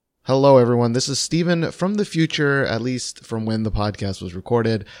Hello, everyone. This is Steven from the future, at least from when the podcast was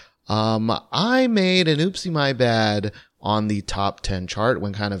recorded. I made an oopsie my bad on the top 10 chart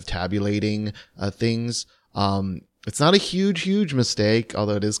when kind of tabulating things. It's not a huge mistake,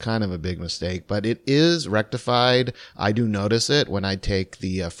 although it is kind of a big mistake, but it is rectified. I do notice it when I take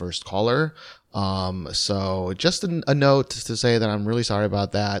the first caller. So just a note to say that I'm really sorry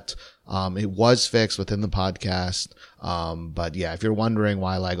about that. It was fixed within the podcast. But yeah, if you're wondering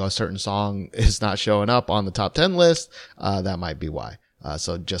why like a certain song is not showing up on the top 10 list, that might be why.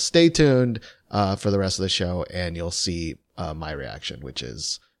 So just stay tuned, for the rest of the show and you'll see, my reaction, which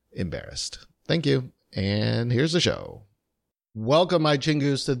is embarrassed. Thank you. And here's the show. Welcome, my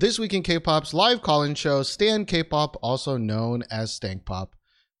Chingus, to This Week in K-Pop's live call-in show, Stan K-Pop, also known as Stank Pop.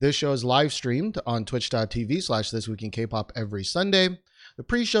 This show is live streamed on twitch.tv/thisweekinkpop every Sunday. The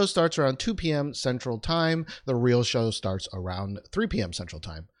pre-show starts around 2 p.m. Central Time. The real show starts around 3 p.m. Central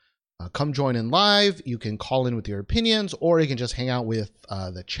Time. Come join in live. You can call in with your opinions, or you can just hang out with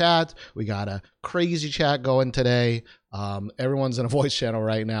the chat. We got a crazy chat going today. Everyone's in a voice channel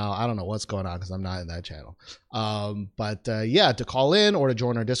right now. I don't know what's going on because I'm not in that channel. But to call in or to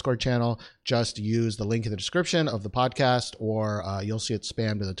join our Discord channel, just use the link in the description of the podcast, or you'll see it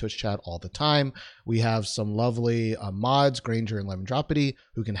spammed in the Twitch chat all the time. We have some lovely mods, Granger and Lemondropity,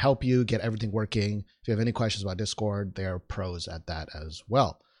 who can help you get everything working. If you have any questions about Discord, they're pros at that as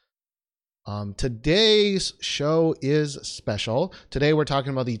well. Today's show is special. Today we're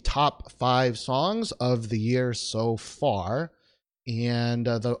talking about the top 5 songs of the year so far. And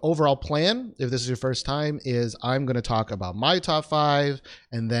the overall plan, if this is your first time, is I'm going to talk about my top 5.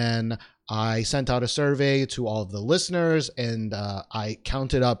 And then I sent out a survey to all of the listeners and I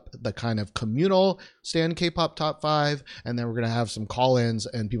counted up the kind of communal Stan K-Pop top 5. And then we're going to have some call-ins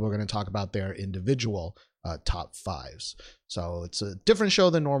and people are going to talk about their individual top 5s. So it's a different show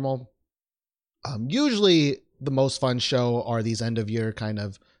than normal. Usually the most fun show are these end of year kind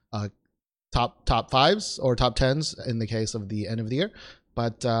of top 5s or top 10s in the case of the end of the year.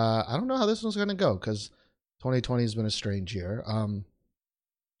 But I don't know how this one's going to go because 2020 has been a strange year.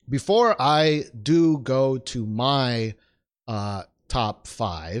 Before I do go to my top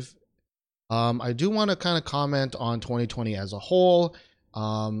 5, I do want to kind of comment on 2020 as a whole.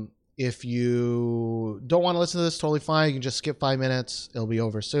 If you don't want to listen to this, totally fine. You can just skip 5 minutes. It'll be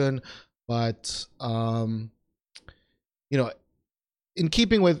over soon. But, in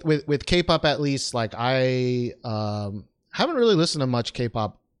keeping with K-pop, at least, like I haven't really listened to much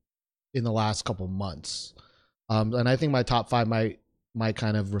K-pop in the last couple months. And I think my top 5 might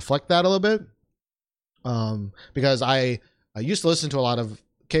kind of reflect that a little bit. Because I used to listen to a lot of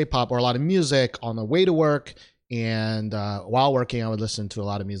K-pop or a lot of music on the way to work. And while working, I would listen to a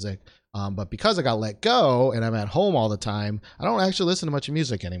lot of music. But because I got let go and I'm at home all the time, I don't actually listen to much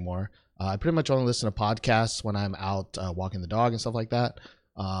music anymore. I pretty much only listen to podcasts when I'm out walking the dog and stuff like that.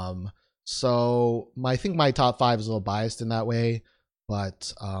 So I think my top 5 is a little biased in that way.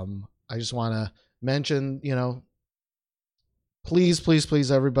 But I just want to mention,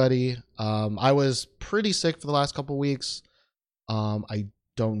 please, everybody. I was pretty sick for the last couple weeks. I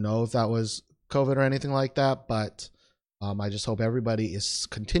don't know if that was COVID or anything like that, but I just hope everybody is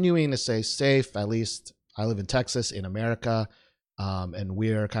continuing to stay safe. At least I live in Texas, in America. And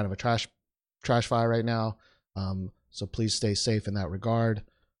we're kind of a trash fire right now. So please stay safe in that regard.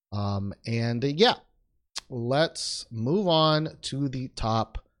 Let's move on to the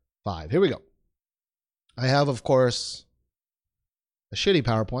top 5. Here we go. I have, of course, a shitty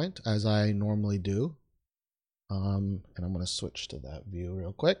PowerPoint, as I normally do. And I'm going to switch to that view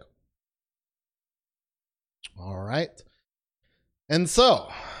real quick. All right. And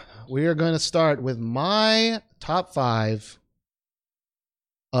so we are going to start with my top 5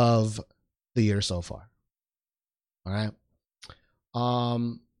 of the year so far. All right.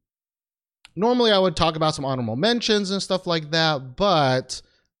 Normally I would talk about some honorable mentions and stuff like that, but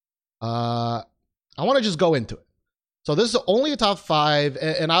I want to just go into it. So this is only a top 5,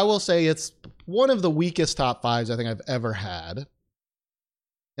 and I will say it's one of the weakest top 5s I think I've ever had.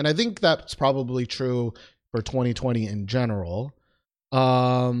 And I think that's probably true for 2020 in general.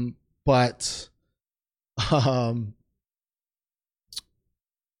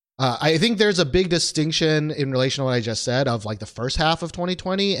 I think there's a big distinction in relation to what I just said of like the first half of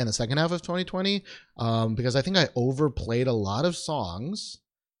 2020 and the second half of 2020, because I think I overplayed a lot of songs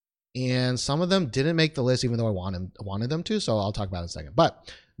and some of them didn't make the list even though I wanted them to. So I'll talk about it in a second.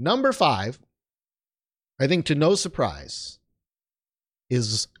 But number 5, I think to no surprise,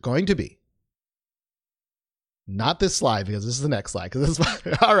 is going to be not this slide, because this is the next slide. Because this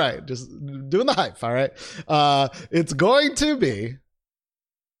is all right. Just doing the hype. All right. It's going to be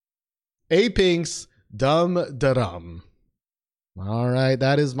A-Pink's Dum Da Dum. All right,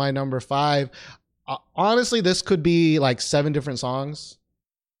 that is my number 5. Honestly, this could be like 7 different songs,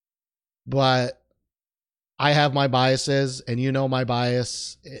 but I have my biases, and you know my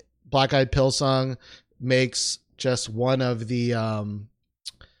bias. Black Eyed Pilsung makes just one of the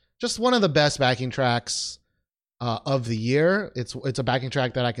best backing tracks of the year. It's a backing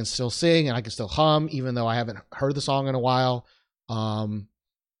track that I can still sing and I can still hum, even though I haven't heard the song in a while. I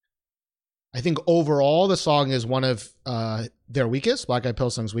think overall the song is one of their weakest, Black Eyed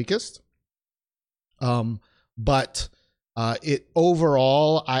Pilsung's weakest. But it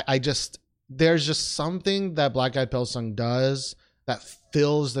overall, I just, there's just something that Black Eyed Pilsung does that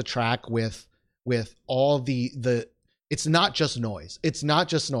fills the track with all the it's not just noise. It's not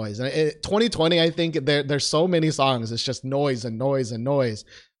just noise. And 2020, I think there's so many songs. It's just noise and noise and noise.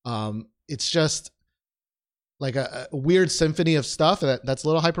 It's just like a weird symphony of stuff that's a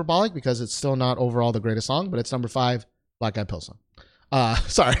little hyperbolic because it's still not overall the greatest song, but it's number 5, Black Eyed Pilsung.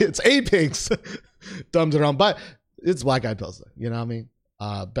 Sorry, it's A-Pink's Dum Da Dum, but it's Black Eyed Pilsung. You know what I mean?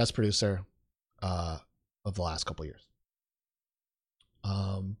 Best producer of the last couple years.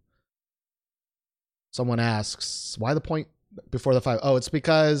 Someone asks, why the point before the 5? Oh, it's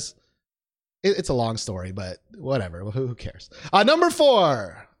because it's a long story, but whatever. Who cares? Number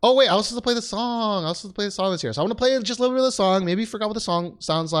 4. Oh, wait, I was supposed to play the song. This year. So I want to play just a little bit of the song. Maybe you forgot what the song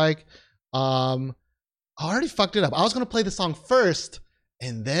sounds like. I already fucked it up. I was going to play the song first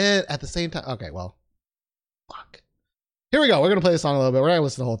and then at the same time. Okay, well, fuck. Here we go. We're going to play the song a little bit. We're not going to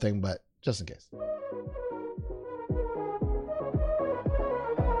listen to the whole thing, but just in case.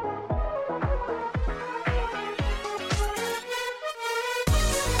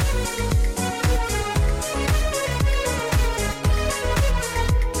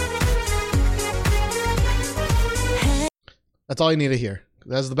 That's all you need to hear.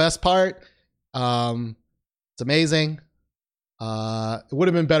 That's the best part. It's amazing. It would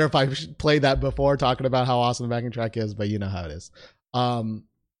have been better if I played that before talking about how awesome the backing track is, but you know how it is. And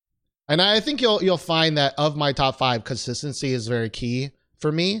I think you'll find that of my top 5, consistency is very key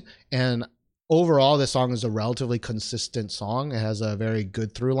for me. And overall, this song is a relatively consistent song. It has a very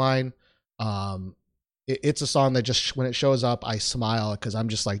good through line. It's a song that just when it shows up, I smile because I'm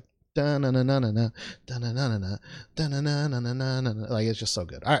just like, like it's just so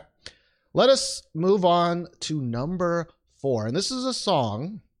good. All right, let us move on to number 4, and this is a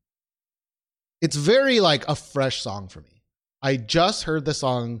song. It's very like a fresh song for me. I just heard the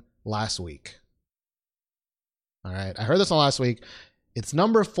song last week. All right, I heard this song last week. It's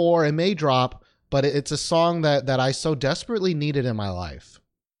number 4. It may drop, but it's a song that I so desperately needed in my life.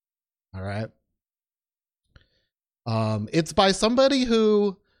 All right, it's by somebody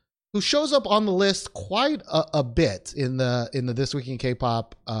who shows up on the list quite a bit in the This Week in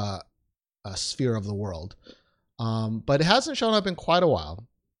K-Pop sphere of the world. But it hasn't shown up in quite a while.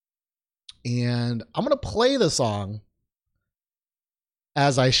 And I'm going to play the song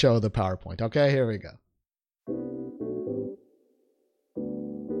as I show the PowerPoint. Okay, here we go.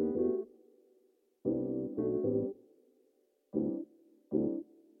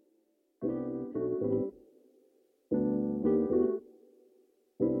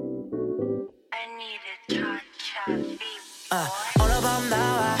 All about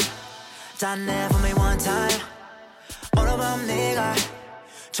나와 dance for me one time. All about 네가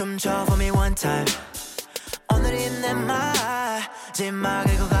춤춰 for me one time. 오늘이 내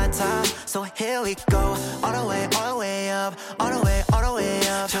마지막일 것 같아. So here we go. All the way up. All the way up.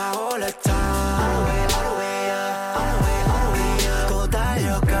 타올랐다. All the way up. All the way up. 고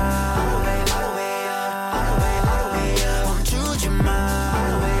달려가. All the way up. 멈추지 마. All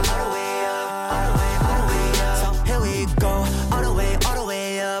the way up. So here we go. All the way up. All the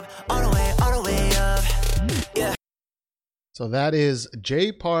way up. Yeah. So that is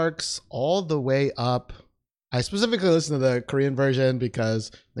Jay Park's All the Way Up. I specifically listened to the Korean version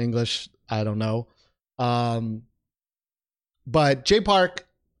because the English, I don't know. But Jay Park,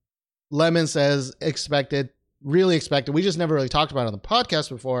 Lemon says really expected. We just never really talked about it on the podcast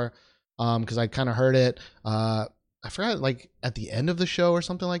before because I kind of heard it. I forgot, like at the end of the show or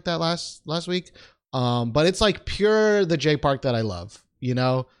something like that last week. But it's like pure the Jay Park that I love, you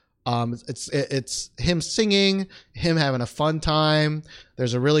know? It's him singing, him having a fun time.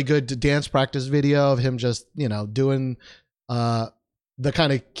 There's a really good dance practice video of him just, you know, doing the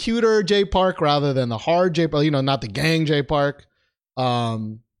kind of cuter Jay Park rather than the hard Jay Park, you know, not the gang Jay Park.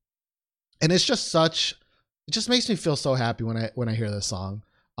 And it's just it just makes me feel so happy when I hear this song.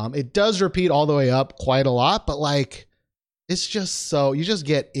 It does repeat All the Way Up quite a lot, but like it's just so you just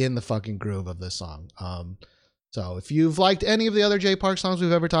get in the fucking groove of this song. So if you've liked any of the other Jay Park songs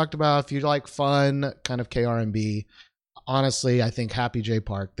we've ever talked about, if you like fun kind of KR&B, honestly, I think Happy Jay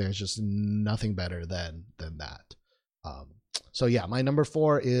Park, there's just nothing better than that. So yeah, my number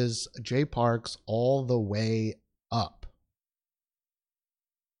 4 is Jay Park's All the Way Up.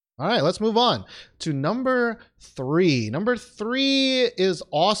 All right, let's move on to number 3. Number 3 is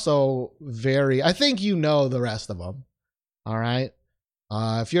also I think you know the rest of them. All right.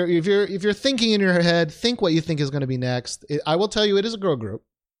 If you're thinking in your head, think what you think is going to be next. I will tell you, it is a girl group.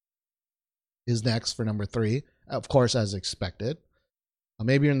 Is next for number 3, of course, as expected.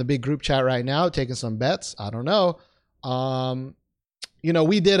 Maybe you're in the big group chat right now taking some bets. I don't know.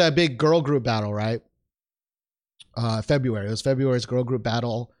 We did a big girl group battle, right? February. It was February's girl group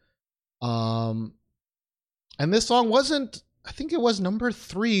battle. And this song wasn't, I think it was number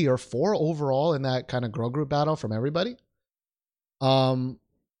 3 or 4 overall in that kind of girl group battle from everybody. But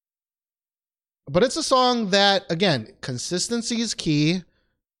it's a song that, again, consistency is key.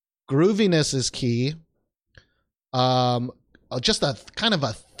 Grooviness is key. Just a kind of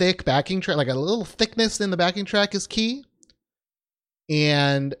a thick backing track, like a little thickness in the backing track is key.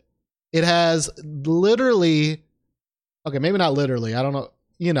 And it has literally, okay, maybe not literally, I don't know,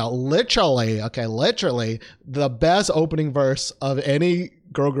 literally the best opening verse of any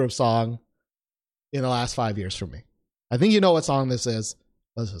girl group song in the last 5 years for me. I think you know what song this is.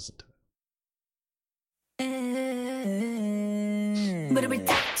 Let's listen to it.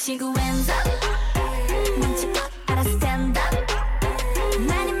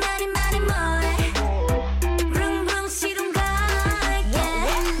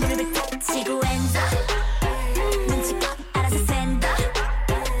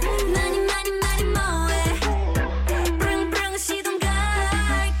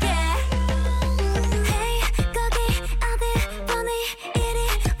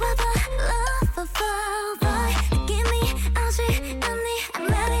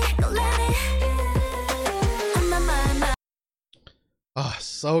 Oh,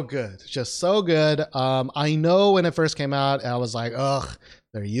 so good. Just so good. I know when it first came out, I was like, ugh,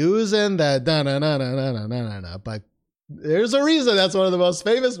 they're using that da-na-na-na-na-na-na-na, but there's a reason that's one of the most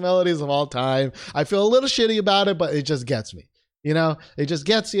famous melodies of all time. I feel a little shitty about it, but it just gets me. It just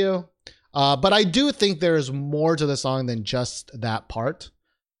gets you. But I do think there's more to the song than just that part.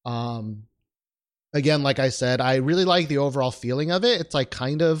 Again, like I said, I really like the overall feeling of it. It's like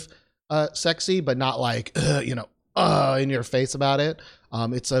kind of sexy, but not like, in your face about it.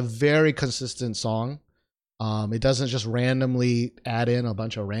 It's a very consistent song. It doesn't just randomly add in a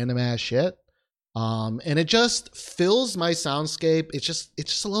bunch of random ass shit. And it just fills my soundscape. It's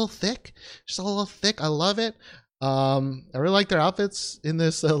just a little thick. I love it. I really like their outfits in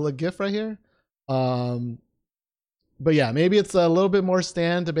this GIF right here. But yeah, maybe it's a little bit more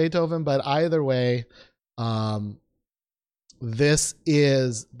Stan to Beethoven, but either way, this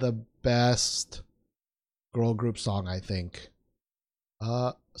is the best girl group song, I think,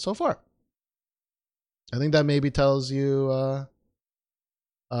 so far. I think that maybe tells you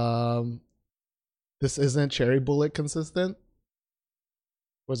this isn't Cherry Bullet consistent.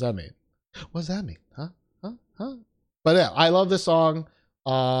 What does that mean? Huh? But yeah, I love this song.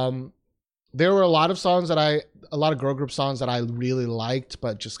 There were a lot of girl group songs that I really liked,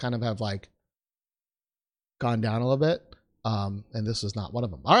 but just kind of have like gone down a little bit. And this is not one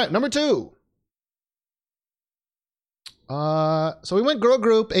of them. All right, number 2. So we went girl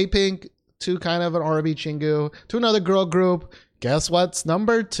group, A-Pink, to kind of an R&B Chingu, to another girl group. Guess what's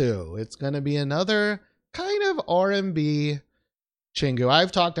number 2? It's going to be another kind of R&B Chingu.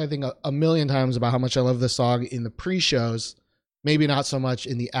 I've talked, I think, a million times about how much I love this song in the pre-shows. Maybe not so much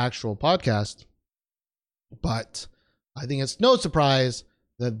in the actual podcast. But I think it's no surprise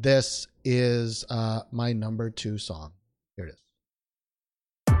that this is my number 2 song. Here it is.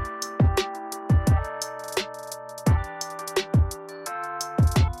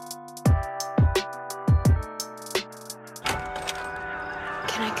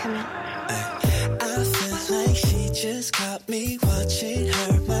 Just caught me watching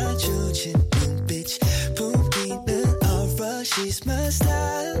her 마주친 눈빛 풍기는 aura. She's my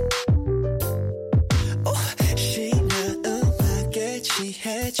style. She 나 음악에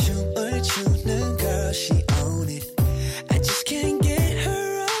취해 춤을 추는 girl. She own it. I just can't get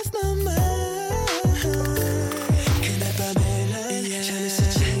her off my mind. 그날 밤에 난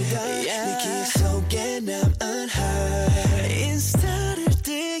잠에서 지나 네 기억 속에 남은 her. 인스타를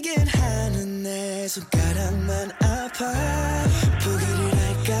뜨긴 하는 내 손가락만 포기를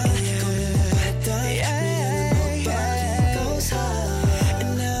할까 고민해봤다 미련은 못 버리고서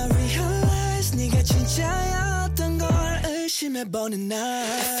And I realize 네가 진짜였던 걸 의심해보는 날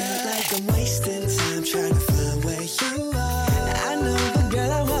I feel like I'm wasting time trying to find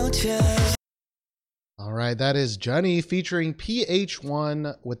All right, that is Johnny featuring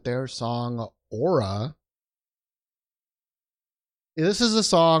PH1 with their song Aura. This is a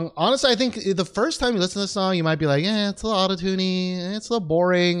song, honestly, I think the first time you listen to the song, you might be like, it's a little auto-tuney, it's a little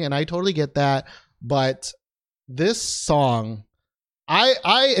boring, and I totally get that. But this song,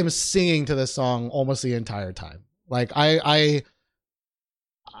 I am singing to this song almost the entire time. Like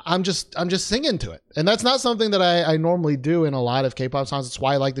I'm just singing to it. And that's not something that I normally do in a lot of K-pop songs. That's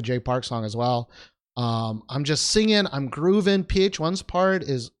why I like the Jay Park song as well. I'm just singing, I'm grooving. PH1's part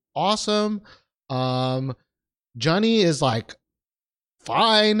is awesome. Johnny is like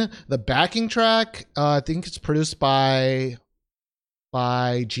fine. The backing track, I think it's produced by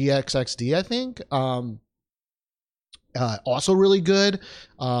GXXD, I think. Also really good.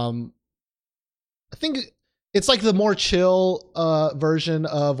 I think it's like the more chill version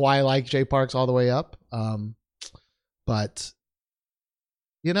of Why I Like Jay Park's All the Way Up. But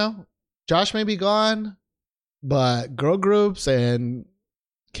you know, Josh may be gone, but girl groups and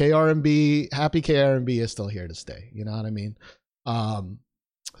KRMB, happy KRMB is still here to stay. You know what I mean? So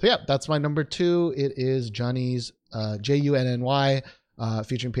yeah, that's my number 2. It is Johnny's JUNNY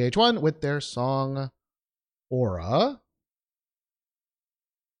featuring PH1 with their song Aura.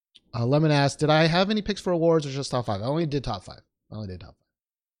 Lemon asked, did I have any picks for awards or just top 5? I only did top 5.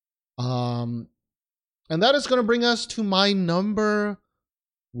 And that is going to bring us to my number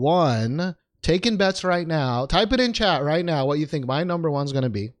 1. Taking bets right now. Type it in chat right now what you think my number 1 is going to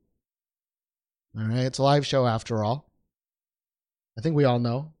be. All right, it's a live show after all. I think we all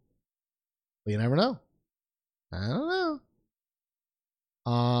know, but you never know. I don't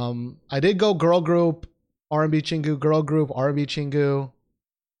know. I did go girl group, R&B Chingu, girl group, R&B Chingu.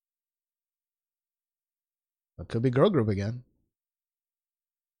 It could be girl group again.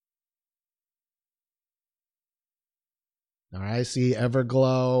 All right, I see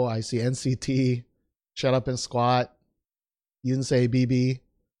Everglow. I see NCT. Shut Up and Squat. You can say BB.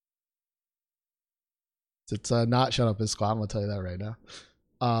 It's not Shut Up and Squat. I'm gonna tell you that right now.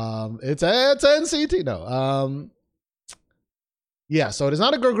 It's NCT. No. Yeah. So it is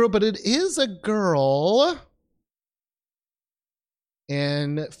not a girl group, but it is a girl.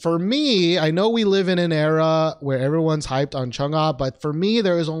 And for me, I know we live in an era where everyone's hyped on Chungha, but for me,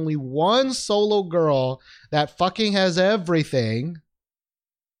 there is only one solo girl that fucking has everything,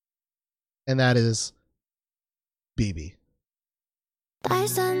 and that is BB.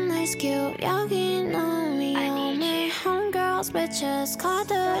 Bitches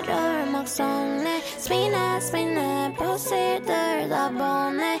카드를 막 섞네 Spin it 보스들 다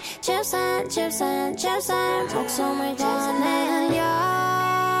보내 칩산 목숨을 거네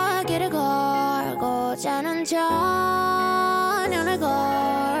여기를 걸고 자는 전연을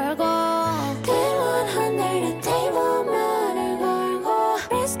걸고 대원 하늘에 테이블만을 걸고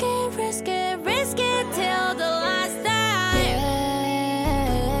Risk it till the last day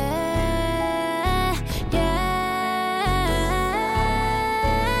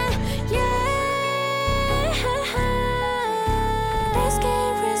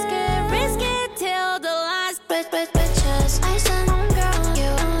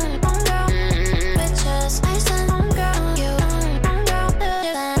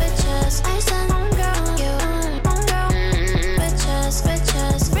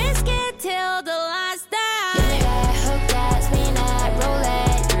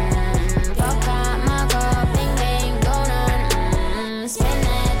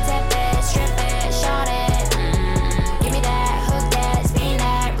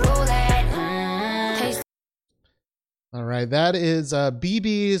All right, that is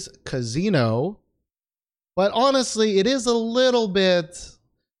BB's Casino. But honestly, it is a little bit,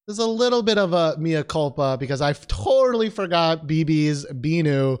 there's a little bit of a mea culpa because I totally forgot BB's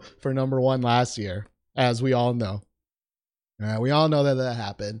Binu for number 1 last year, as we all know. We all know that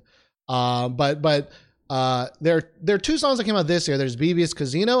happened. But there are 2 songs that came out this year. There's BB's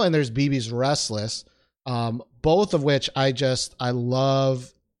Casino and there's BB's Restless, both of which I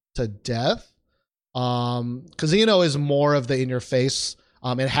love to death. Casino is more of the in your face.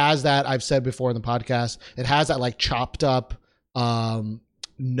 It has that, I've said before in the podcast, it has that like chopped up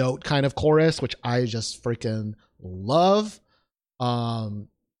note kind of chorus, which I just freaking love. And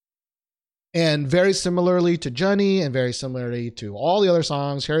very similarly to Johnny and very similarly to all the other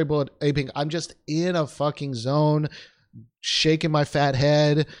songs, Cherry Bullet, Aping, I'm just in a fucking zone, shaking my fat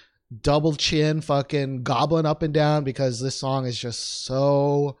head, double chin, fucking gobbling up and down because this song is just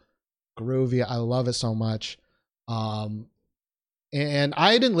so groovy. I love it so much. And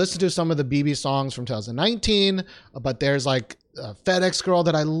I didn't listen to some of the BB songs from 2019, but there's like FedEx Girl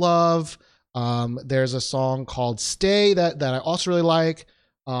that I love. There's a song called Stay that I also really like.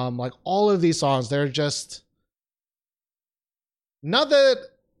 Like all of these songs, they're just not that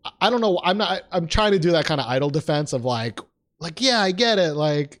I don't know. I'm trying to do that kind of idol defense of like, yeah, I get it.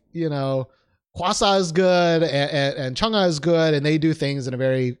 Like, you know, Hwasa is good and Chungha is good and they do things in a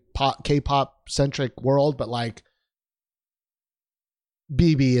very K-pop centric world, but like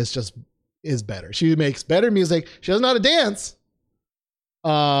BB is better. She makes better music. She doesn't know how to dance.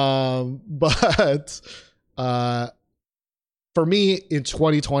 But for me in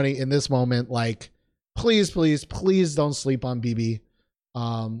 2020 in this moment, like please don't sleep on BB.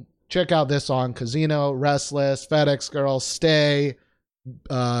 Check out this song, Casino, Restless, FedEx Girl, Stay,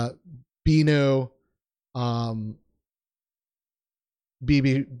 Binu,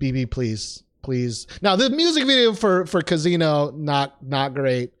 BB, please. Now the music video for Casino, not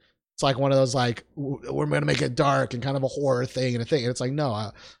great. It's like one of those like we're gonna make it dark and kind of a horror thing and a thing. And it's like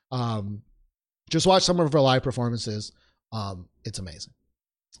no, just watch some of her live performances. It's amazing.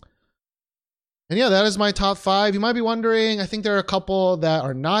 And yeah, that is my top 5. You might be wondering, I think there are a couple that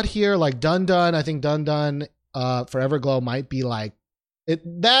are not here, like Dun Dun. I think Dun Dun, Forever Glow might be like it.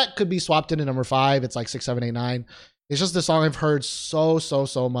 That could be swapped into number 5. It's like 6, 7, 8, 9. It's just the song I've heard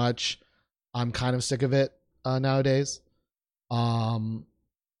so much. I'm kind of sick of it nowadays.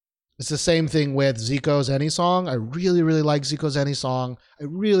 It's the same thing with Zico's Any Song. I really like Zico's Any Song. I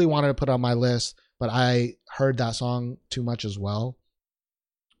really wanted to put it on my list, but I heard that song too much as well.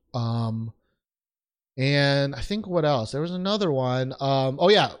 And I think what else? There was another one. Oh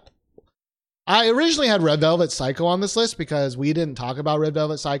yeah. I originally had Red Velvet Psycho on this list because we didn't talk about Red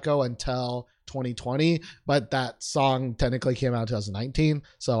Velvet Psycho until 2020, but that song technically came out in 2019,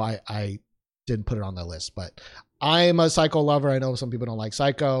 so I didn't put it on the list. But I'm a Psycho lover. I know some people don't like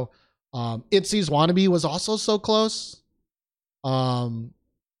Psycho. ITZY's Wannabe was also so close. But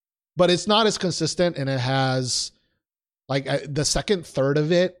it's not as consistent, and it has like the second third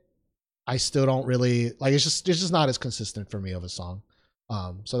of it I still don't really like. It's just not as consistent for me of a song.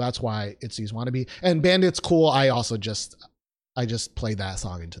 So that's why ITZY's Wannabe. And Bandit's Cool, I just played that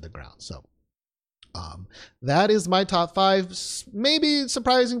song into the ground. So that is my top 5. Maybe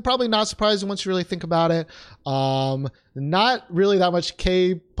surprising, probably not surprising once you really think about it. Not really that much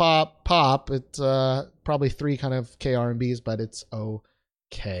K-pop pop. It's probably 3 kind of K-R&Bs, but it's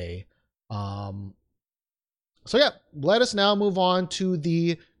okay. So yeah, let us now move on to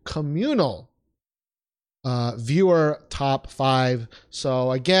the communal viewer top 5.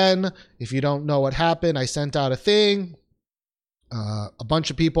 So again, if you don't know what happened, I sent out a thing. A bunch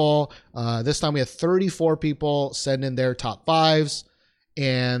of people. This time we had 34 people send in their top 5s.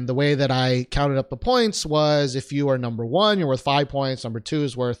 And the way that I counted up the points was if you are number 1, you're worth 5 points. Number 2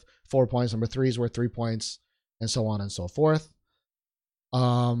 is worth 4 points. Number 3 is worth 3 points, and so on and so forth.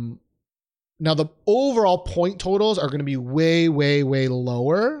 Now the overall point totals are going to be way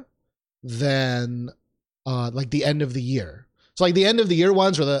lower than like the end of the year. So like the end of the year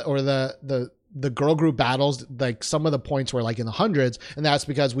ones or the girl group battles, like some of the points were like in the hundreds, and that's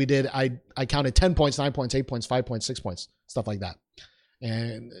because I counted 10 points, 9 points, 8 points, 5 points, 6 points, stuff like that.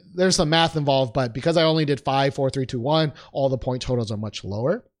 And there's some math involved, but because I only did 5, 4, 3, 2, 1, all the point totals are much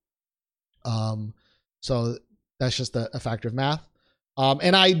lower. So that's just a factor of math.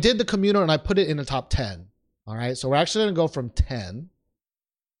 And I did the communal and I put it in the top 10. All right. So we're actually going to go from 10.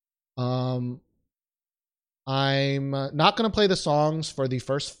 I'm not going to play the songs for the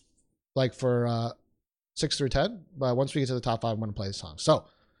first, like for 6 through 10, but once we get to the top 5, I'm going to play the songs. So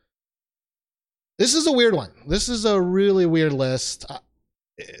this is a weird one. This is a really weird list.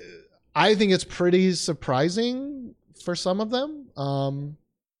 I think it's pretty surprising for some of them.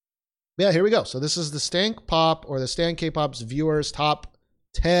 Yeah, here we go. So this is the Stank Pop or the Stan K-Pop's viewers top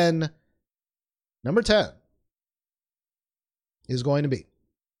 10. Number 10 is going to be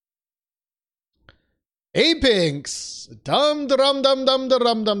Apinks. Dum dum dum dum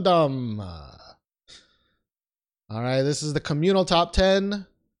dum dum dum. All right, this is the communal top 10.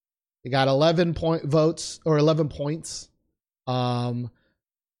 You got 11 votes or 11 points. I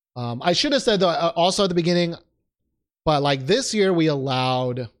should have said though also at the beginning, but like this year we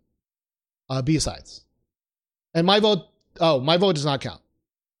allowed B-sides. And my vote does not count.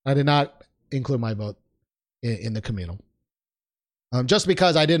 I did not include my vote in the communal. Just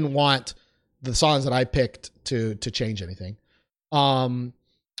because I didn't want the songs that I picked to change anything.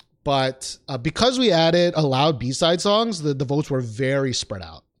 But because we allowed B-side songs, the votes were very spread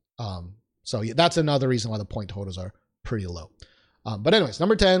out. So yeah, that's another reason why the point totals are pretty low. But anyways,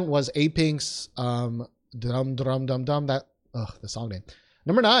 number 10 was Apinks, Dum Dum Dum Dum. The song name.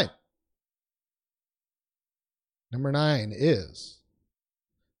 Number 9. Number 9 is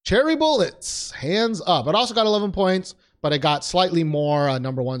Cherry Bullets, Hands Up. It also got 11 points, but it got slightly more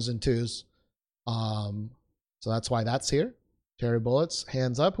number ones and twos. So that's why that's here. Cherry Bullets,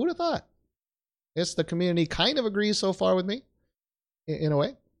 hands up. Who'd have thought? I guess the community kind of agrees so far with me in a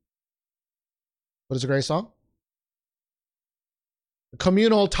way. But it's a great song. The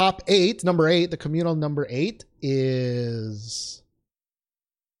communal top 8, number 8, the communal number 8 is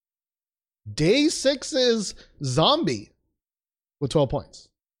Day 6's Zombie with 12 points.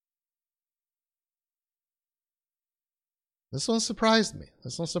 This one surprised me.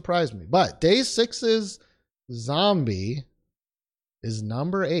 But Day 6's Zombie is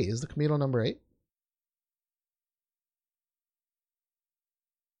number 8. Is the communal number 8?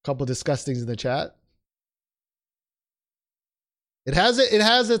 Couple disgustings in the chat. It has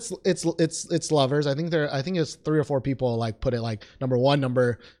its lovers. I think it's 3 or 4 people like put it like number 1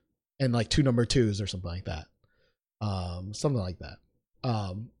 number and like 2 number 2s or something like that. Something like that.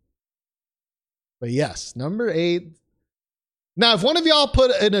 But yes, number 8. Now, if one of y'all put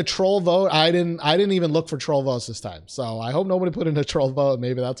in a troll vote, I didn't even look for troll votes this time. So I hope nobody put in a troll vote.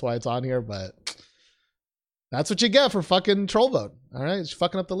 Maybe that's why it's on here, but that's what you get for fucking troll vote. All right, it's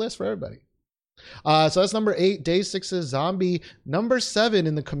fucking up the list for everybody. So that's number 8, Day 6's Zombie. Number 7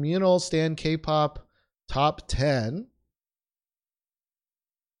 in the communal Stan K-pop top 10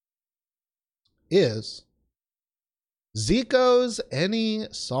 is Zico's Any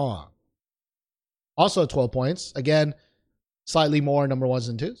Song. Also 12 points. Again, slightly more number 1s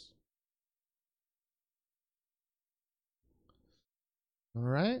and 2s. All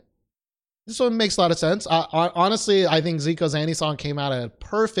right. This one makes a lot of sense. Honestly, I think Zico's Any Song came out at a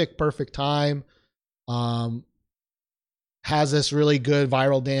perfect time. Has this really good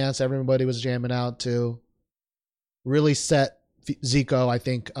viral dance everybody was jamming out to. Really set Zico, I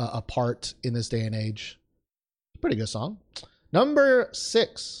think, apart in this day and age. Pretty good song. Number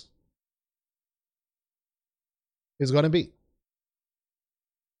 6 is going to be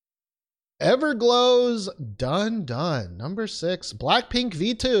Everglow's Dun Dun. Number 6, Blackpink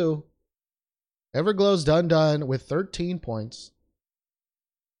V2. Everglow's Dun Dun with 13 points.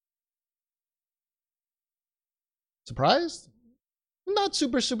 Surprised? Not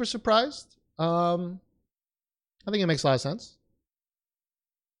super surprised. I think it makes a lot of sense.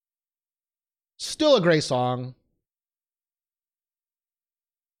 Still a great song.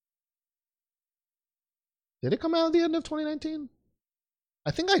 Did it come out at the end of 2019?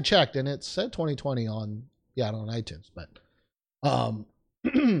 I think I checked and it said 2020 on iTunes, but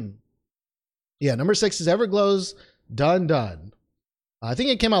yeah, number 6 is Everglow's Dun Dun. I think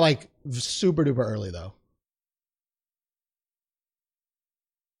it came out like super duper early though.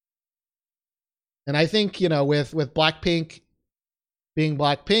 And I think, with Blackpink being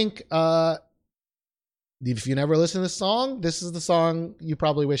Blackpink, if you never listen to this song, this is the song you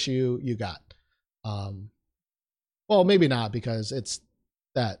probably wish you got. Well, maybe not, because it's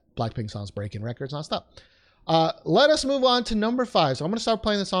that Blackpink song's breaking records nonstop. Let us move on to number 5. So I'm going to start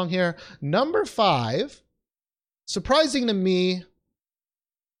playing the song here. Number 5, surprising to me,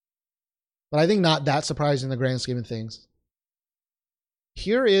 but I think not that surprising in the grand scheme of things.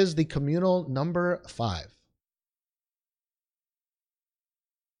 Here is the communal number 5.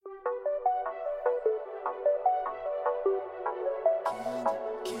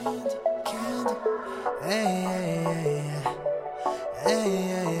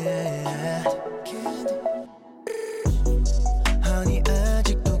 Honey,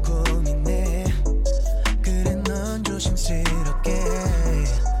 아직도 고민해. 그래 넌 조심스럽게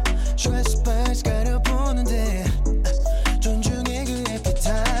Sugar spice 가려보는데 존중해 그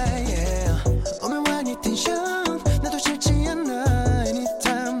appetite, yeah. 오면 완이 텐션 나도 싫지 않아.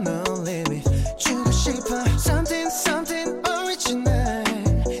 Anytime 너 leave it 주고 싶어 something original.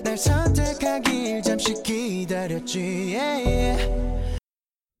 날 선택하길 잠시 기다렸지, yeah.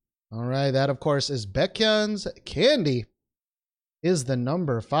 All right, that of course is Baekhyun's Candy is the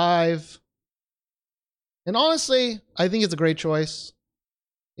number 5. And honestly, I think it's a great choice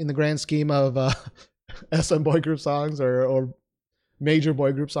in the grand scheme of SM boy group songs or major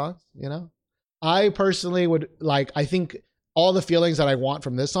boy group songs, I personally would I think all the feelings that I want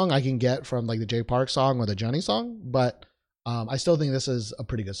from this song I can get from like the Jay Park song or the Johnny song, but I still think this is a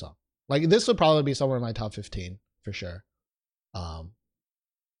pretty good song. Like this would probably be somewhere in my top 15 for sure. All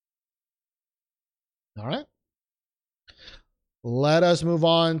right. Let us move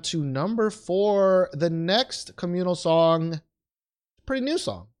on to number 4. The next communal song, pretty new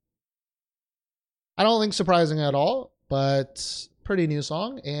song. I don't think surprising at all, but pretty new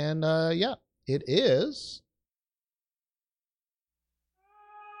song. And yeah, it is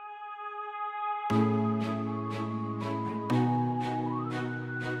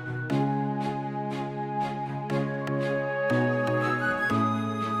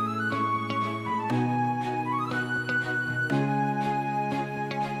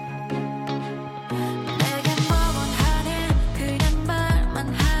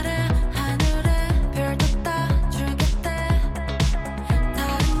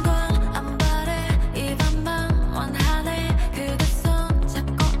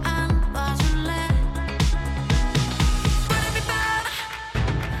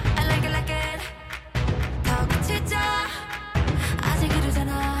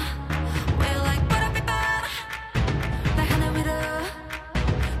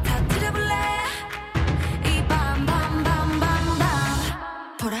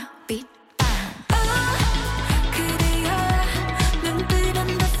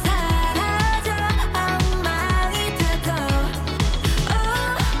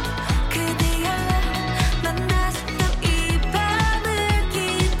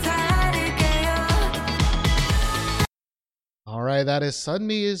that is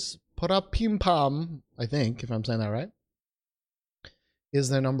Sunmi's Pura Pim Pam, I think, if I'm saying that right. Is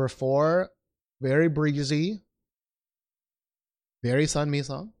their number 4. Very breezy. Very Sunmi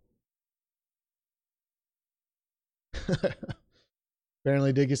song.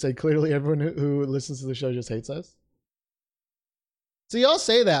 Apparently, Diggy said clearly everyone who listens to the show just hates us. So y'all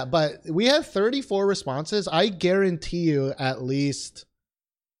say that, but we have 34 responses. I guarantee you at least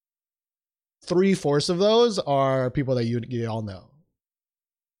 3/4 of those are people that you all know.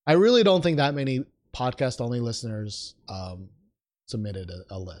 I really don't think that many podcast only listeners submitted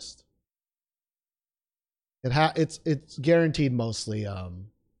a list. It's guaranteed mostly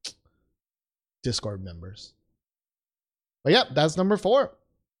Discord members. But yep, that's number 4.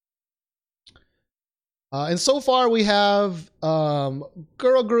 And so far we have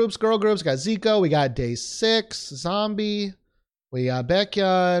girl groups. We got Zico, we got Day 6, Zombie, we got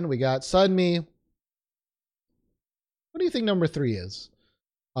Baekhyun, we got Sunmi. What do you think number 3 is?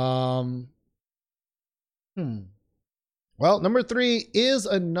 Well, number 3 is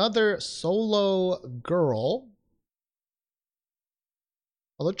another solo girl.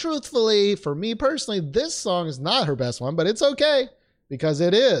 Although truthfully, for me personally, this song is not her best one, but it's okay because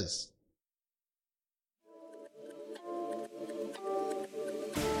it is.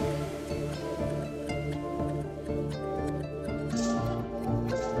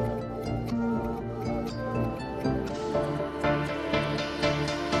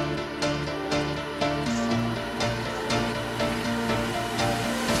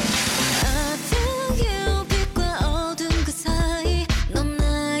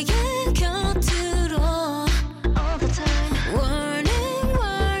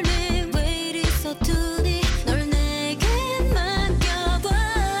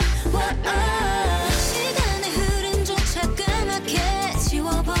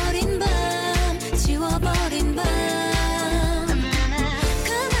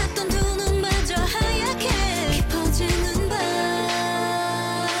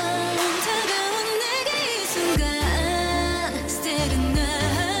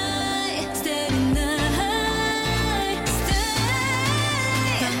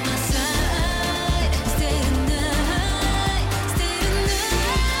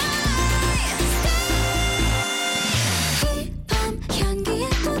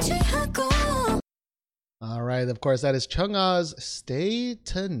 Of course, that is Chungha's Stay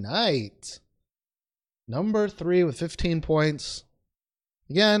Tonight. Number 3 with 15 points.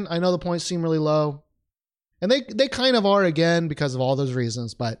 Again, I know the points seem really low. And they kind of are again because of all those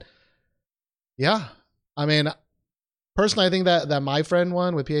reasons. But yeah, I mean, personally, I think that My Friend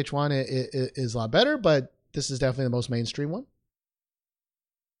one with PH1 is a lot better. But this is definitely the most mainstream one.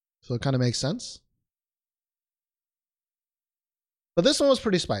 So it kind of makes sense. But this one was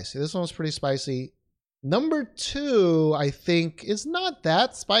pretty spicy. Number 2, I think, is not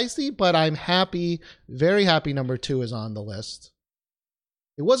that spicy, but I'm happy, very happy number 2 is on the list.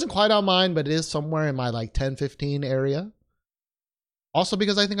 It wasn't quite on mine, but it is somewhere in my like 10, 15 area. Also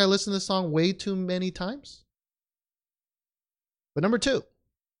because I think I listened to this song way too many times. But number 2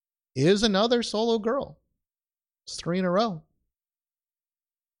 is another solo girl. It's 3 in a row.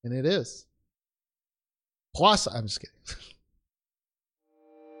 And it is Hwasa. I'm just kidding.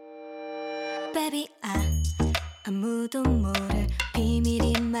 Baby, 아무도 모를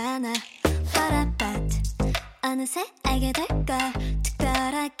비밀이 많아. But 어느새 알게 될걸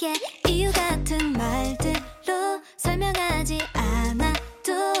특별하게 이유 같은 말들로 설명하지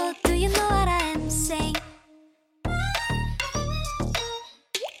않아도 Do you know what I'm saying?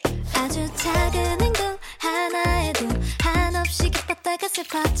 아주 작은 행동 하나에도 한없이 기뻤다가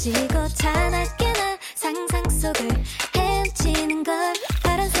슬퍼지고 자나깨나 상상 속을 헤엄치는 걸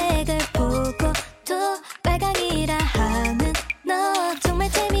파란색을 보고 또 빨강이라 하는 너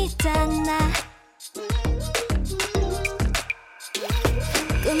정말 재밌잖아.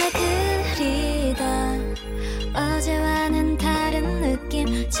 꿈에 그리던 어제와는 다른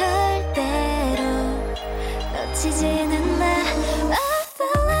느낌 절대로 놓치지는 마. I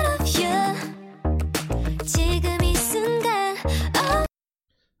fell out of you 지금 이 순간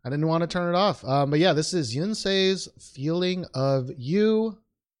I didn't want to turn it off. But yeah, this is Yunse's Feeling of You.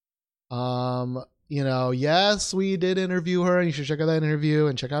 You know, yes, we did interview her and you should check out that interview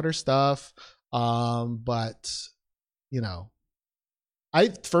and check out her stuff. But you know,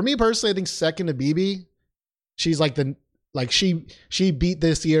 for me personally, I think second to BB, she's like she beat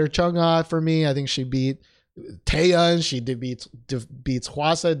this year Chungha for me. I think she beat Taeyeon. She beats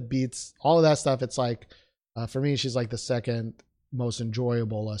Hwasa, beats all of that stuff. It's like, for me, she's like the second most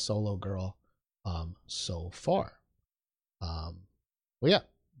enjoyable solo girl so far. Well, yeah,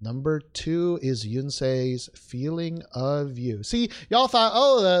 Number 2 is Yunse's Feeling of You. See, y'all thought,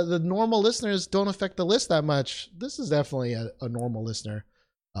 oh, the normal listeners don't affect the list that much. This is definitely a normal listener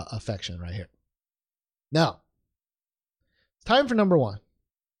affection right here. Now, it's time for number 1.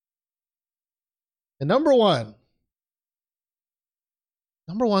 And number 1's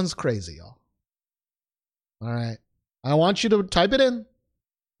crazy, y'all. All right. I want you to type it in.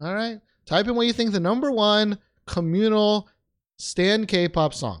 All right. Type in what you think the number 1 communal stan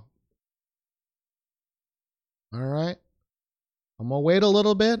K-pop song. All right. I'm going to wait a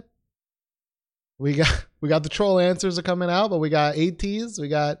little bit. We got the troll answers are coming out, but we got ATs. We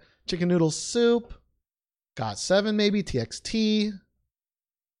got Chicken Noodle Soup. Got 7 maybe. TXT.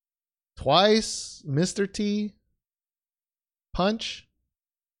 Twice. Mr. T. Punch.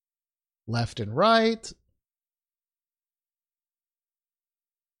 Left and Right.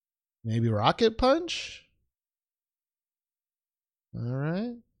 Maybe Rocket Punch. All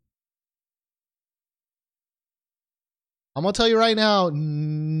right. I'm going to tell you right now,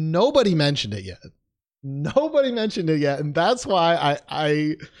 nobody mentioned it yet. Nobody mentioned it yet. And that's why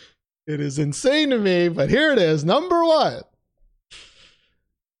it is insane to me, but here it is. Number 1.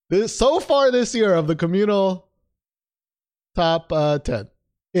 So far this year of the communal top 10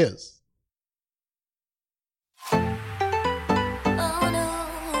 is.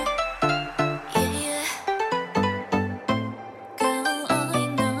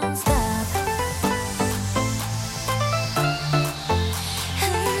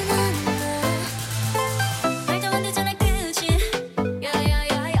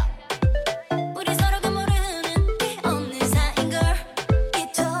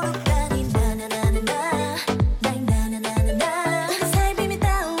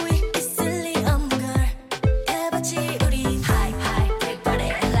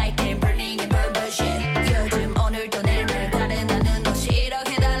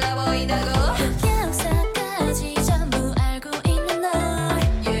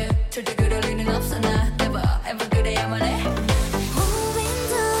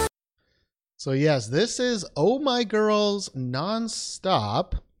 So yes, this is Oh My Girls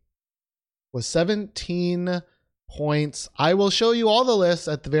Nonstop with 17 points. I will show you all the lists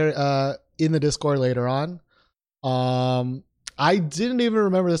at the very in the Discord later on. I didn't even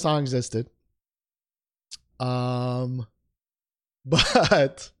remember the song existed. But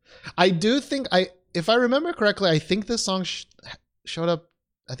I do think if I remember correctly, I think this song showed up,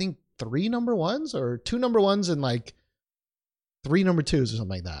 I think 3 number 1s or 2 number 1s and like 3 number 2s or something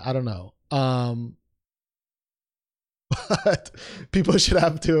like that. I don't know. But people should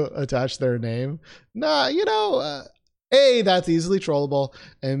have to attach their name. Nah, A, that's easily trollable,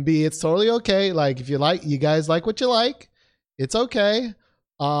 and B, it's totally okay. Like if you guys like what you like, it's okay.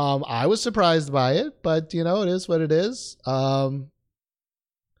 I was surprised by it, but it is what it is.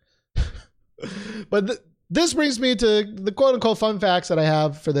 But this brings me to the quote unquote fun facts that I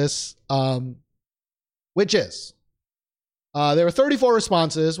have for this, which is, there were 34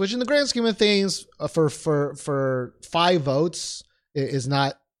 responses, which in the grand scheme of things, for 5 votes is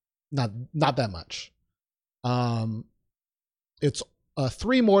not that much. It's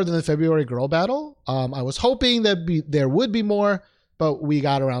 3 more than the February Girl Battle. I was hoping that there would be more, but we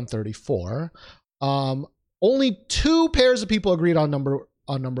got around 34. Only 2 pairs of people agreed on number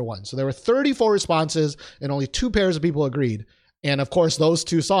 1. So there were 34 responses and only 2 pairs of people agreed. And of course, those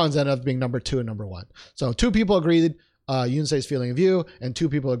 2 songs ended up being number 2 and number 1. So 2 people agreed. Yunse's Feeling of You, and 2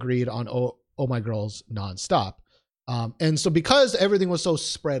 people agreed on Oh My Girls Nonstop. And so because everything was so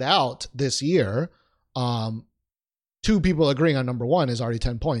spread out this year, 2 people agreeing on number 1 is already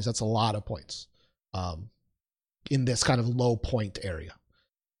 10 points. That's a lot of points in this kind of low point area.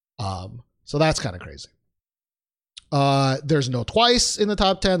 So that's kind of crazy. There's no Twice in the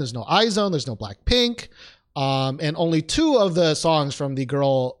top 10. There's no iZone. There's no Blackpink. And only 2 of the songs from the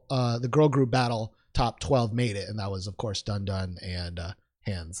girl group battle top 12 made it, and that was of course Dun Dun and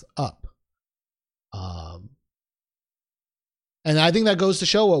Hands Up. And I think that goes to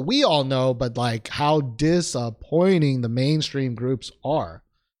show what we all know, but like how disappointing the mainstream groups are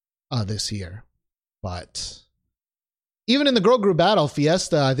this year. But even in the girl group battle,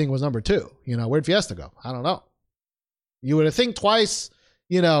 Fiesta I think was number 2. Where'd Fiesta go? I don't know. You would have think Twice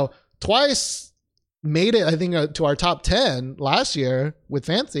made it, I think, to our top 10 last year with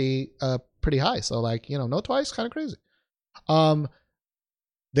Fancy pretty high. So like, no Twice, kind of crazy.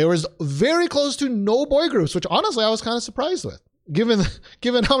 There was very close to no boy groups, which honestly I was kind of surprised with, given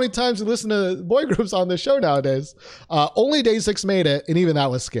how many times we listen to boy groups on this show nowadays. Only Day 6 made it, and even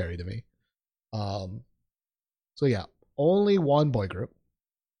that was scary to me. So yeah, only 1 boy group.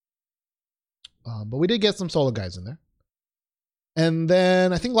 But we did get some solo guys in there. And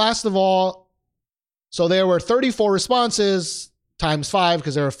then I think last of all, so there were 34 responses times 5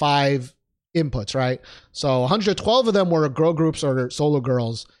 because there were 5 inputs, right? So 112 of them were girl groups or solo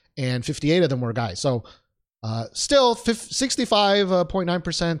girls, and 58 of them were guys. So still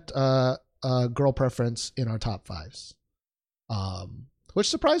 65.9% girl preference in our top 5s, which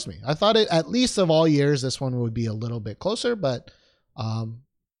surprised me. I thought it, at least of all years, this one would be a little bit closer, but I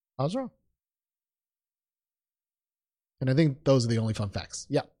was wrong. And I think those are the only fun facts.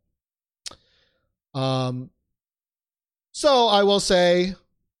 Yeah. So I will say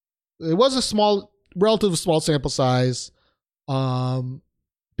it was a relatively small sample size.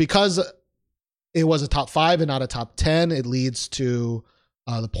 Because it was a top 5 and not a top 10, it leads to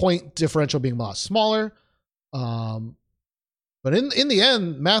the point differential being a lot smaller. But in the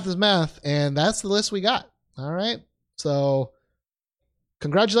end, math is math, and that's the list we got. All right. So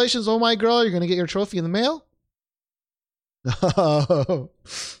congratulations, oh my girl, you're going to get your trophy in the mail.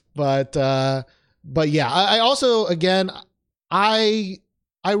 But yeah, I also, again, I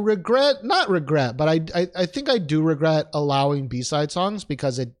not regret, but I think I do regret allowing B-side songs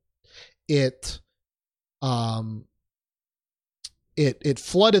because it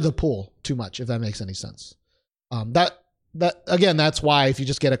flooded the pool too much, if that makes any sense. That again, that's why if you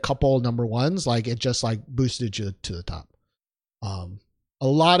just get a couple number ones, like it just like boosted you to the top. A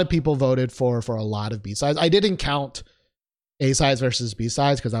lot of people voted for a lot of B-sides. I didn't count A-sides versus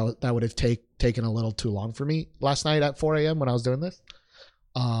B-sides because that would have taken a little too long for me last night at 4 a.m. when I was doing this.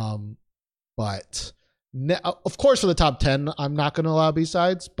 But of course for the top 10, I'm not going to allow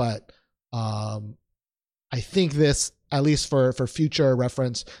B-sides, but I think this, at least for future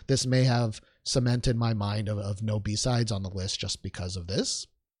reference, this may have cemented my mind of no B-sides on the list just because of this.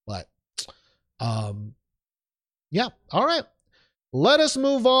 But yeah, all right. Let us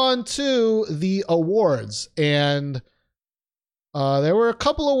move on to the awards. And there were a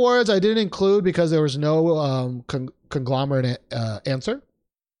couple awards I didn't include because there was no conglomerate answer.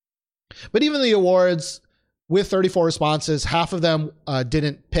 But even the awards, with 34 responses, half of them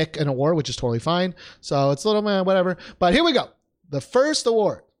didn't pick an award, which is totally fine. So it's a little whatever. But here we go. The first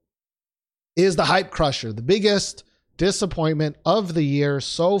award is the Hype Crusher, the biggest disappointment of the year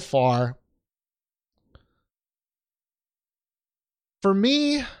so far. For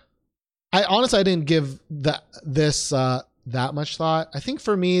me, I didn't give this that much thought. I think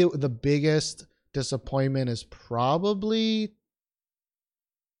for me, the biggest disappointment is probably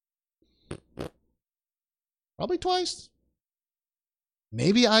Twice.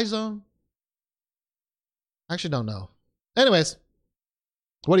 Maybe iZone. I actually don't know. Anyways,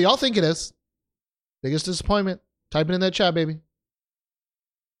 what do y'all think it is? Biggest disappointment? Type it in that chat, baby.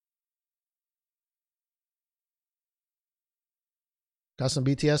 Got some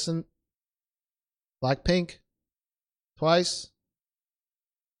BTS and Blackpink. Twice.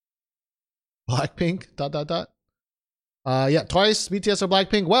 Blackpink. ... Yeah, Twice, BTS or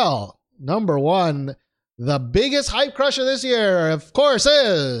Blackpink. Well, number one, the biggest hype crusher this year, of course,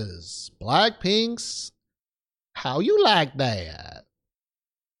 is Blackpink's How You Like That.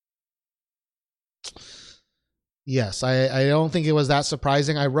 Yes, I don't think it was that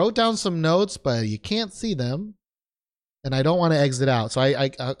surprising. I wrote down some notes, but you can't see them. And I don't want to exit out, so I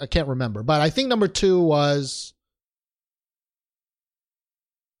can't remember. But I think number 2 was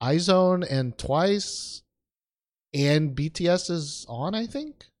iZone and Twice. And BTS is on, I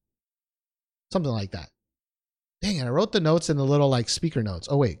think. Something like that. Dang it, I wrote the notes in the little like speaker notes.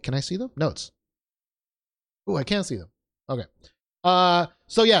 Oh wait, can I see them? Notes. Oh, I can't see them. Okay. So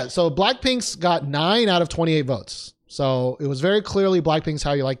Blackpink's got 9 out of 28 votes. So it was very clearly Blackpink's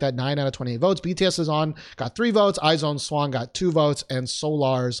How You Like That, 9 out of 28 votes. BTS is on, got 3 votes. iZone Swan got 2 votes. And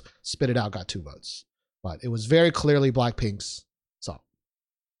Solar's Spit It Out got 2 votes. But it was very clearly Blackpink's song.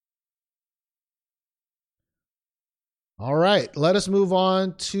 All right, let us move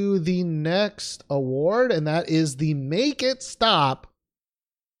on to the next award, and that is the Make It Stop,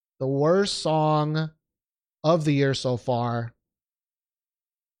 the worst song of the year so far.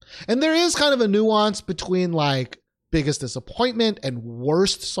 And there is kind of a nuance between like biggest disappointment and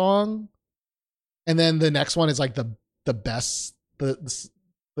worst song. And then the next one is like the best, the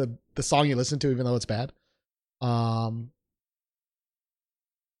song you listen to even though it's bad. But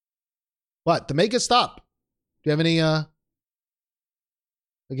to Make It Stop, do you have any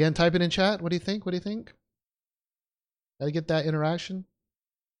again, type it in chat. What do you think? Gotta get that interaction.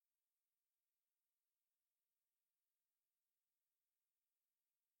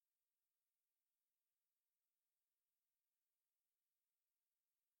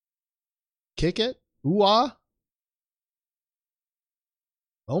 Kick It? Ooh-ah?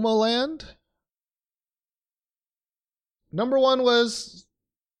 Momoland? number one was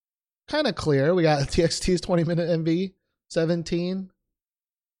kind of clear. We got TXT's 20-minute MV, 17.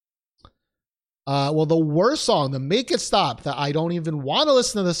 Well, the worst song, the Make It Stop, that I don't even want to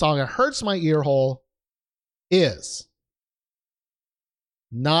listen to the song, it hurts my ear hole, is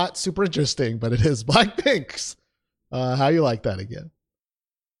not super interesting, but it is Blackpink's. How you like that again?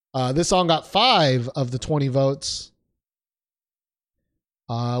 This song got 5 of the 20 votes,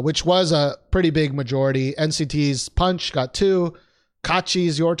 which was a pretty big majority. NCT's Punch got 2,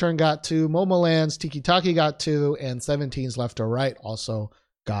 Kachi's Your Turn got 2, Momoland's Tiki Taki got 2, and 17's Left or Right also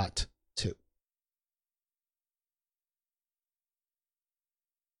got 2.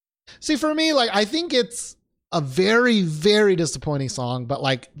 See, for me, like, I think it's a very, very disappointing song, but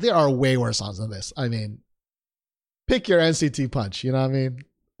like, there are way worse songs than this. I mean, pick your NCT Punch, you know what I mean?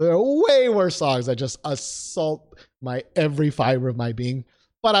 There are way worse songs that just assault my every fiber of my being.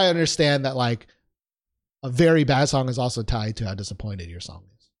 But I understand that like a very bad song is also tied to how disappointed your song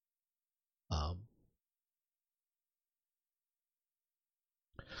is.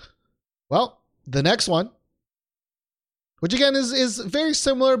 Well, the next one, which again is very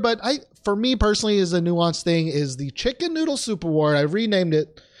similar, but for me personally is a nuanced thing, is the Chicken Noodle Soup Award. I renamed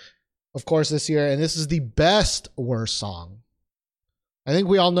it, of course, this year, and this is the best worst song. I think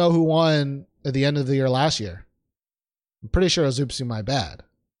we all know who won at the end of the year last year. I'm pretty sure it was Oopsie My Bad.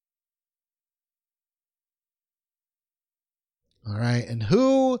 All right, and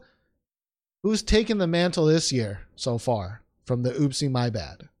who's taken the mantle this year so far from the Oopsie My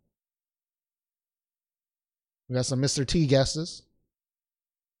Bad? We got some Mr. T guesses.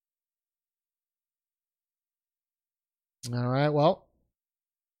 All right, well,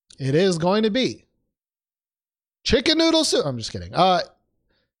 it is going to be Chicken Noodle Soup. I'm just kidding.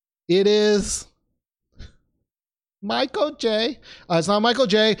 It is Michael J. It's not Michael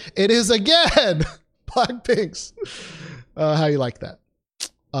J. It is again Blackpink's. How you like that?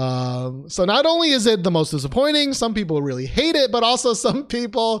 So not only is it the most disappointing, some people really hate it, but also some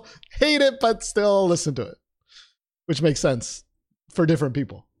people hate it but still listen to it, which makes sense for different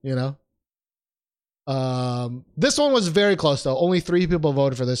people, you know? This one was very close though. Only 3 people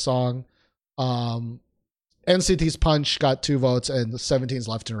voted for this song. NCT's Punch got 2 votes, and 17's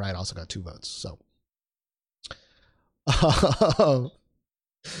Left and Right also got 2 votes. So,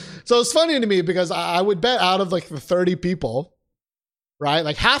 so it's funny to me because I would bet out of like the 30 people, right?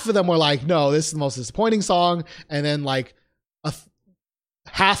 Like half of them were like, no, this is the most disappointing song. And then like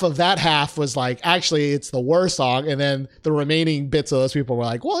half of that half was like, actually, it's the worst song. And then the remaining bits of those people were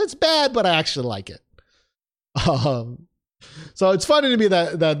like, well, it's bad, but I actually like it. So it's funny to me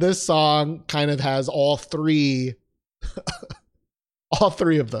that this song kind of has all 3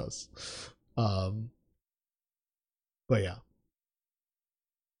 of those. But yeah.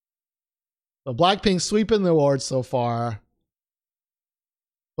 So Blackpink sweeping the awards so far.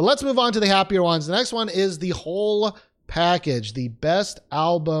 But let's move on to the happier ones. The next one is the whole package, the best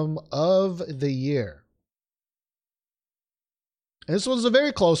album of the year. And this was a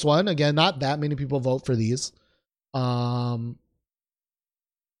very close one. Again, not that many people vote for these. But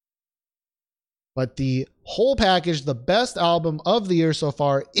the whole package, the best album of the year so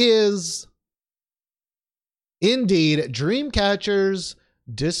far is indeed Dreamcatcher's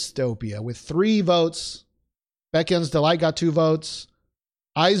Dystopia with 3 votes. Baekhyun's Delight got 2 votes.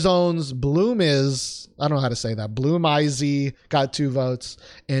 iZone's Bloom Is, I don't know how to say that, Bloom IZ got 2 votes.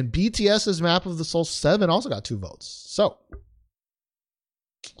 And BTS's Map of the Soul 7 also got 2 votes. So,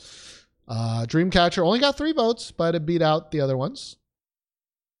 Dreamcatcher only got 3 votes, but it beat out the other ones.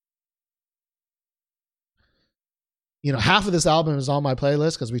 You know, half of this album is on my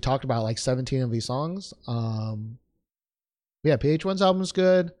playlist because we talked about like 17 of these songs. Yeah, PH1's album is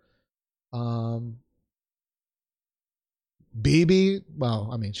good. BB, well,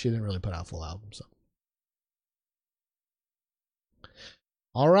 I mean, she didn't really put out a full album, so.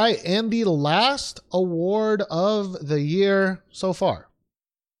 All right, and the last award of the year so far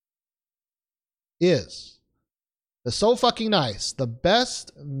is the So Fucking Nice, the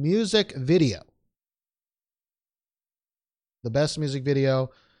best music video. The best music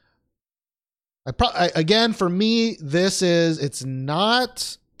video. Again, for me, it's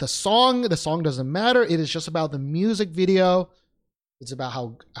not the song. The song doesn't matter. It is just about the music video. It's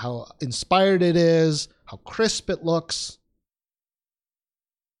about how inspired it is, how crisp it looks.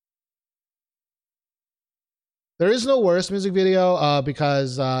 There is no worse music video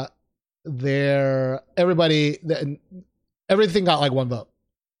because everything got like 1 vote.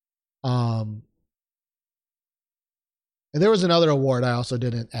 And there was another award I also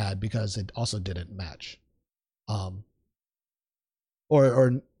didn't add because it also didn't match.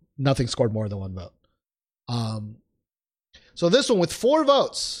 Or nothing scored more than 1 vote. So this one with 4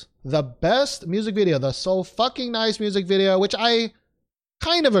 votes, the best music video, the So Fucking Nice music video, which I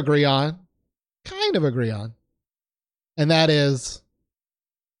kind of agree on. And that is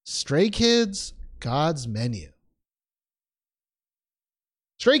Stray Kids God's Menu.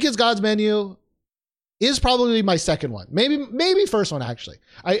 Stray Kids God's Menu is probably my second one. Maybe first one, actually.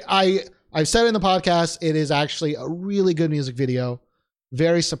 I've said in the podcast, it is actually a really good music video.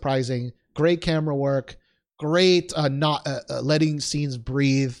 Very surprising. Great camera work. Great not letting scenes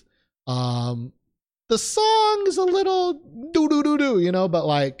breathe. The song is a little do, but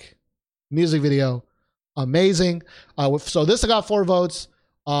like music video, amazing. So this got 4 votes.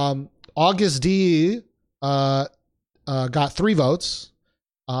 August D got 3 votes.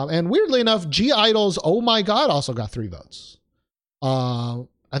 And weirdly enough, G-Idol's Oh My God also got 3 votes.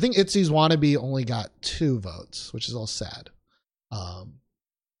 I think Itzy's Wannabe only got 2 votes, which is all sad.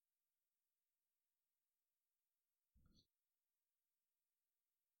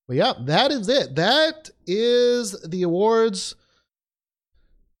 But yeah, that is it. That is the awards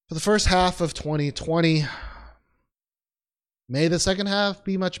for the first half of 2020. May the second half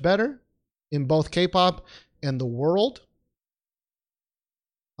be much better in both K-pop and the world.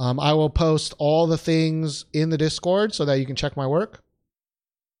 I will post all the things in the Discord so that you can check my work.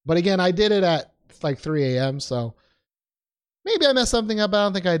 But again, I did it at like 3 a.m. So maybe I messed something up. I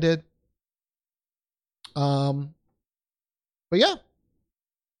don't think I did. But yeah.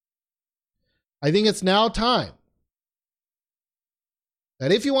 I think it's now time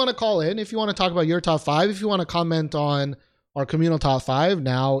that if you want to call in, if you want to talk about your top 5, if you want to comment on our communal top 5,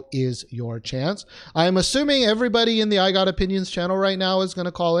 now is your chance. I'm assuming everybody in the I Got Opinions channel right now is going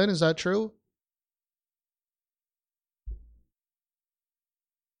to call in. Is that true?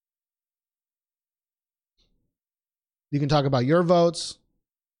 You can talk about your votes,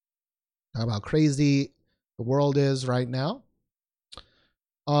 talk about how crazy the world is right now.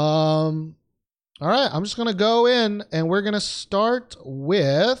 All right, I'm just going to go in and we're going to start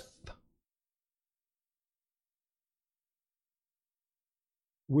with...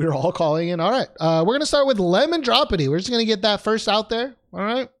 We're all calling in. All right. We're going to start with Lemon Droppity. We're just going to get that first out there. All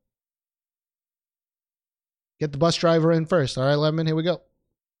right. Get the bus driver in first. All right, Lemon, here we go.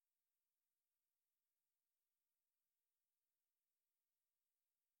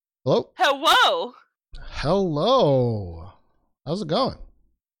 Hello? Hello. How's it going?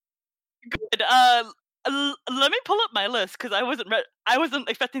 Good. Let me pull up my list because I wasn't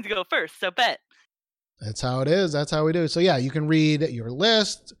expecting to go first. So bet. That's how it is. That's how we do. So yeah, you can read your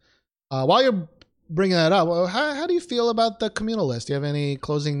list. While you're bringing that up, how do you feel about the communal list? Do you have any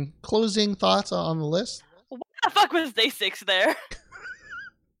closing thoughts on the list? What the fuck was Day 6 there?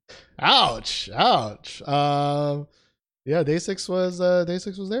 Ouch. Yeah, Day 6 was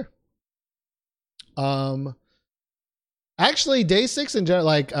there. Actually, Day 6 in general,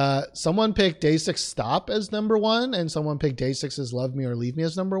 like someone picked Day 6 Stop as number 1, and someone picked Day 6's Love Me or Leave Me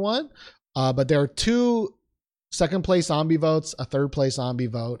as number 1. But there are 2 second place zombie votes, a third place zombie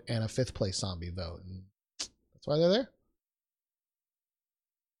vote, and a 5th place zombie vote. And that's why they're there.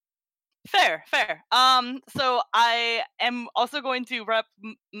 Fair. So I am also going to rep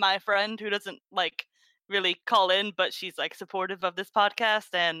my friend who doesn't like really call in, but she's like supportive of this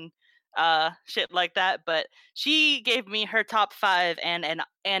podcast and shit like that. But she gave me her top 5 and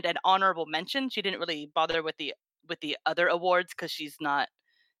an honorable mention. She didn't really bother with the other awards because she's not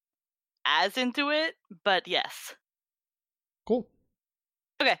as into it, but yes. Cool.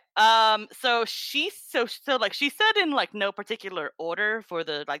 Okay. So she said in like no particular order for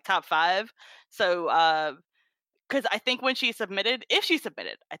the like top 5. So because I think when she submitted,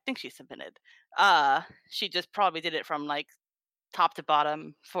 she just probably did it from like top to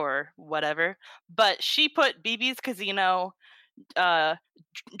bottom for whatever. But she put BB's Casino,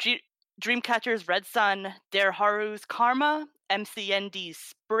 Dreamcatcher's Red Sun, Dare Haru's Karma, MCND's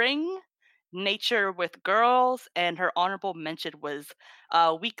Spring, Nature with Girls, and her honorable mention was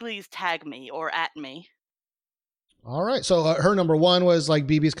Weekly's Tag Me or At Me. All right. So her number 1 was like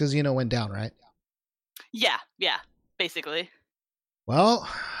BB's Casino went down, right? Yeah, basically. Well,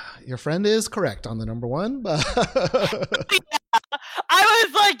 your friend is correct on the number 1, but yeah, I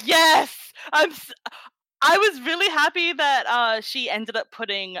was like, yes. I was really happy that she ended up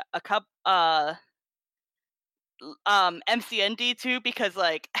putting a cup MCND too, because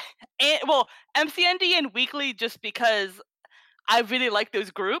like MCND and Weekly just because I really like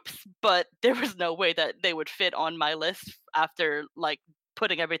those groups, but there was no way that they would fit on my list after like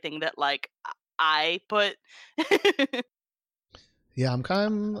putting everything that like I put. Yeah,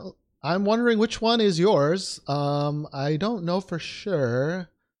 I'm wondering which one is yours. I don't know for sure.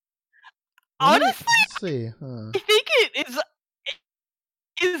 Honestly, let's see. I think it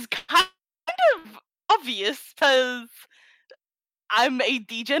is kind of obvious because I'm a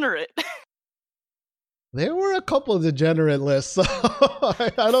degenerate. There were a couple of degenerate lists, so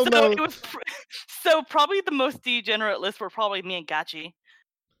I don't So know. it was so probably the most degenerate lists were probably me and Gachi.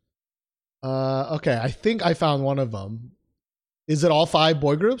 Okay, I think I found one of them. Is it all 5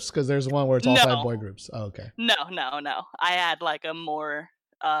 boy groups? Because there's one where it's all 5 No. boy groups. Oh, okay. No. I had like a more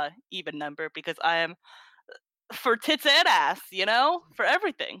even number because I am for tits and ass, for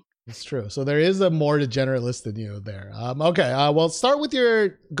everything. It's true. So there is a more degenerate list than you there. Okay. Well, start with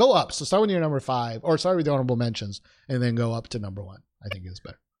go up. So start with your number 5, or start with the honorable mentions, and then go up to number 1. I think is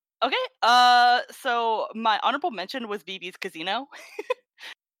better. Okay. So my honorable mention was BB's Casino.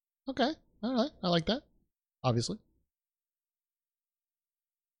 Okay. All right. I like that. Obviously.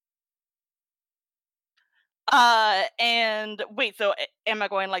 And wait. So am I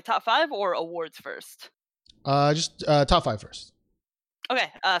going like top 5 or awards first? Just top 5 first.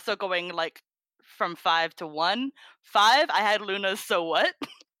 Okay. So going like from 5 to 1. 5, I had Luna's So What.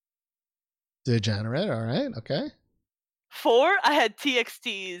 Degenerate. All right. Okay. 4, I had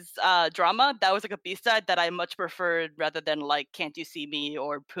TXT's Drama. That was like a B-side that I much preferred rather than like Can't You See Me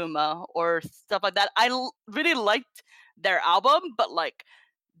or Puma or stuff like that. I really liked their album, but like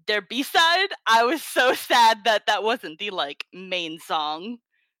their B-side, I was so sad that wasn't the like main song.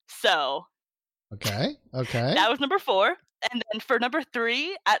 So Okay. Okay. that was number 4. And then for number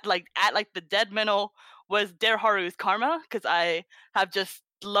 3, at the dead middle was Dare Haru's Karma, because I have just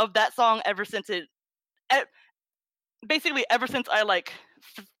loved that song ever since basically ever since I like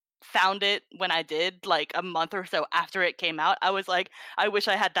found it when I did, like a month or so after it came out. I was like, I wish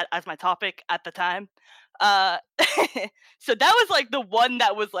I had that as my topic at the time. So that was like the one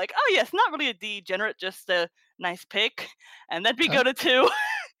that was like, oh yes, not really a degenerate, just a nice pick. And then we go to 2,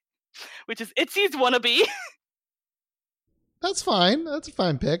 which is Itzy's Wannabe. That's fine. That's a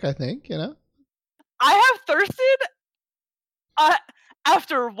fine pick, I think, I have thirsted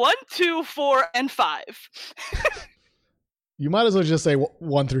after 1, 2, 4, and 5. You might as well just say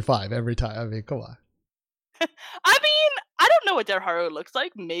 1 through 5 every time. I mean, come on. I mean, I don't know what Dare Haru looks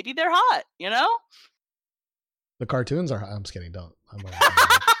like. Maybe they're hot, The cartoons are. I'm just kidding. Don't.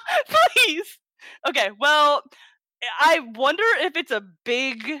 Please. Okay, well, I wonder if it's a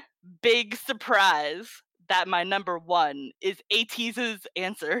big surprise that my number 1 is ATEEZ's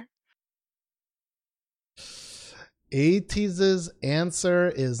Answer. ATEEZ's Answer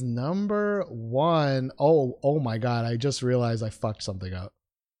is number 1. Oh my god! I just realized I fucked something up.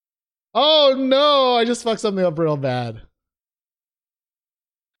 Oh no! I just fucked something up real bad.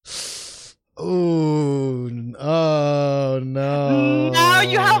 Oh no! Now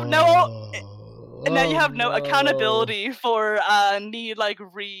you have no accountability for me like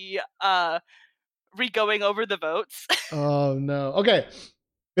re-going over the votes. Oh no! Okay,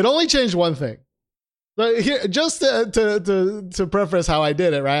 it only changed one thing. But here, just to preface how I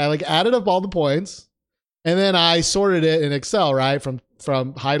did it, right? I like added up all the points, and then I sorted it in Excel, right, from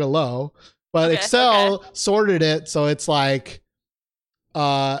high to low. But Excel sorted it so it's like,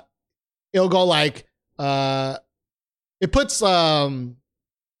 it'll go like, it puts it'll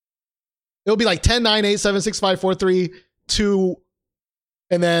be like 10, 9, 8, 7, 6, 5, 4, 3, 2,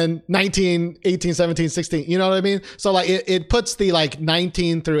 and then 19, 18, 17, 16. You know what I mean? So like it puts the like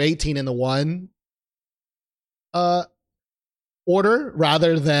 19 through 18 in the 1 order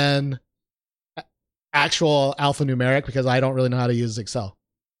rather than actual alphanumeric, because I don't really know how to use Excel.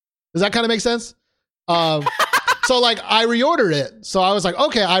 Does that kind of make sense? So like I reordered it. So I was like,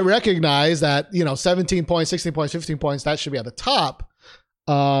 okay, I recognize that, 17 points, 16 points, 15 points, that should be at the top.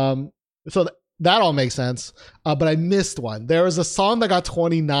 So that all makes sense. But I missed one. There was a song that got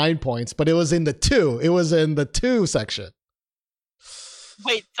 29 points, but it was in the 2. It was in the 2 section.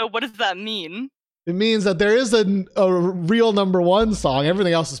 Wait, so what does that mean? It means that there is a real number 1 song.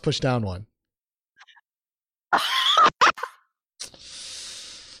 Everything else is pushed down 1.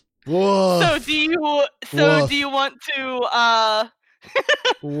 Whoa. So do you want to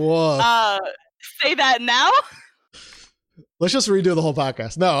say that now? Let's just redo the whole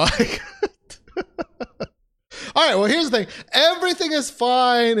podcast. No. All right, well, here's the thing. Everything is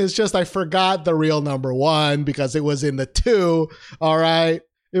fine. It's just I forgot the real number 1 because it was in the 2. All right.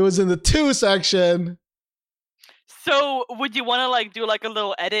 It was in the 2 section. So would you want to like do like a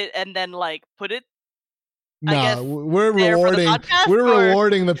little edit and then like put it? No, we're rewarding.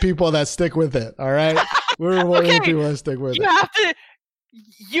 Rewarding the people that stick with it. All right, we're rewarding the people that stick with it.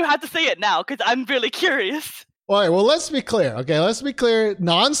 You have to say it now because I'm really curious. All right, well, let's be clear. Okay, let's be clear.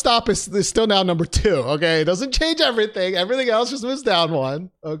 Nonstop is still now number 2. Okay, it doesn't change everything. Everything else just moves down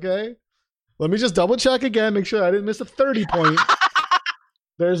 1. Okay, Let me just double check again, make sure I didn't miss a 30 point.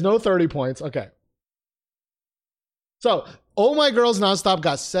 There's no 30 points. Okay. So, Oh My Girls Nonstop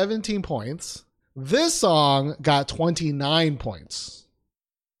got 17 points. This song got 29 points.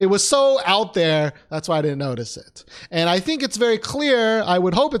 It was so out there, that's why I didn't notice it. And I think it's very clear, I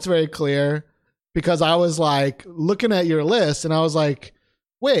would hope it's very clear, because I was like looking at your list and I was like,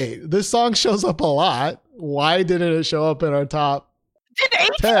 wait, this song shows up a lot. Why didn't it show up in our top Did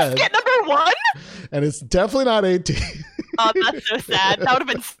 10? 18 get number 1? And it's definitely not 18. Oh, that's so sad. That would have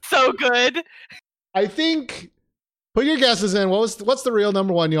been so good. I think, put your guesses in. What's the real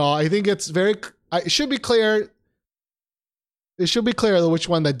number 1, y'all? I think it's it should be clear. It should be clear which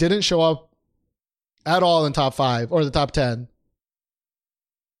one that didn't show up at all in top 5 or the top 10.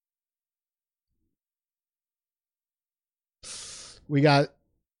 We got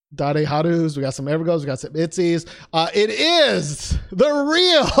Dade Harus, we got some Everglows, we got some Itzies. It is the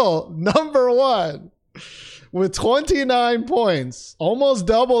real number 1 with 29 points, almost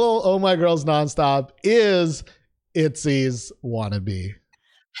double Oh My Girls Nonstop, is Itzy's Wannabe.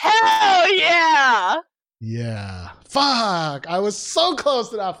 Hell yeah! Yeah. Fuck. I was so close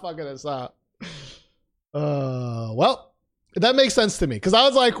to not fucking this up. Well, that makes sense to me because I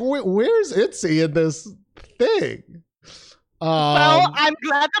was like, where's Itzy in this thing? Well, I'm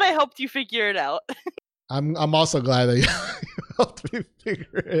glad that I helped you figure it out. I'm also glad that you helped me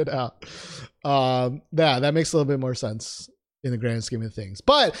figure it out. Yeah, that makes a little bit more sense in the grand scheme of things.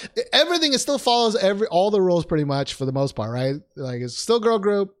 But everything still follows all the rules pretty much for the most part, right? Like it's still girl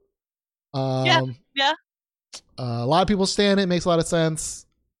group. Yeah. A lot of people stand it. Makes a lot of sense.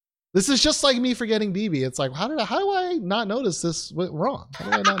 This is just like me forgetting BB. It's like, how do I not notice this went wrong? How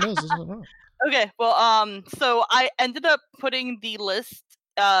do I not notice this went wrong? Okay, well, so I ended up putting the list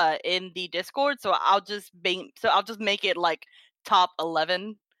in the Discord, so I'll just make it like top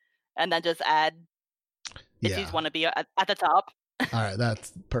 11, and then just add Itzy's Wannabe at the top. All right,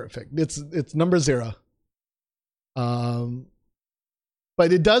 that's perfect. It's number 0.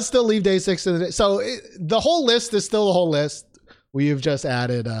 But it does still leave day 6 in the so the whole list is still the whole list. We've just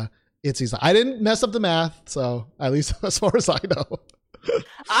added Itzy's. I didn't mess up the math, so at least as far as I know.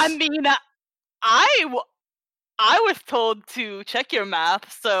 I mean, I was told to check your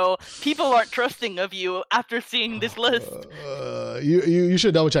math, so people aren't trusting of you after seeing this list. You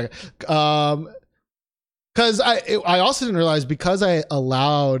should double check it. Because I also didn't realize because I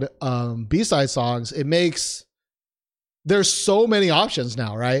allowed B-side songs, it makes there's so many options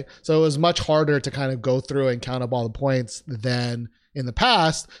now, right? So it was much harder to kind of go through and count up all the points than in the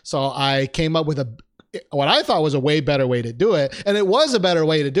past. So I came up with what I thought was a way better way to do it. And it was a better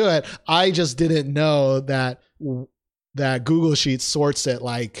way to do it. I just didn't know that Google Sheets sorts it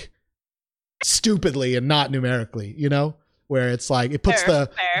like stupidly and not numerically, where it's like it puts the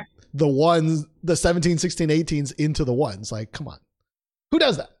ones, the 17, 16, 18s into the ones. Like, come on. Who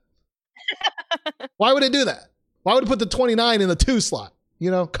does that? Why would it do that? Why would it put the 29 in the 2 slot?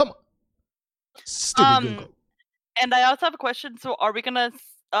 Come on. Stupid Google. And I also have a question. So are we going to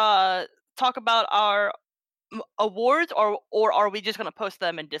talk about our awards or are we just going to post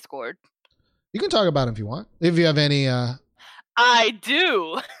them in Discord? You can talk about them if you want. If you have any. I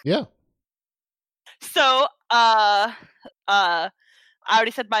do. Yeah. So I already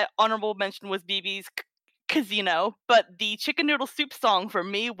said my honorable mention was BB's Casino, but the chicken noodle soup song for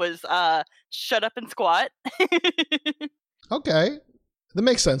me was Shut Up and Squat. Okay. That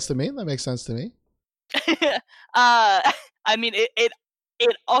makes sense to me. I mean, it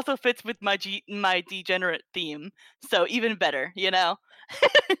also fits with my degenerate theme, so even better,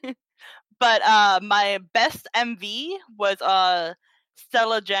 But my best MV was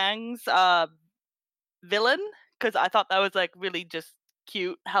Stella Jang's Villain, because I thought that was like really just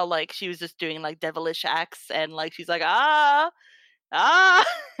cute how like she was just doing like devilish acts and like she's like and I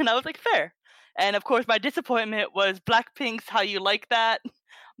was like fair. And of course my disappointment was Blackpink's How You Like That.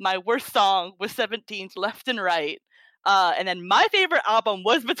 My worst song was 17's Left and Right. And then my favorite album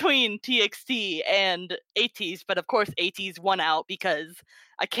was between TXT and ATEEZ, but of course ATEEZ won out because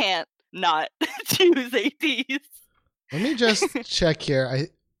I can't not choose ATEEZ. Let me just check here.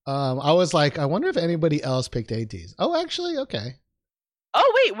 I was like, I wonder if anybody else picked ATEEZ. Oh, actually, okay.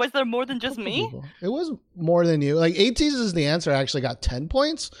 Oh wait, was there more than just me? People. It was more than you. Like ATEEZ is the answer. I actually got 10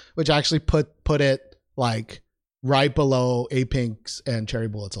 points, which actually put it like right below A-Pink's and Cherry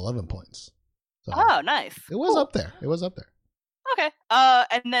Bullet's 11 points. So oh, nice. It was up there. Okay.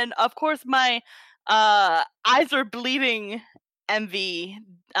 And then of course my Eyes Are Bleeding MV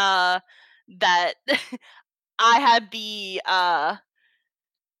that I had the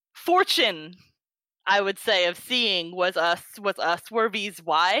fortune, I would say, of seeing was Swervy's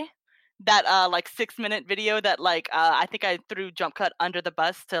Why. that like 6-minute video that like I think I threw Jump Cut under the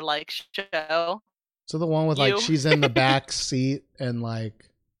bus to like show So the one with like you. she's in the back seat and like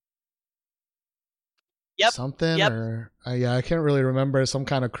Yep. something Yep. or yeah, I can't really remember. Some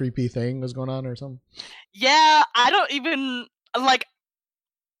kind of creepy thing was going on or something. Yeah, I don't even like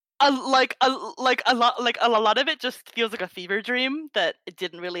a lot of it just feels like a fever dream that it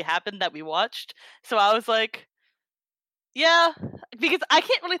didn't really happen that we watched. So I was like, yeah, because I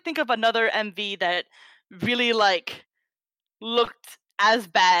can't really think of another MV that really like looked as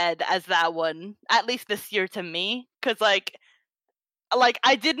bad as that one, at least this year to me. Cause like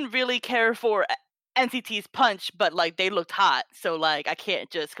I didn't really care for NCT's Punch, but like they looked hot, so like I can't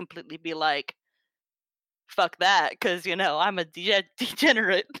just completely be like, fuck that, because you know I'm a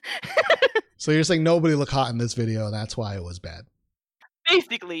degenerate. So you're saying nobody looked hot in this video, and that's why it was bad.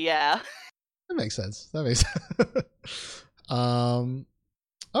 Basically, yeah. That makes sense.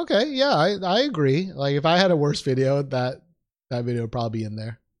 Okay, yeah, I agree. Like if I had a worse video, that video would probably be in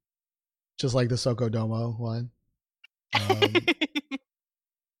there. Just like the Sokodomo one.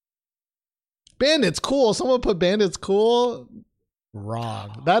 Bandits cool. Someone put Bandits cool.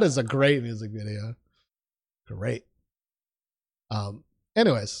 Wrong. That is a great music video. Great.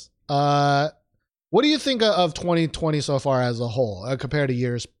 Anyways, what do you think of 2020 so far as a whole compared to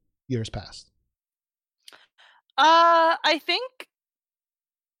years past? I think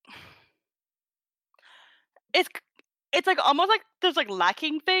it's like almost like there's like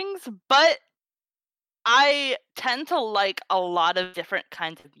lacking things, but I tend to like a lot of different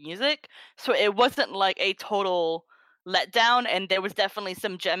kinds of music, so it wasn't like a total letdown, and there was definitely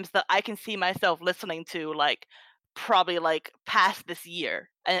some gems that I can see myself listening to like probably like past this year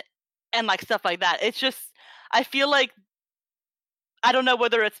and like stuff like that. It's just I feel like I don't know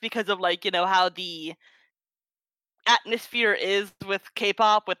whether it's because of like, you know, how the atmosphere is with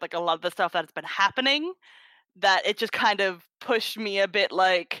K-pop with like a lot of the stuff that's been happening, that it just kind of pushed me a bit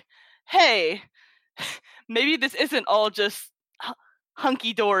like, hey, maybe this isn't all just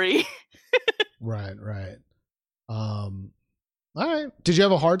hunky-dory. Right. All right. Did you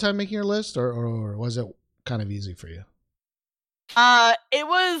have a hard time making your list or was it kind of easy for you? It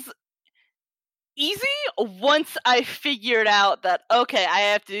was easy once I figured out that okay, I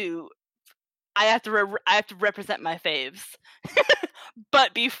have to represent my faves.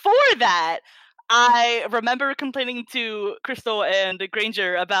 But before that, I remember complaining to Crystal and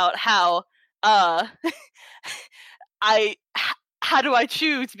Granger about how how do I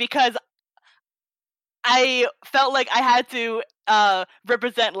choose, because I felt like I had to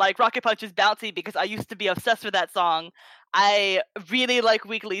represent like Rocket Punch's Bouncy because I used to be obsessed with that song. I really like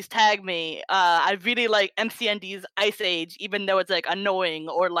Weekly's Tag Me. I really like MCND's Ice Age, even though it's like annoying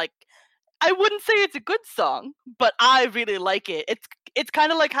or like I wouldn't say it's a good song, but I really like it. It's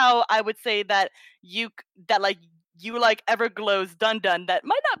kind of like how I would say that you like Everglow's Dun Dun, that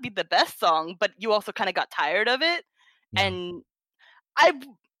might not be the best song, but you also kind of got tired of it. Yeah. And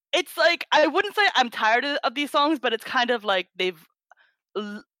it's like I wouldn't say I'm tired of these songs, but it's kind of like they've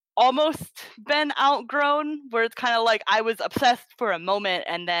almost been outgrown, where it's kind of like I was obsessed for a moment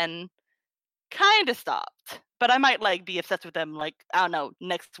and then kind of stopped. But I might like be obsessed with them like, I don't know,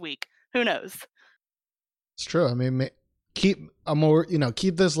 next week. Who knows? It's true. I mean, keep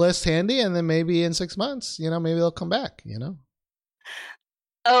this list handy, and then maybe in 6 months, maybe they'll come back.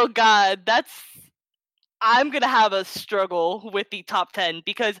 Oh God, I'm gonna have a struggle with the top 10,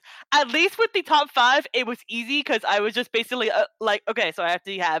 because at least with the top 5, it was easy because I was just basically like, okay, so I have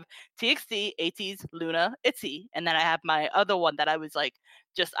to have TXT, ATEEZ, Luna, ITZY, and then I have my other one that I was like,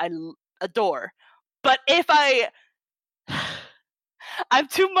 I adore. But if I'm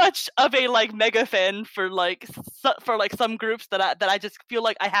too much of a like mega fan for some groups that I just feel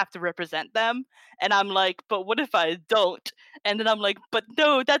like I have to represent them, and I'm like, but what if I don't? And then I'm like, but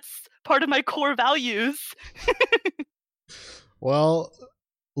no, that's part of my core values. Well,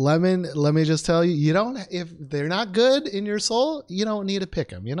 Lemon, let me just tell you, if they're not good in your soul, you don't need to pick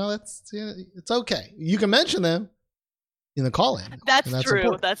them. It's okay. You can mention them in the call-in. That's true.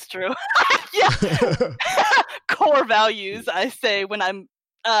 Important. That's true. Yeah. Core values, I say, when I'm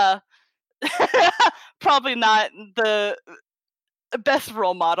probably not the best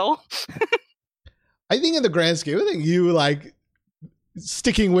role model. I think in the grand scheme, I think you like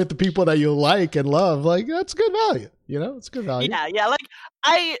sticking with the people that you like and love. Like, that's good value. It's good value. Yeah. Like,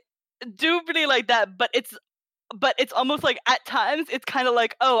 I do really like that, but it's almost like at times it's kind of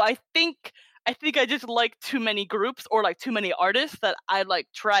like, oh, I think I just like too many groups or like too many artists that I like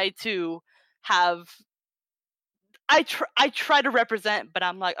try to have. I try to represent, but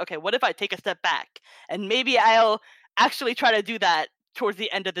I'm like, okay, what if I take a step back? And maybe I'll actually try to do that towards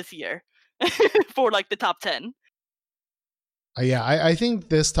the end of this year. for like the top 10. Yeah, I think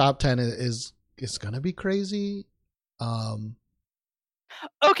this top 10 is gonna be crazy.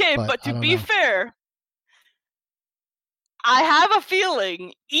 Okay, But but I to don't be know. fair, I have a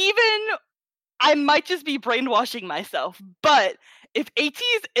feeling even I might just be brainwashing myself, but if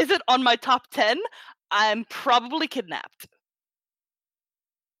ATEEZ isn't on my top 10, I'm probably kidnapped.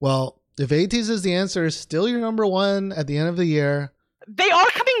 Well, if ATEEZ is the answer, still your number one at the end of the year. They are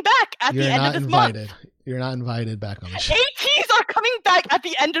coming back at You're the end not of this invited. month. You're not invited back on the show. ATEEZ are coming back at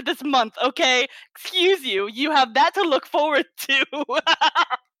the end of this month, okay? Excuse you. You have that to look forward to.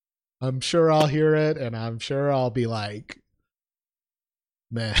 I'm sure I'll hear it, and I'm sure I'll be like,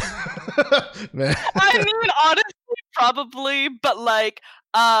 man. Man. I mean, honestly, probably, but like,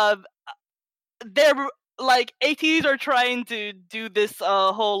 they're like ATs are trying to do this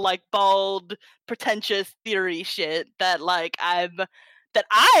whole like bald, pretentious theory shit that like I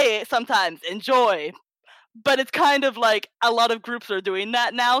sometimes enjoy, but it's kind of like a lot of groups are doing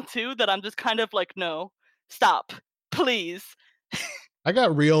that now too. That I'm just kind of like, no, stop, please. I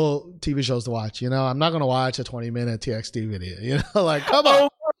got real TV shows to watch. I'm not going to watch a 20-minute TXT video. Like, come on.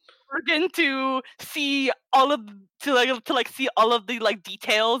 We're going to see all of to see all of the like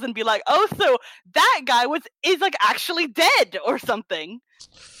details and be like, oh, so that guy is like actually dead or something.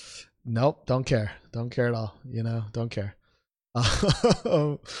 Nope, don't care. Don't care at all. Don't care.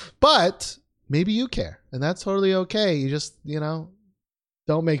 But maybe you care, and that's totally okay. You just,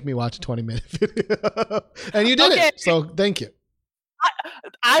 don't make me watch a 20-minute video. And you did it, so thank you.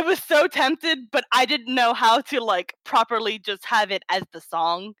 I was so tempted, but I didn't know how to like properly just have it as the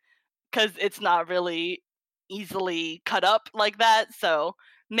song, because it's not really easily cut up like that. So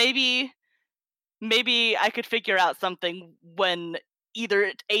maybe I could figure out something when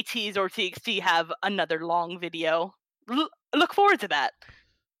either ATEEZ or TXT have another long video. Look forward to that.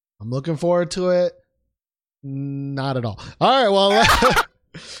 I'm looking forward to it. Not at all. All right, well,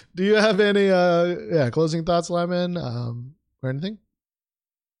 do you have any closing thoughts, Lemon, or anything?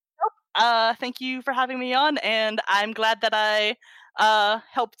 Thank you for having me on, and I'm glad that I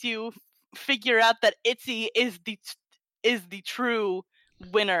helped you figure out that ITZY is the true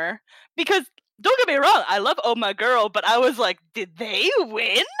winner. Because don't get me wrong, I love Oh My Girl, but I was like, did they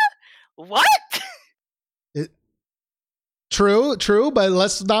win? What? True, but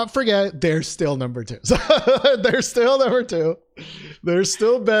let's not forget they're still number 2. They're still number 2. They're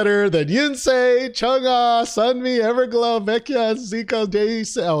still better than Yonsei, Chungha, Sunmi, Everglow, Vecchia, Zico, Day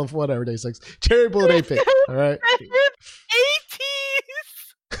 6, whatever, Day 6, Cherry Bullet, AP. All right.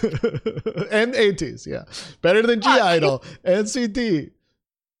 ATEEZ and ATEEZ, yeah, better than G Idol, NCT.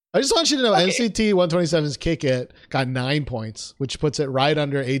 I just want you to know, NCT 127's Kick It got 9 points, which puts it right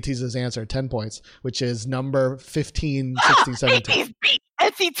under ATEEZ's answer, 10 points, which is number 15, 16, 17. ATEEZ beat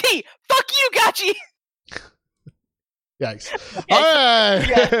NCT. Fuck you, Gachi. Yikes. All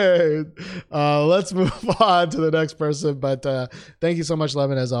right. Let's move on to the next person. But thank you so much,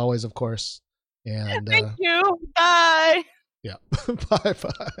 Lemon, as always, of course. And thank you. Bye. Yeah. Bye.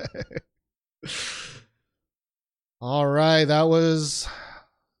 All right. That was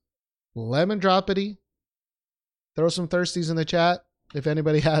Lemon Droppity. Throw some thirsties in the chat if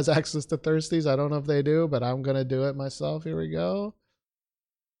anybody has access to thirsties. I don't know if they do, but I'm going to do it myself. Here we go.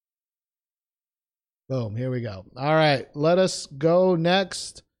 Boom. Here we go. All right. Let us go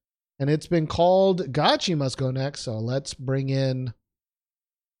next. And it's been called Gachi Must Go Next. So let's bring in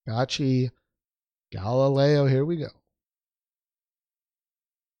Gachi Galileo. Here we go.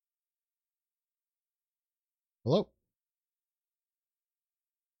 Hello.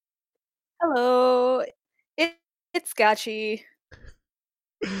 Hello. It's Gachi.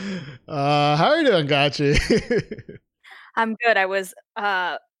 How are you doing, Gachi? I'm good. I was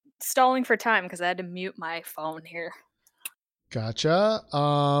stalling for time because I had to mute my phone here. Gotcha.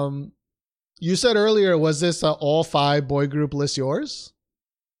 You said earlier, was this all 5 boy group list yours?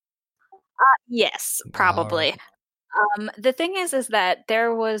 Yes, probably. The thing is that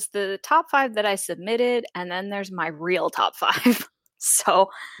there was the top 5 that I submitted, and then there's my real top 5. So,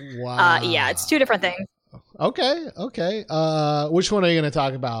 yeah, it's 2 different things. Okay. Which one are you going to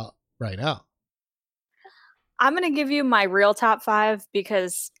talk about right now? I'm going to give you my real top 5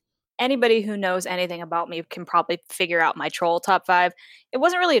 because anybody who knows anything about me can probably figure out my troll top 5. It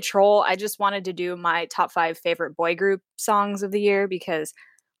wasn't really a troll. I just wanted to do my top 5 favorite boy group songs of the year because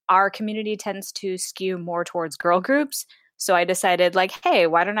our community tends to skew more towards girl groups. So I decided, like, hey,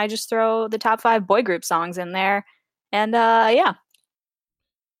 why don't I just throw the top 5 boy group songs in there? And yeah.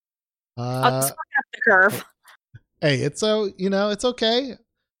 I'll just fuck up the curve. Hey, it's okay.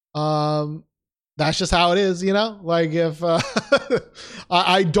 that's just how it is, you know? Like if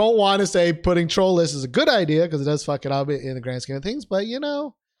I don't want to say putting troll list is a good idea because it does fuck it up in the grand scheme of things, but you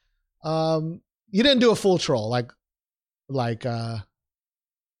know, you didn't do a full troll like what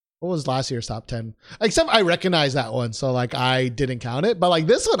was last year's top 10? Except I recognize that one, so like I didn't count it, but like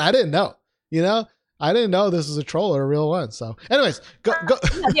this one I didn't know, you know? I didn't know this was a troll or a real one. So anyways, go.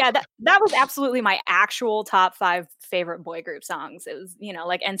 Yeah, that was absolutely my actual top 5 favorite boy group songs. It was, you know,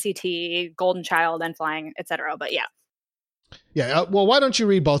 like NCT, Golden Child, and Flying, etc. But yeah. Yeah. Well, why don't you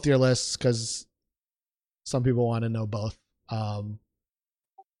read both your lists? Because some people want to know both. All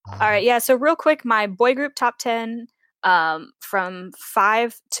right. Yeah. So real quick, my boy group top 10 from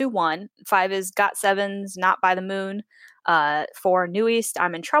 5 to 1. 5 is GOT7's Not by the Moon. 4, New East,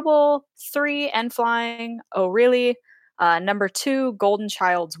 I'm in Trouble. 3, And Flying, Oh Really. Number 2, Golden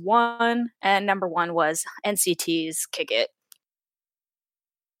Child's 1. And number 1 was NCT's Kick It.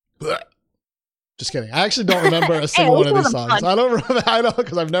 Just kidding. I actually don't remember a single one of these songs. Fun. I don't remember. I don't,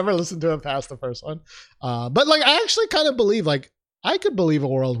 because I've never listened to it past the first one. But like, I actually kind of believe, like, I could believe a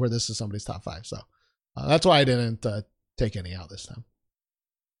world where this is somebody's top 5. So that's why I didn't take any out this time.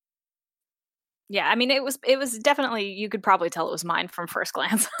 Yeah, I mean, it was definitely, you could probably tell it was mine from first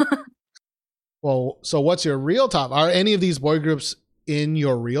glance. Well, so what's your real top? Are any of these boy groups in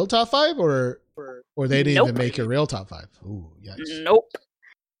your real top 5 or they didn't even make your real top 5? Ooh, yikes. Nope.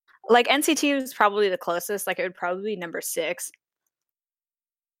 Like NCT was probably the closest. Like it would probably be number 6.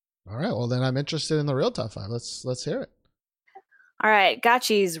 All right. Well, then I'm interested in the real top 5. Let's hear it. All right.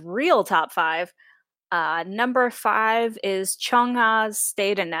 Gachi's real top 5. Number 5 is Chungha's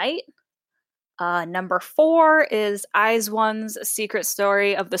Stay the Night. Number 4 is IZ*ONE's Secret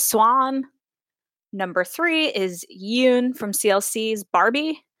Story of the Swan. Number 3 is Yoon from CLC's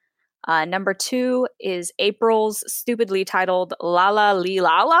Barbie. Number 2 is April's stupidly titled La La Lee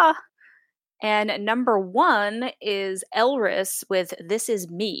La La. And number 1 is Elris with This Is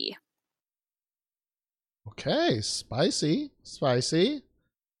Me. Okay, spicy.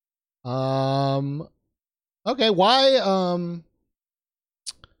 Okay, why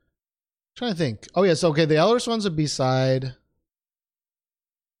trying to think. Oh yes, okay, the Elris one's a B-side.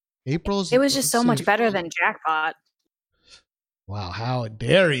 April's, it was just so much better than Jackpot. Wow, how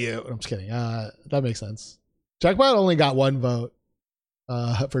dare you? I'm just kidding. That makes sense. Jackpot only got 1 vote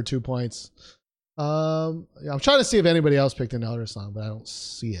for 2 points. I'm trying to see if anybody else picked an Elris song, but I don't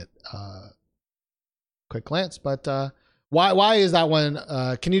see it. Quick glance, but why is that one?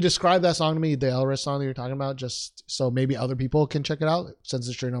 Can you describe that song to me, the Elris song that you're talking about, just so maybe other people can check it out since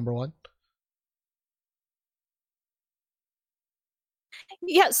it's your number 1?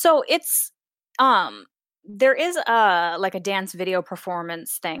 Yeah, so it's there is like a dance video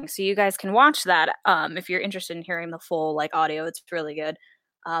performance thing, so you guys can watch that if you're interested in hearing the full like audio. It's really good.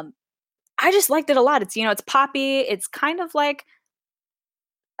 I just liked it a lot. It's, you know, it's poppy. It's kind of like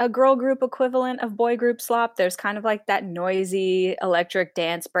a girl group equivalent of boy group slop. There's kind of like that noisy electric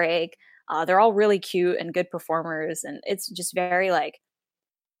dance break. They're all really cute and good performers, and it's just very like,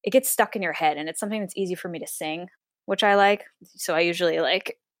 it gets stuck in your head, and it's something that's easy for me to sing, which I like. So I usually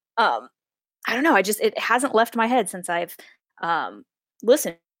like, I don't know. It hasn't left my head since I've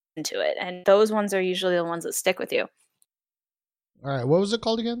listened to it, and those ones are usually the ones that stick with you. All right, what was it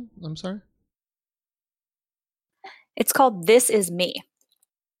called again? I'm sorry. It's called This Is Me.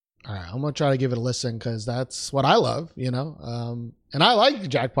 All right, I'm gonna try to give it a listen because that's what I love, you know. And I like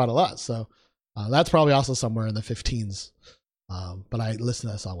Jackpot a lot, so that's probably also somewhere in the 15s. But I listen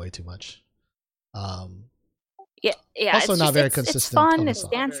to that song way too much. Yeah. Also, not very consistent. It's fun. It's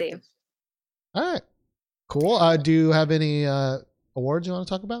dancey. All right, cool. Do you have any awards you want to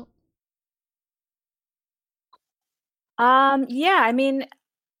talk about? Yeah. I mean,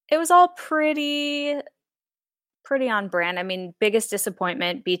 it was all pretty on brand. I mean, biggest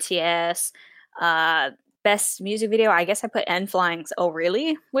disappointment, BTS. Best music video, I guess I put N.Flying's Oh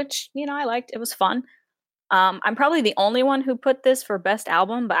Really, which, you know, I liked. It was fun. I'm probably the only one who put this for best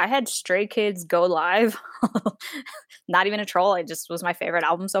album, but I had Stray Kids Go Live. Not even a troll. It just was my favorite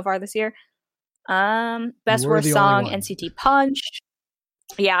album so far this year. Best worst song, NCT Punch.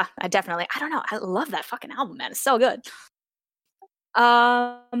 Yeah, I don't know. I love that fucking album, man. It's so good.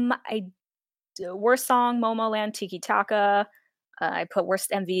 Worst song, Momoland Tiki Taka. I put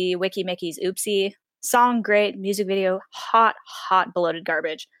worst MV, Wiki Mickey's Oopsie. Song, great. Music video, hot bloated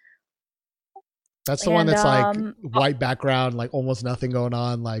garbage. That's the one that's like white background, like almost nothing going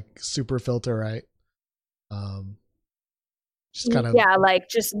on, like super filter, right? Just kind of like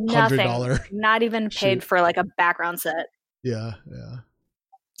just nothing. Not even paid for like a background set. Yeah,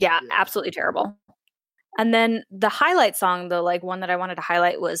 absolutely terrible. And then the highlight song, the like one that I wanted to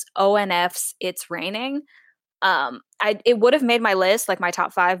highlight was ONF's "It's Raining." It would have made my list, like my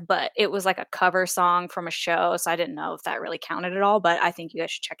top 5, but it was like a cover song from a show, so I didn't know if that really counted at all. But I think you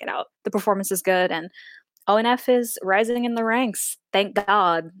guys should check it out. The performance is good, and ONF is rising in the ranks. Thank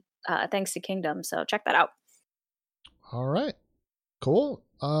God. Thanks to Kingdom. So check that out. All right. Cool.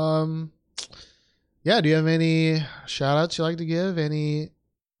 Yeah, do you have any shout outs you like to give? Any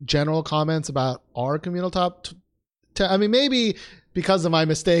general comments about our communal top 10? I mean, maybe because of my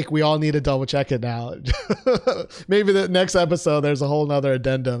mistake, we all need to double check it now. Maybe the next episode, there's a whole nother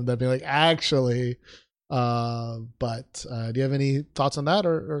addendum that'd be like, actually, but do you have any thoughts on that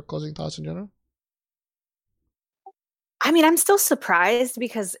or closing thoughts in general? I mean, I'm still surprised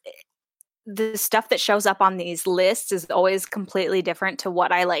because the stuff that shows up on these lists is always completely different to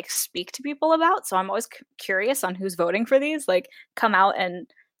what I like speak to people about. So I'm always curious on who's voting for these. Like, come out and,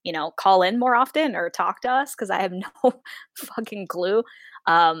 you know, call in more often or talk to us because I have no fucking clue.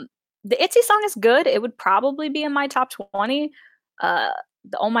 The ITZY song is good. It would probably be in my top 20. The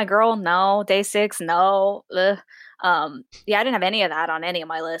Oh My Girl, no. Day 6, no. Yeah, I didn't have any of that on any of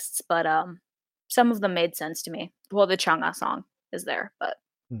my lists, but some of them made sense to me. Well, the Chungha song is there, but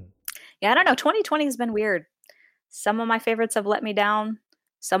yeah, I don't know. 2020 has been weird. Some of my favorites have let me down.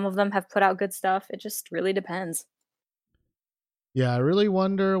 Some of them have put out good stuff. It just really depends. Yeah, I really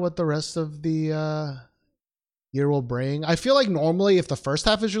wonder what the rest of the year will bring. I feel like normally if the first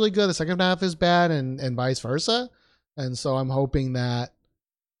half is really good, the second half is bad and vice versa. And so I'm hoping that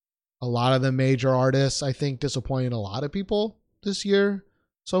a lot of the major artists, I think, disappointed a lot of people this year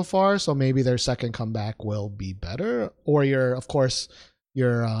so far. So maybe their second comeback will be better. Or of course,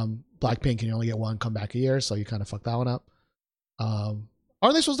 you're Blackpink and you only get one comeback a year, so you kind of fuck that one up.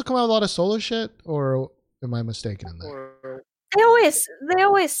 Aren't they supposed to come out with a lot of solo shit, or am I mistaken in that? They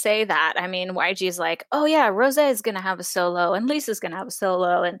always say that. I mean, YG's like, oh yeah, Rosé is gonna have a solo, and Lisa's gonna have a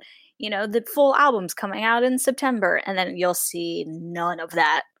solo, and you know the full album's coming out in September, and then you'll see none of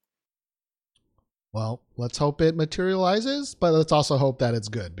that. Well, let's hope it materializes, but let's also hope that it's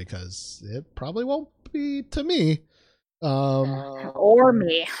good because it probably won't be to me. Or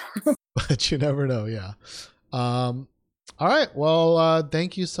me. But you never know. Yeah. All right. Well,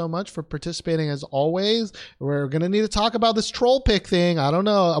 thank you so much for participating as always. We're going to need to talk about this troll pick thing. I don't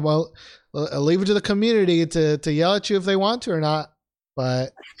know. I'll leave it to the community to yell at you if they want to or not.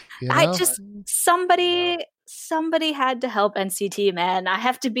 But you know. Somebody had to help NCT, man. I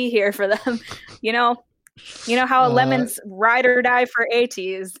have to be here for them. You know how Lemon's ride or die for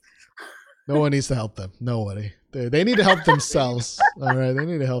ATEEZ. No one needs to help them. Nobody. They need to help themselves. All right. They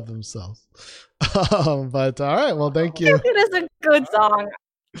need to help themselves. But all right. Well, thank you. It is a good song.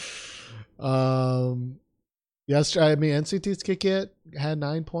 Yes. I mean, NCT's Kick It had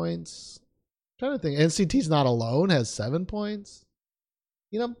 9 points. I'm trying to think. NCT's Not Alone has 7 points.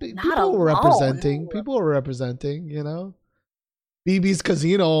 You know, people were representing, you know. BB's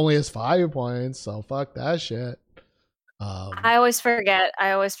Casino only has 5 points. So fuck that shit. I always forget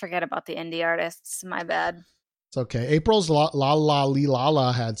about the indie artists. My bad. It's okay. April's La La Li La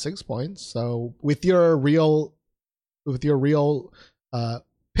La had 6 points. So with your real pick,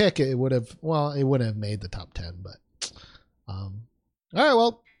 it wouldn't have made the top 10. But all right,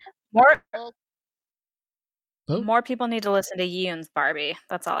 well, more people need to listen to Yoon's Barbie.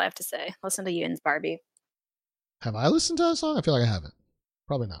 That's all I have to say. Listen to Yoon's Barbie. Have I listened to that song? I feel like I haven't.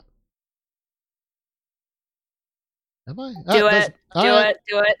 Probably not. Have I? Do it.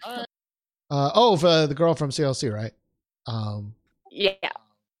 For the girl from CLC, right? Yeah.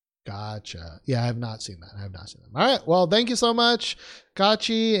 Gotcha. Yeah, I have not seen that. All right. Well, thank you so much,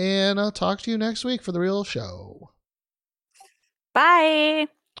 Gotchi, and I'll talk to you next week for the real show. Bye.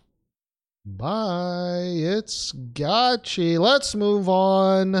 Bye. It's Gotchi. Let's move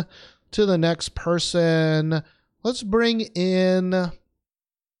on to the next person. Let's bring in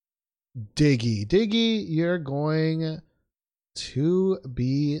Diggy. Diggy, you're going to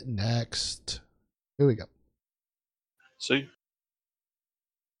be next. Here we go. See?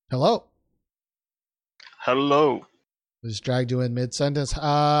 Hello. Just dragged you in mid-sentence.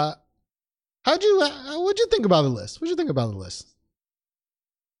 What'd you think about the list?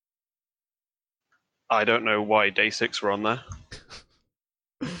 I don't know why Day 6 were on there.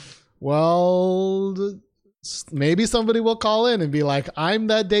 Well, maybe somebody will call in and be like, I'm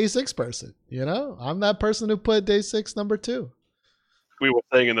that Day 6 person. You know, I'm that person who put Day 6 number 2. We were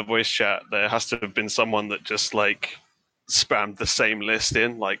saying in the voice chat, there has to have been someone that just like spammed the same list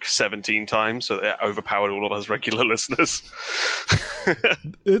in like 17 times, so it overpowered all of us regular listeners.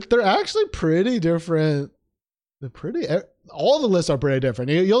 They're actually pretty different they're pretty. All the lists are pretty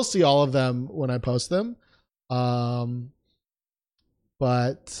different. You'll see all of them when I post them.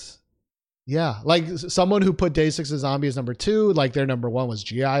 But yeah, like someone who put Day 6 of Zombie as number 2, like their number 1 was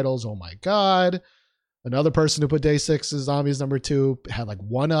G Idols. Oh my god. Another person who put Day 6 as Zombie as number 2 had like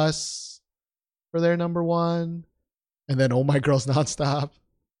One Us for their number 1, and then Oh My Girls Nonstop.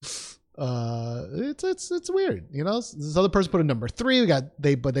 It's weird, you know. This other person put a number 3.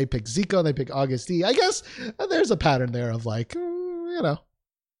 They picked Zico and they picked August D. I guess there's a pattern there of like, you know.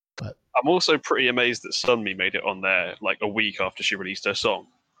 But I'm also pretty amazed that Sunmi made it on there like a week after she released her song.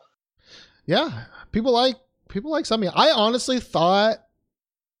 Yeah, people like Sunmi. I honestly thought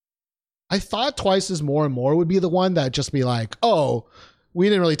Twice as More and More would be the one that just be like, oh, we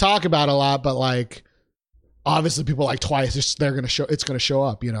didn't really talk about it a lot, but like obviously people like Twice. It's going to show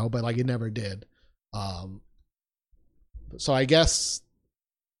up, you know. But like it never did. So I guess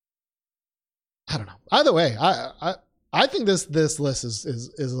I don't know. Either way, I think this list is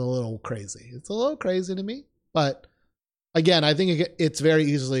a little crazy. It's a little crazy to me, but again, I think it's very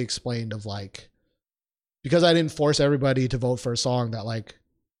easily explained of like, because I didn't force everybody to vote for a song that like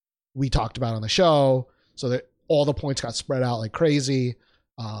we talked about on the show, so that all the points got spread out like crazy.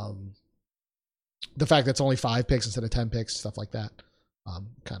 The fact that it's only 5 picks instead of 10 picks, stuff like that,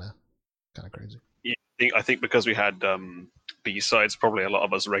 kind of crazy. Yeah, I think because we had B-sides, probably a lot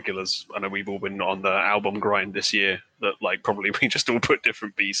of us regulars, I know we've all been on the album grind this year, that like probably we just all put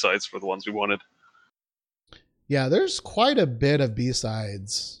different B-sides for the ones we wanted. Yeah, there's quite a bit of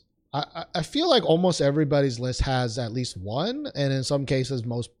B-sides. I feel like almost everybody's list has at least one, and in some cases,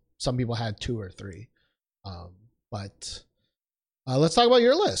 some people had 2 or 3. But let's talk about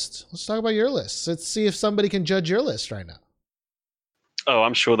your list. Let's see if somebody can judge your list right now. Oh,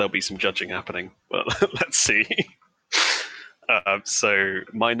 I'm sure there'll be some judging happening, but let's see. So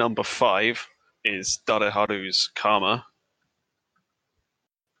my number 5 is Dareharu's Karma.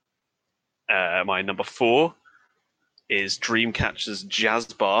 My number 4 is Dreamcatcher's Jazz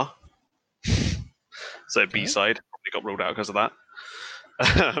Bar. So okay. B-side, probably got ruled out because of that.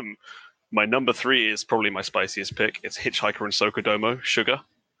 My number 3 is probably my spiciest pick. It's Hitchhiker and Sokodomo, Sugar.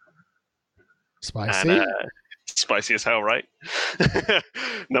 Spicy? And, spicy as hell, right?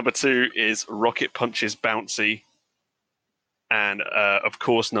 Number 2 is Rocket Punch's Bouncy. And of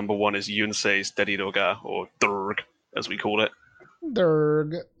course, number 1 is Yunsei's Dedidoga, or Durg, as we call it.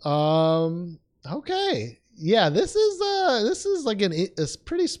 Durg. Okay. Yeah, this is like a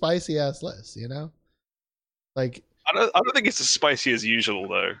pretty spicy ass list, you know? Like I don't think it's as spicy as usual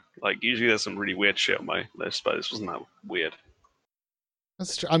though. Like usually there's some really weird shit on my list, but this wasn't that weird.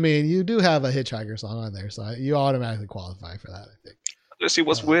 That's true. I mean, you do have a Hitchhiker song on there, so you automatically qualify for that, I think. Let's see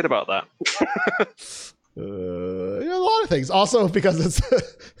what's weird about that. A lot of things. Also, because it's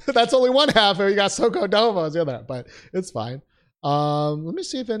that's only one half, and you got Sokodomo as the other half, but it's fine. Let me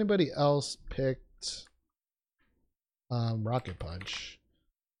see if anybody else picked Rocket Punch.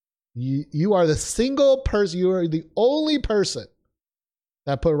 You are the single person. You are the only person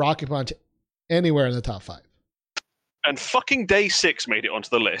that put Rocket Punch anywhere in the top 5. And fucking Day 6 made it onto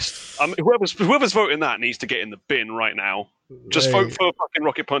the list. Whoever's voting that needs to get in the bin right now. Just vote for fucking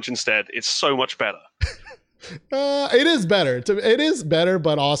Rocket Punch instead. It's so much better. It is better. It is better,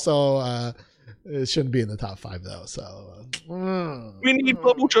 but also it shouldn't be in the top 5 though. So we need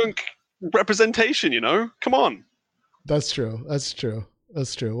Bubble Junk representation. You know, come on. That's true.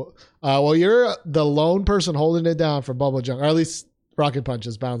 Well, you're the lone person holding it down for Bubble Junk, or at least Rocket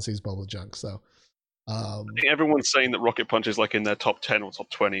Punch's Bouncy's Bubble Junk. So. I think everyone's saying that Rocket Punch is like in their top 10 or top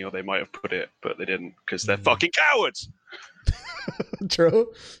 20, or they might have put it, but they didn't because they're fucking cowards.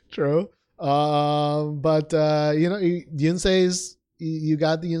 True. But you know, Yunsei's, you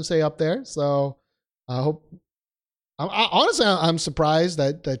got the Yunsei up there, so I hope. Honestly, I'm surprised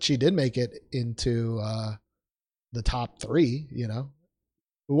that she did make it into the top 3. You know,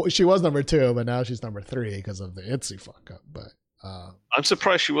 she was number 2, but now she's number 3 because of the ITZY fuck up. But I'm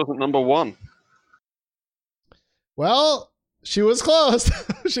surprised she wasn't number 1. Well, she was close.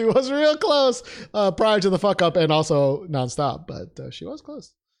 She was real close prior to the fuck up and also nonstop, but she was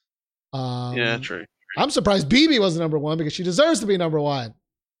close. Yeah, true. I'm surprised BB was number 1 because she deserves to be number 1.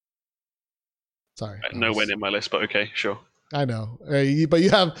 Sorry. No win in my list, but okay, sure. I know. But you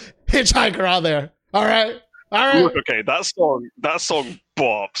have Hitchhiker out there. All right. Look, okay, that song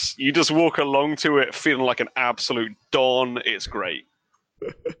bops. You just walk along to it feeling like an absolute don. It's great.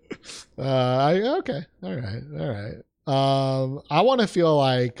 Okay. All right. I want to feel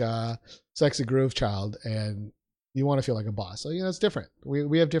like Sexy Groove Child, and you want to feel like a boss. So you know, it's different.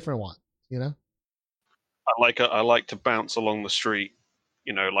 We have different wants. You know. I like to bounce along the street.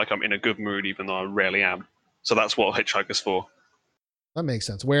 You know, like I'm in a good mood, even though I rarely am. So that's what Hitchhiker's for. That makes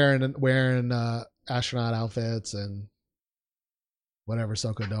sense. Wearing astronaut outfits and whatever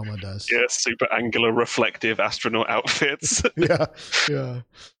Sokodoma does. Yeah, super angular, reflective astronaut outfits. Yeah.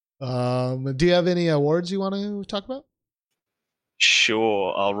 Do you have any awards you want to talk about?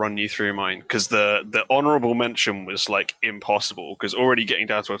 Sure, I'll run you through mine because the honorable mention was like impossible because already getting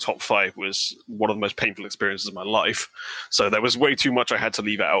down to a top 5 was one of the most painful experiences of my life. So there was way too much I had to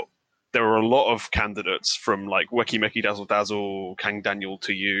leave out. There were a lot of candidates from like Weki Meki Dazzle Dazzle, Kang Daniel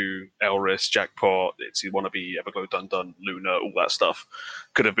to You, Elris, Jackpot, It's You Wannabe, Everglow Dun Dun, Luna, all that stuff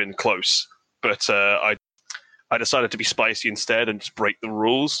could have been close. But I decided to be spicy instead and just break the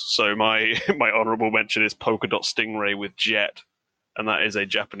rules. So my honorable mention is Polka Dot Stingray with Jet. And that is a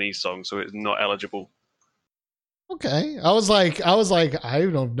Japanese song, so it's not eligible. Okay. I was like, I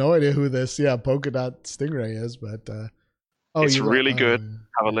have no idea who this, Polka Dot Stingray is, but it's really good.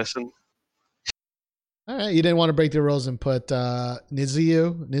 Have a listen. All right. You didn't want to break the rules and put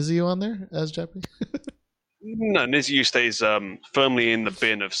Niziu on there as Japanese? No, Niziu stays firmly in the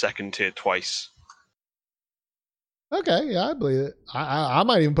bin of second tier twice. Okay, yeah, I believe it. I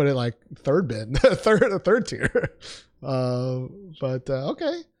might even put it like third bin, third tier. But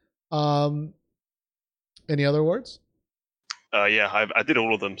okay. Any other awards? Yeah, I did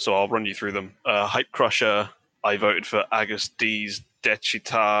all of them, so I'll run you through them. Hype Crusher, I voted for Agus D's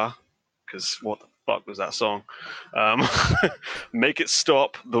Dechita, because what the fuck was that song? Make It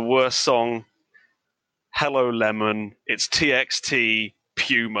Stop, the worst song. Hello Lemon, it's TXT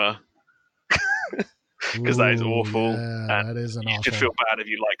Puma. Because that is awful. Yeah, and that is an you awful. should feel bad if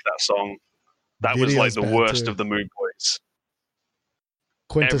you like that song. That Video's was like the bad worst too. of the Moon Boys.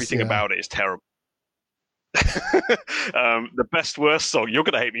 Quintus, Everything yeah. about it is terrible. The best worst song, you're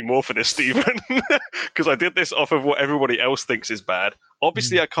going to hate me more for this, Stephen, because I did this off of what everybody else thinks is bad.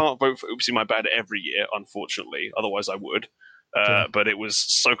 Obviously, I can't vote for Oopsie My Bad every year, unfortunately. Otherwise, I would. Okay. But it was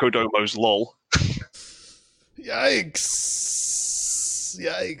Sokodomo's LOL. Yikes!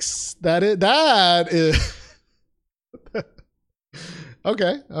 That is.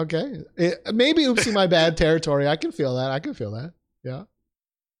 Okay. Maybe Oopsie My Bad territory. I can feel that. Yeah.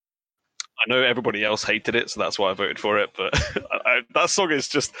 I know everybody else hated it, so that's why I voted for it. But that song is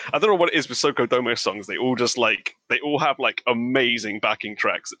just, I don't know what it is with Sokodomo songs. They all have like amazing backing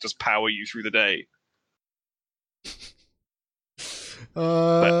tracks that just power you through the day.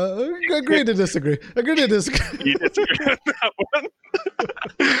 Agree to disagree. You disagree on that one?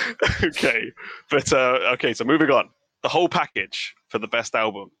 Okay. But, okay, so moving on. The whole package for the best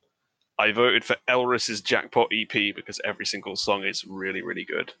album. I voted for Elris's Jackpot EP because every single song is really, really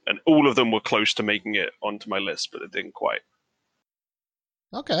good. And all of them were close to making it onto my list, but it didn't quite.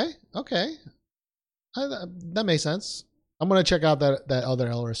 Okay. That makes sense. I'm gonna check out that other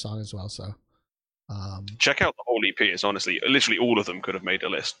Elris song as well. So, check out the whole EP. It's honestly, literally all of them could have made a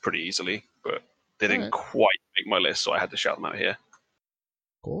list pretty easily, but they didn't quite make my list, so I had to shout them out here.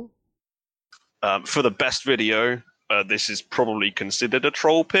 Cool. For the best video, this is probably considered a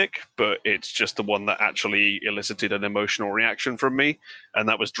troll pick, but it's just the one that actually elicited an emotional reaction from me, and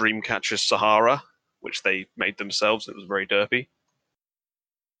that was Dreamcatcher's Sahara, which they made themselves. It was very derpy.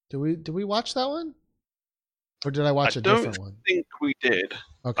 Did we watch that one, or did I watch a different one? I think we did.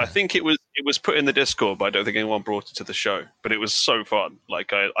 Okay. I think it was put in the Discord, but I don't think anyone brought it to the show. But it was so fun.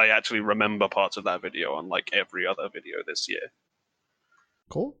 Like I actually remember parts of that video on like every other video this year.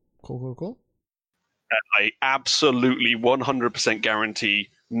 Cool. And I absolutely 100% guarantee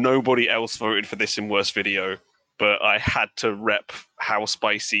nobody else voted for this in worst video, but I had to rep how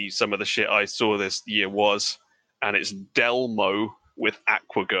spicy some of the shit I saw this year was, and it's Delmo with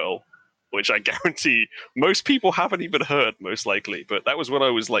Aqua Girl, which I guarantee most people haven't even heard, most likely. But that was when I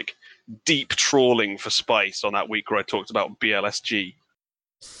was like deep trawling for spice on that week where I talked about BLSG.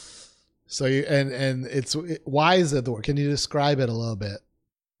 So and it's why is it the worst? Can you describe it a little bit?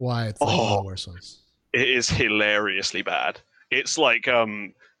 Why it's like one of the worst ones? It is hilariously bad. It's like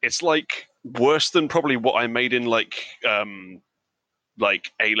worse than probably what I made in like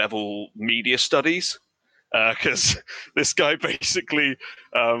A-level media studies. Because this guy basically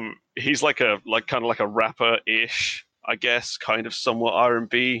he's like kind of like a rapper-ish, I guess, kind of somewhat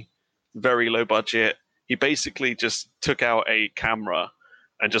R&B, very low budget. He basically just took out a camera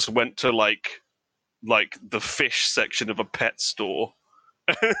and just went to like the fish section of a pet store.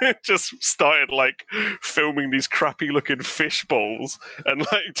 Just started like filming these crappy looking fish bowls and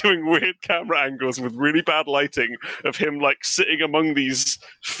like doing weird camera angles with really bad lighting of him like sitting among these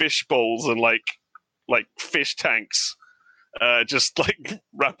fish bowls and like fish tanks, just like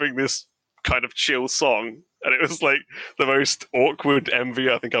rapping this kind of chill song, and it was like the most awkward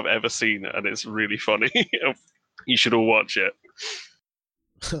MV I think I've ever seen, and it's really funny. You should all watch it.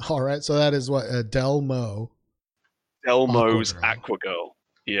 All right, so that is what Delmo's Aqua Girl.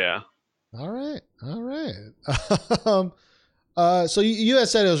 Yeah. All right. So you had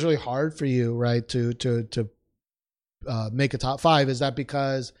said it was really hard for you, right, to make a top 5. Is that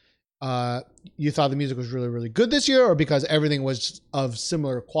because you thought the music was really, really good this year, or because everything was of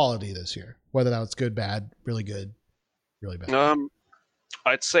similar quality this year? Whether that was good, bad, really good, really bad.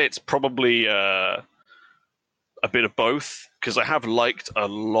 I'd say it's probably a bit of both, because I have liked a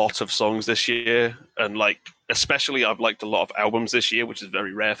lot of songs this year, and especially I've liked a lot of albums this year, which is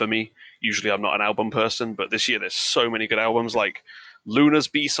very rare for me. Usually I'm not an album person, but this year there's so many good albums. Like Luna's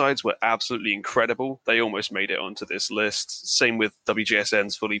B-sides were absolutely incredible. They almost made it onto this list. Same with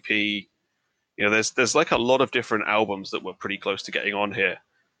WGSN's Full EP. You know, there's like a lot of different albums that were pretty close to getting on here.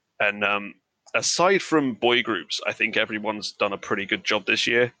 And aside from boy groups, I think everyone's done a pretty good job this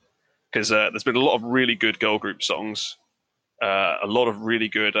year, because there's been a lot of really good girl group songs, a lot of really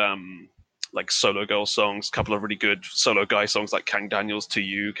good solo girl songs, a couple of really good solo guy songs like Kang Daniels To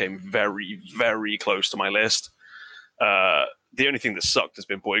You came very, very close to my list. The only thing that sucked has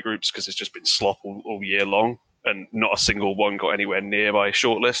been boy groups, because it's just been slop all year long, and not a single one got anywhere near my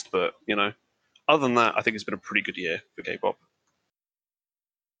shortlist. But, you know, other than that, I think it's been a pretty good year for K-pop.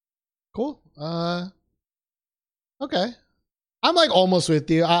 Cool. Okay. I'm like almost with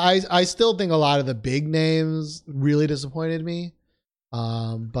you. I still think a lot of the big names really disappointed me.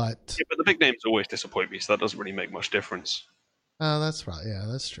 But the big names always disappoint me, so that doesn't really make much difference. That's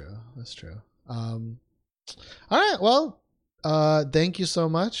true. All right. Well, thank you so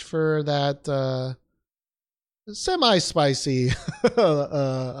much for that semi-spicy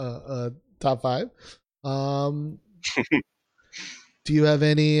top 5. Do you have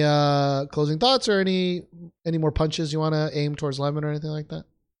any closing thoughts or any more punches you want to aim towards Lemon or anything like that?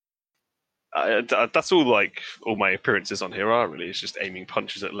 That's all my appearances on here are, really. It's just aiming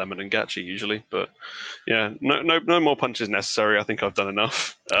punches at Lemon and Gachi usually. But yeah, no more punches necessary. I think I've done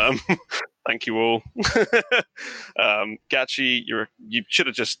enough. Thank you all. Gachi, you should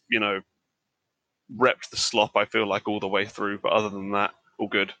have just, repped the slop, I feel like, all the way through. But other than that, all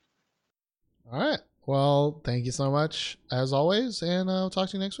good. All right. Well, thank you so much, as always, and I'll talk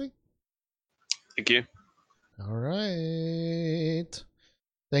to you next week. Thank you. All right.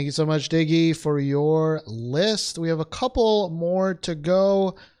 Thank you so much, Diggy, for your list. We have a couple more to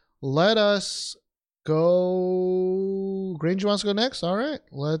go. Let us go. Granger wants to go next? All right.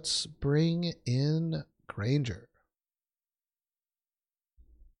 Let's bring in Granger.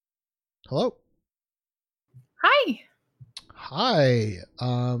 Hello. Hi. Hi.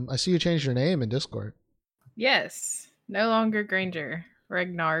 I see you changed your name in Discord. Yes. No longer Granger.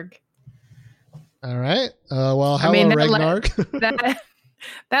 Regnarg. All right. Well, hello, Regnarg.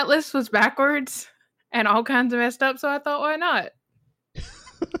 That list was backwards and all kinds of messed up, so I thought, why not?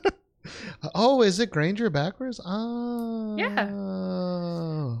 Oh, is it Granger backwards? Oh.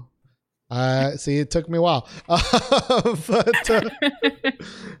 Yeah. See, it took me a while.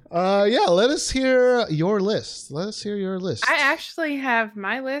 Yeah, let us hear your list. I actually have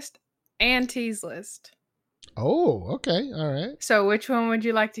my list and T's list. Oh, okay. All right. So which one would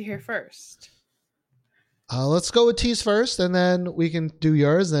you like to hear first? Let's go with T's first, and then we can do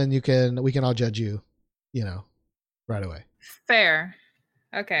yours, and we can all judge you, right away. Fair.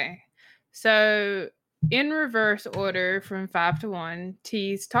 Okay. So in reverse order from 5 to 1,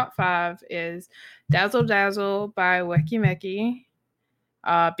 T's top 5 is Dazzle Dazzle by Weki Meki,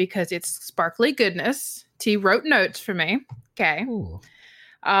 because it's sparkly goodness. T wrote notes for me. Okay.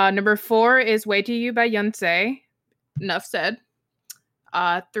 Number 4 is Way to You by Yonsei. Enough said.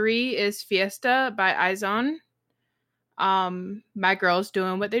 3 is Fiesta by Aizon. My Girls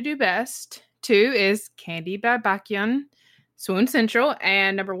Doing What They Do Best. 2 is Candy by Baekhyun. Swoon Central.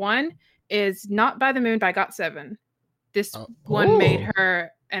 And number 1 is Not by the Moon by GOT7. This one made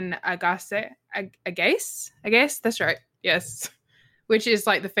her an Agase. I guess that's right. Yes. Which is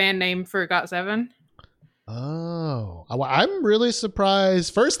like the fan name for GOT7. Oh, I'm really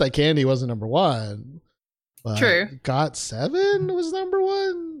surprised. First, that Candy wasn't number 1. But True. GOT7 was number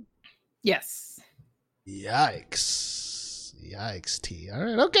 1. Yes. Yikes, T. All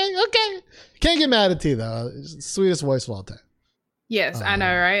right, okay. Can't get mad at T though. Sweetest voice of all time. Yes, I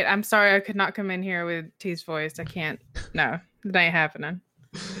know, right? I'm sorry I could not come in here with T's voice. I can't. No, it ain't happening.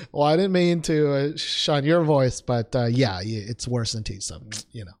 Well, I didn't mean to shun your voice, but it's worse than T. So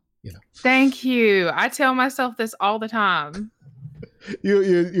you know. Thank you. I tell myself this all the time.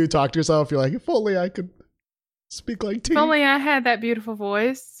 You talk to yourself. You're like, if only I could speak like T. If only I had that beautiful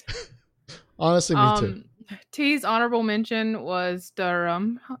voice. Honestly, me too. T's honorable mention was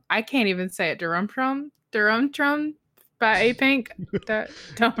Durham. I can't even say it. Durham Trum by A Pink. Dum.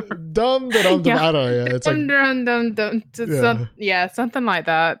 I don't know. Yeah, it's like something like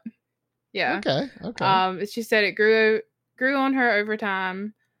that. Yeah. Okay. She said it grew on her over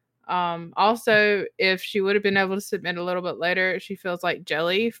time. Also, if she would have been able to submit a little bit later, she feels like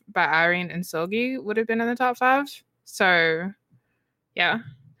Jelly by Irene and Sogi would have been in the top 5. So, yeah.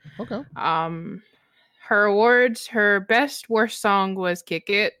 Okay. Her awards, her best worst song was Kick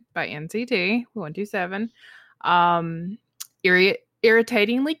It by NCT 127.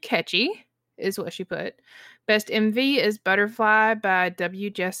 Irritatingly catchy is what she put. Best MV is Butterfly by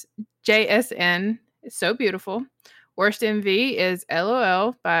WJSN. It's so beautiful. Worst MV is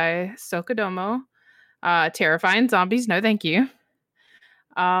LOL by Sokodomo. Terrifying Zombies, no thank you.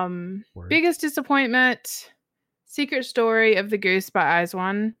 Biggest disappointment, Secret Story of the Goose by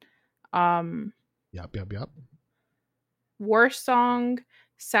IZ*ONE. Yup. Worst song,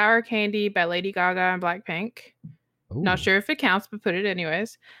 Sour Candy by Lady Gaga and Blackpink. Ooh. Not sure if it counts, but put it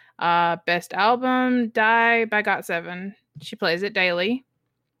anyways. Best album, Die by GOT7. She plays it daily.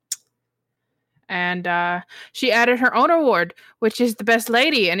 And she added her own award, which is the best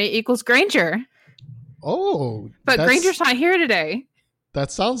lady, and it equals Granger. Oh. But Granger's not here today.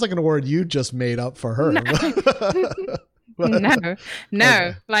 That sounds like an award you just made up for her. No. Okay.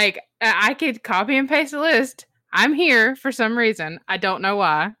 Like, I could copy and paste the list. I'm here for some reason. I don't know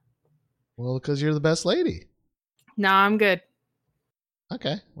why. Well, because you're the best lady. No, I'm good.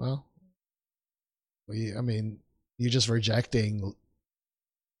 Okay, well, you're just rejecting.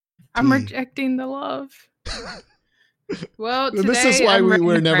 I'm rejecting the love. Well, today this is why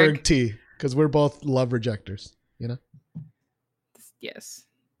we're never Greg. T, because we're both love rejectors, you know? Yes.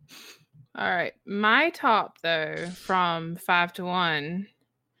 All right. My top, though, from 5 to 1.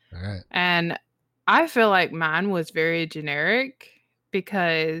 All right. And I feel like mine was very generic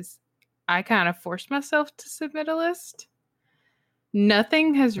because I kind of forced myself to submit a list.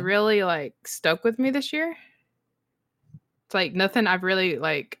 Nothing has really stuck with me this year. It's like nothing I've really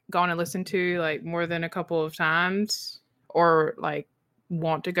gone and listened to more than a couple of times or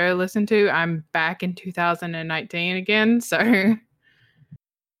want to go listen to. I'm back in 2019 again, so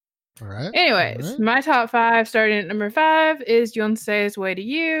all right. Anyways, my top 5 starting at number 5 is Yonsei's Way to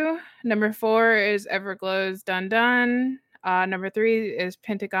You. Number 4 is Everglow's Dun Dun. Number 3 is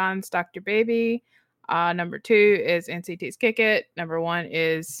Pentagon's Dr. Baby. Number 2 is NCT's Kick It. Number 1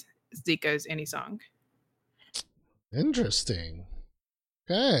 is Zico's Any Song. Interesting.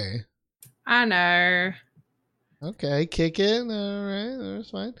 Okay. I know. Okay, Kick It. All right,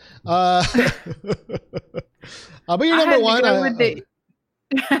 that's fine. But you're number 1.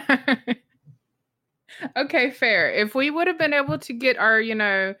 Okay, fair. If we would have been able to get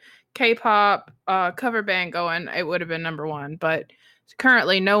our, K-pop cover band going, it would have been number 1. But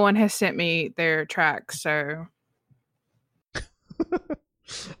currently, no one has sent me their tracks, so.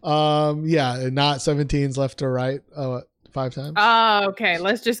 Not 17's left or right 5 times. Oh, okay.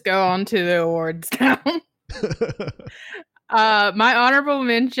 Let's just go on to the awards now. My honorable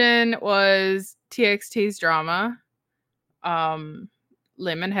mention was TXT's Drama.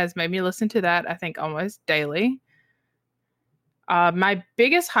 Lemon has made me listen to that, I think, almost daily. My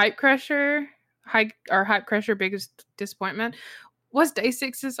biggest hype crusher, biggest disappointment was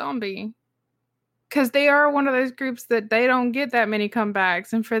Day6's Zombie. Because they are one of those groups that they don't get that many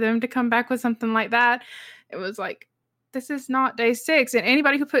comebacks. And for them to come back with something like that, it was like, this is not Day6. And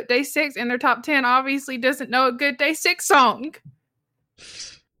anybody who put Day6 in their top 10 obviously doesn't know a good Day6 song.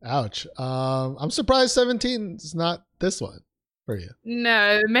 Ouch. I'm surprised 17 is not this one for you.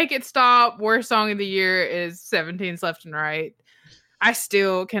 No, Make It Stop, worst song of the year is 17's Left and Right. I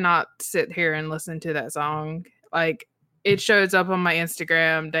still cannot sit here and listen to that song. It shows up on my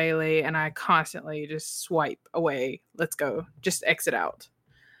Instagram daily, and I constantly just swipe away. Let's go. Just exit out.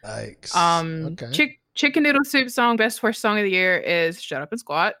 Yikes. Okay. Chicken Noodle Soup song, best worst song of the year is Shut Up and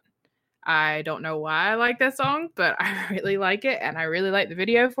Squat. I don't know why I like that song, but I really like it, and I really like the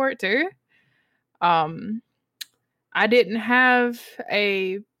video for it too. I didn't have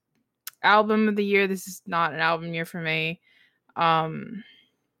a album of the year. This is not an album year for me.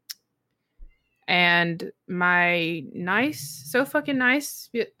 And my so fucking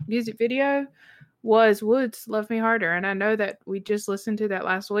nice music video was Woods' Love Me Harder. And I know that we just listened to that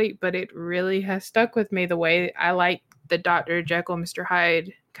last week, but it really has stuck with me the way I like the Dr. Jekyll, Mr.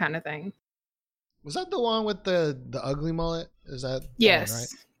 Hyde kind of thing. Was that the one with the ugly mullet? Is that yes, one, right?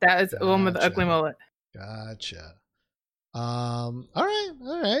 That is the one with the ugly mullet. Gotcha. All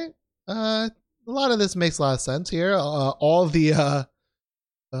right. A lot of this makes a lot of sense here. All the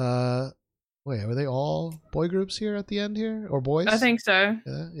Wait, were they all boy groups here at the end here, or boys? I think so.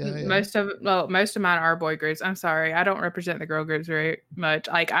 Yeah. Most of mine are boy groups. I'm sorry, I don't represent the girl groups very much.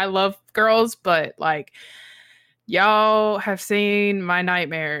 Like, I love girls, but like, y'all have seen my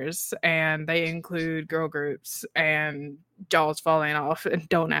nightmares, and they include girl groups and jaws falling off. And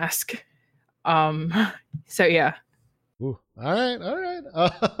don't ask. So yeah. Ooh, all right.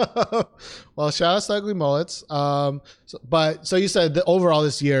 Well, shout out to Ugly Mullets. So you said that overall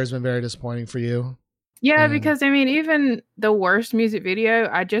this year has been very disappointing for you. Yeah, because I mean, even the worst music video,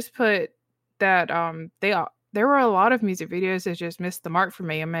 I just put that there were a lot of music videos that just missed the mark for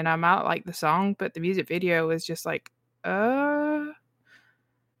me. I mean, I might like the song, but the music video was just like, so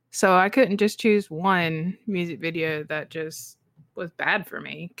I couldn't just choose one music video that just was bad for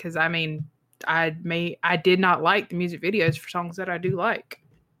me. Because I mean, I did not like the music videos for songs that I do like.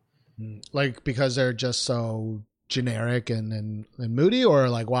 Like, because they're just so generic and moody, or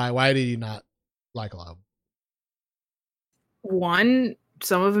like why did you not like a lot of them? One,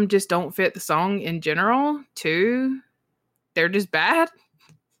 some of them just don't fit the song in general. Two, they're just bad.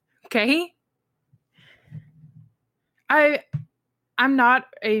 Okay. I'm not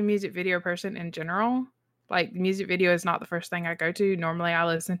a music video person in general. Like, music video is not the first thing I go to. Normally I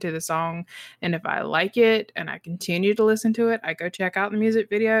listen to the song, and if I like it and I continue to listen to it, I go check out the music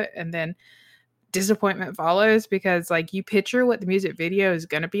video, and then disappointment follows, because like, you picture what the music video is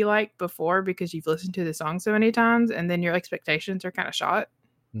going to be like before, because you've listened to the song so many times, and then your expectations are kind of shot.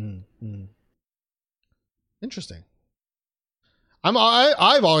 Interesting.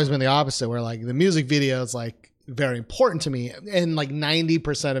 I've always been the opposite, where like the music video is like very important to me, and like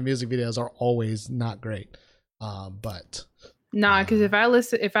 90% of music videos are always not great. But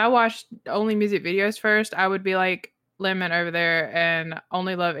because if I watched only music videos first, I would be like Lemon over there and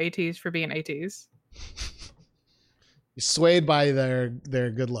only love ATs for being ATs. You're swayed by their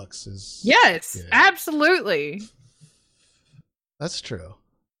good looks. Yes, absolutely. That's true.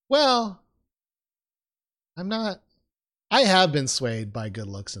 Well, I'm not. I have been swayed by good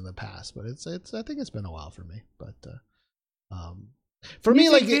looks in the past, but it's I think it's been a while for me. But for me,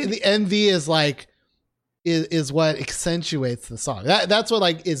 like, the envy is like is what accentuates the song. That's what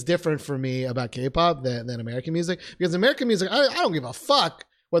like is different for me about K-pop than American music, because American music, I don't give a fuck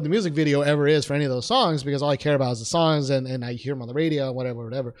what the music video ever is for any of those songs, because all I care about is the songs, and I hear them on the radio,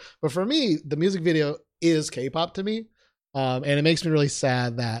 whatever. But for me, the music video is K-pop to me, and it makes me really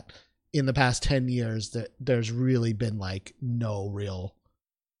sad that in the past 10 years that there's really been like no real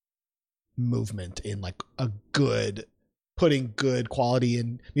movement in like putting good quality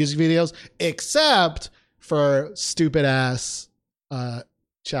in music videos, except for stupid ass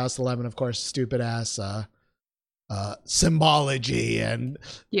Shouts to Lemon, of course, stupid ass symbology and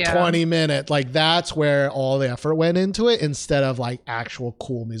 20-minute, like that's where all the effort went into it, instead of like actual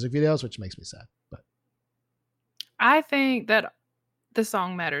cool music videos, which makes me sad. But I think that the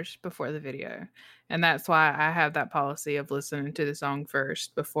song matters before the video, and that's why I have that policy of listening to the song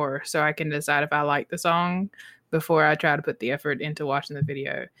first before, so I can decide if I like the song before I try to put the effort into watching the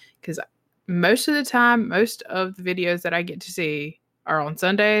video. Because most of the time, most of the videos that I get to see are on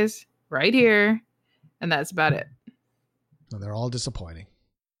Sundays right here, and that's about it. And they're all disappointing.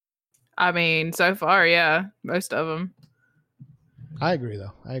 I mean, so far, yeah, most of them. I agree,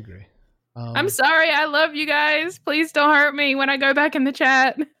 though. I agree. I'm sorry. I love you guys. Please don't hurt me when I go back in the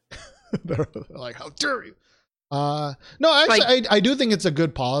chat. They're like, how dare you? No, actually, like, I do think it's a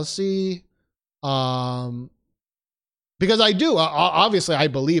good policy. Because I do, obviously, I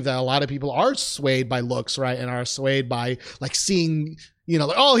believe that a lot of people are swayed by looks, right? And are swayed by like seeing, you know,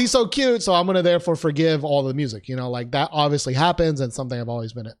 like, oh, he's so cute, so I'm going to therefore forgive all the music, you know, like that obviously happens, and something I've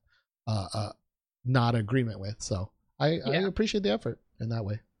always been not agreement with. So I appreciate the effort in that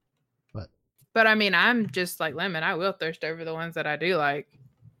way. But I mean, I'm just like Lemon. I will thirst over the ones that I do like.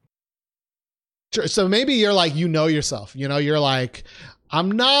 Sure. So maybe you're like, you know yourself, you know, you're like,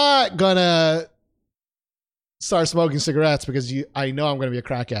 I'm not gonna start smoking cigarettes because I know I'm going to be a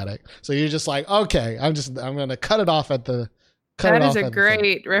crack addict. So you're just like, okay, I'm going to cut it off at the. That is a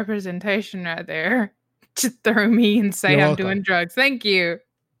great representation right there. To throw me and say I'm doing drugs. Thank you.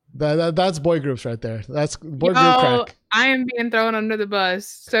 That's boy groups right there. That's boy group crack. I am being thrown under the bus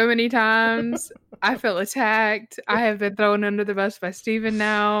so many times. I feel attacked. I have been thrown under the bus by Steven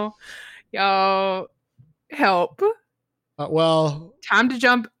now. Y'all, help. Well, time to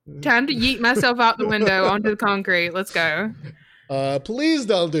yeet myself out the window onto the concrete. Let's go. Please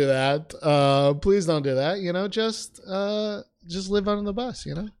don't do that. Please don't do that. You know, just live under the bus,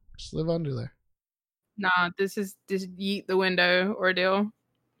 you know? Just live under there. Nah, this is just yeet the window ordeal.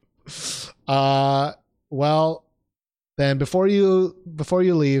 Well, then before you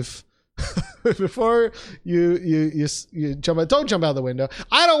leave, before you jump out, don't jump out the window.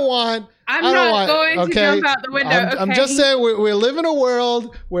 I'm not going to jump out the window. I'm just saying we live in a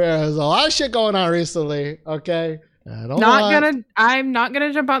world where there's a lot of shit going on recently. Okay. I'm not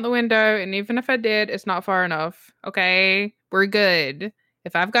gonna jump out the window, and even if I did, it's not far enough. Okay, we're good.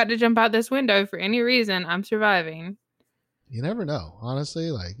 If I've got to jump out this window for any reason, I'm surviving. You never know,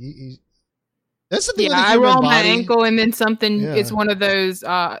 honestly. Like, that's the thing. Yeah, with the I human roll body. my ankle, and then something. Yeah. It's one of those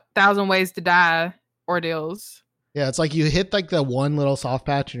 1,000 ways to die ordeals. Yeah, it's like you hit like the one little soft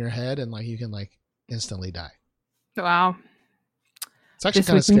patch in your head, and like you can like instantly die. Wow, It's actually this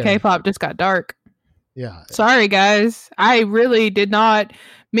kind of week in scary. K-pop just got dark. Yeah. Sorry, guys. I really did not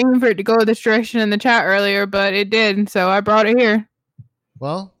mean for it to go this direction in the chat earlier, but it did, so I brought it here.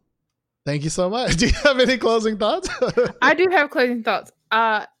 Well, thank you so much. Do you have any closing thoughts? I do have closing thoughts.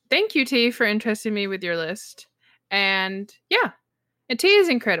 Thank you, T, for entrusting me with your list. And yeah, and T is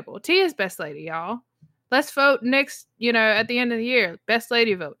incredible. T is best lady, y'all. Let's vote next, at the end of the year. Best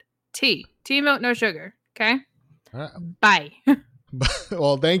lady vote. T. Tea milk, no sugar. Okay? All right. Bye.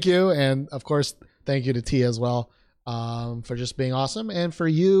 Well, thank you. And of course, thank you to T as well for just being awesome. And for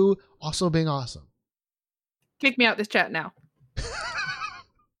you also being awesome. Kick me out this chat now.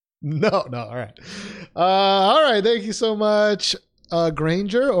 No. All right. All right. Thank you so much,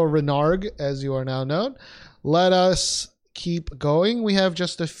 Granger, or Renarg, as you are now known. Let us keep going. We have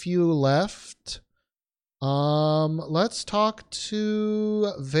just a few left. Let's talk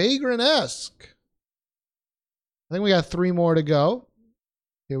to Vagrant-esque. I think we got 3 more to go.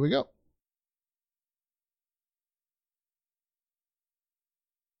 Here we go.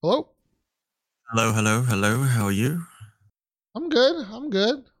 Hello? Hello. How are you? I'm good. I'm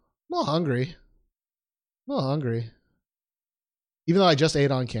a little hungry. Even though I just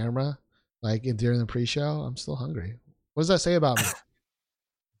ate on camera, like during the pre-show, I'm still hungry. What does that say about me?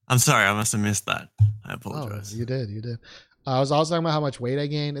 I'm sorry, I must have missed that. I Oh, apologize. you did. I was also talking about how much weight I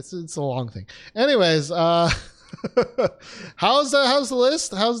gained. It's a long thing. Anyways, how's the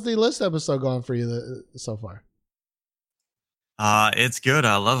list? How's the list episode going for you so far? It's good.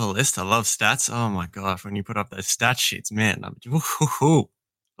 I love a list. I love stats. Oh my gosh, when you put up those stat sheets, man,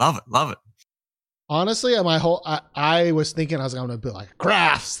 love it. Honestly, I was thinking I was going to do like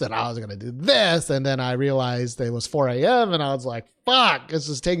graphs and I was going to do this. And then I realized it was 4 a.m. and I was like, fuck, this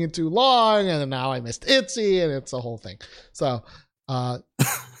is taking too long. And then now I missed ITZY and it's a whole thing. So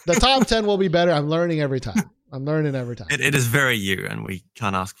the top 10 will be better. I'm learning every time. It is very you, and we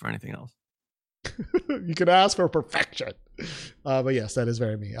can't ask for anything else. You can ask for perfection. But yes, that is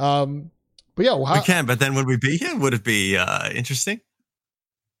very me. But yeah, We can, but then would we be here? Would it be interesting?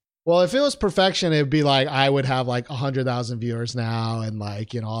 Well, if it was perfection, it'd be like I would have like 100,000 viewers now, and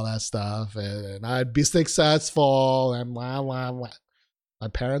like all that stuff, and I'd be successful, and blah blah blah. My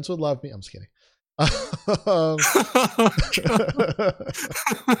parents would love me. I'm just kidding.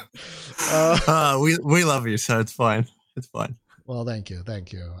 We love you, so it's fine. It's fine. Well, thank you.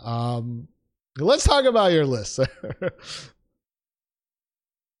 Let's talk about your list, sir.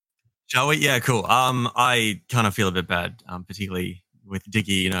 Shall we? Yeah, cool. I kind of feel a bit bad, particularly with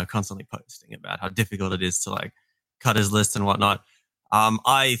Diggy, constantly posting about how difficult it is to like cut his list and whatnot.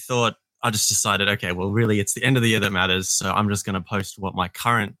 I just decided, okay, well, really, it's the end of the year that matters. So I'm just going to post what my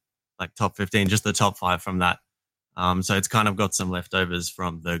current like top 15, just the top 5 from that. So it's kind of got some leftovers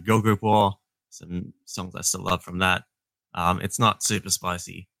from the girl group war, some songs I still love from that. It's not super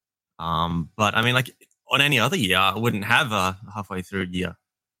spicy. But I mean, like on any other year, I wouldn't have a halfway through year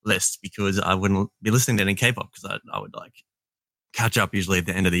list because I wouldn't be listening to any K-pop because I would like catch up usually at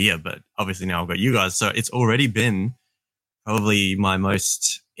the end of the year. But obviously now I've got you guys. So it's already been probably my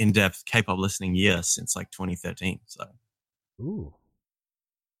most in-depth K-pop listening year since like 2013. So. Ooh.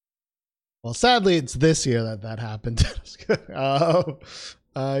 Well, sadly, it's this year that happened.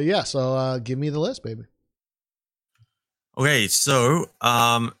 Yeah. So give me the list, baby. Okay. So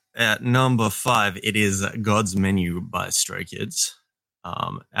at number 5, it is God's Menu by Stray Kids.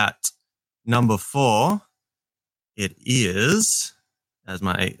 At number 4, it is, as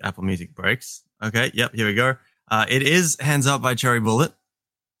my Apple Music breaks. Okay. Yep. Here we go. It is Hands Up by Cherry Bullet.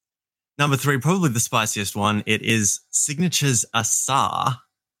 Number 3, probably the spiciest one. It is Signature's Asa.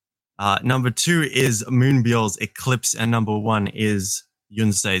 Number 2 is Moonbyul's Eclipse, and number 1 is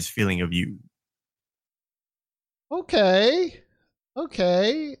Yunse's Feeling of You. Okay.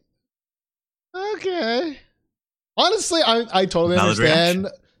 Honestly, I totally Valid understand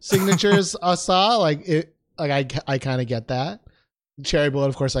reaction. Signature's Asa. Like it, like I kind of get that. Cherry Bullet,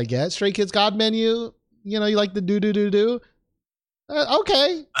 of course, I get. Stray Kids God Menu. You like the do.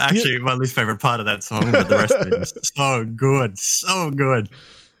 Okay. Actually, my least favorite part of that song, but the rest of it is so good.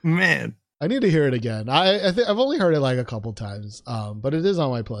 Man. I need to hear it again. I think I've only heard it like a couple times, but it is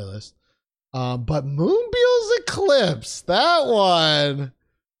on my playlist. But Moonbyul's Eclipse, that one.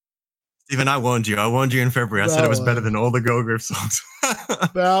 Steven, I warned you. I warned you in February. I said it was better than all the girl group songs.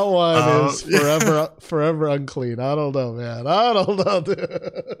 That one is forever unclean. I don't know, man. I don't know, dude.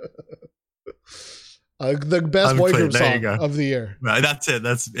 The best boy group song of the year. Right, that's it.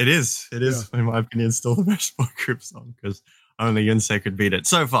 It is, in my opinion, still the best boy group song because only Yonsei could beat it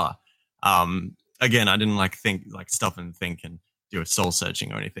so far. Again, I didn't stop and think and do a soul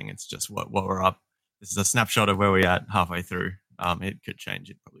searching or anything. It's just what we're up. This is a snapshot of where we're at halfway through. It could change.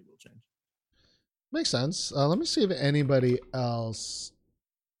 It probably will change. Makes sense. Let me see if anybody else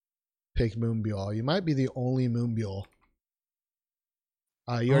picked Moonbyul. You might be the only Moonbyul.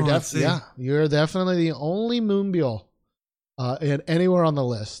 You're definitely the only Moonbyul anywhere on the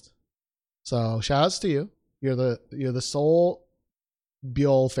list. So shout outs to you. You're the sole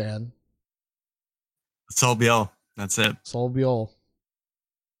Byul fan. Soul Byul. That's it. Soul Byul.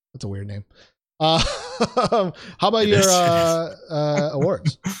 That's a weird name. How about your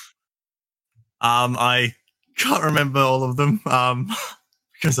awards? I can't remember all of them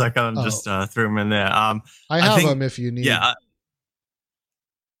because I kind of just threw them in there. I have them if you need. Yeah.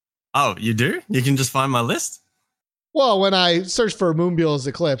 Oh, you do? You can just find my list? Well, when I search for Moonbyul's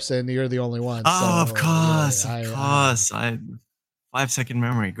Eclipse, and you're the only one. Oh, so, of course. 5-second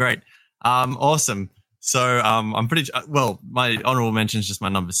memory. Great. Awesome. So I'm pretty well. My honorable mention is just my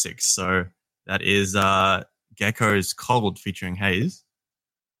number 6. So that is Gecko's Cold featuring Haze,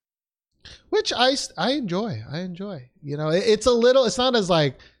 which I enjoy. You know, it's not as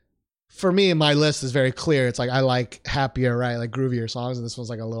like, for me, my list is very clear. It's like I like happier, right? Like groovier songs, and this one's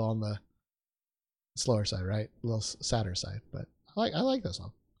like a little on the slower side, right? A little sadder side, but I like this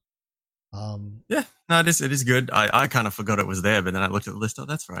song. Yeah, no, it is good. I kind of forgot it was there, but then I looked at the list. Oh,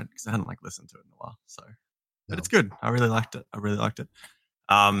 that's right, because I hadn't listened to it in a while. So, but it's good. I really liked it.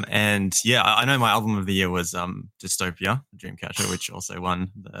 And yeah, I know my album of the year was Dystopia, Dreamcatcher, which also won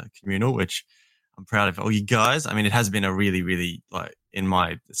the Communal, which I'm proud of all you guys. I mean, it has been a really, really in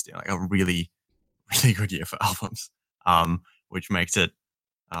my a really, really good year for albums, which makes it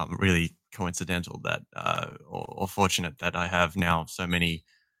really coincidental that or fortunate that I have now so many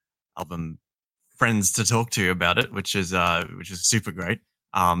album friends to talk to about it, which is super great.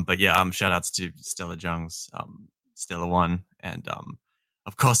 But yeah, shout outs to Stella Jung's Stella One and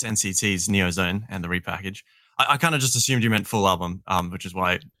of course NCT's Neozone and the repackage. I kind of just assumed you meant full album, which is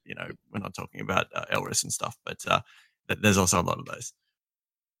why we're not talking about Elris and stuff, but there's also a lot of those.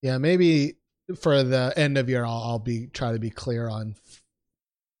 Yeah, maybe for the end of year, I'll try to be clear on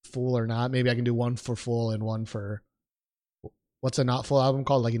full or not. Maybe I can do one for full and one for what's a not full album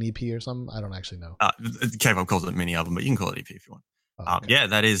called, like an EP or something. I don't actually know. K-pop calls it a mini album, but you can call it EP if you want. Oh, okay. Yeah,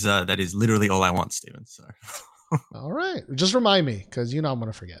 that is literally all I want, Steven. So. All right, just remind me because I'm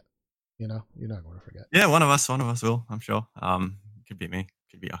gonna forget. You're not going to forget. Yeah, one of us will, I'm sure. Could be me,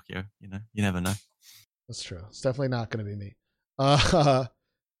 could be Akio. You never know. That's true. It's definitely not going to be me.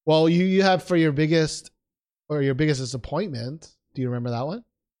 Well, you have for your biggest disappointment. Do you remember that one?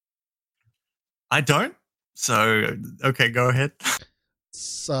 I don't. So okay, go ahead.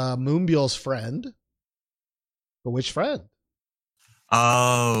 It's Moonbyul's friend. But which friend?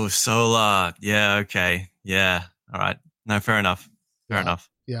 Oh, Solar. Yeah. Okay. Yeah. All right. No, fair enough. Fair enough.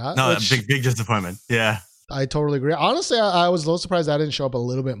 Yeah. No, big disappointment. Yeah. I totally agree. Honestly, I was a little surprised that didn't show up a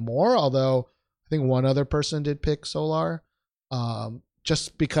little bit more, although I think one other person did pick Solar.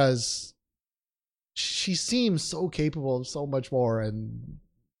 Just because she seems so capable of so much more, and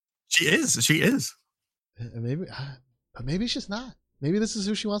she is. Maybe she's not. Maybe this is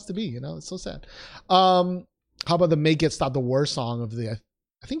who she wants to be. It's so sad. How about the Make It Stop the Worst song of the?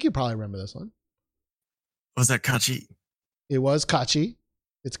 I think you probably remember this one. Was that Kachi? It was Kachi.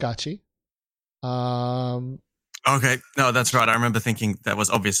 It's Kachi. Okay, no, that's right. I remember thinking that was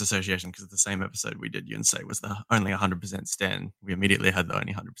obvious association because the same episode we did Yonsei was the only 100% stan. We immediately had the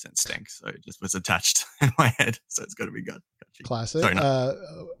only 100% stank, so it just was attached in my head. So it's got to be good. Classic. Sorry,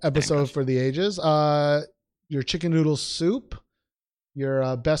 episode for the ages. Your chicken noodle soup.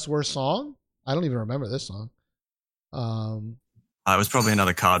 Your best worst song. I don't even remember this song. It was probably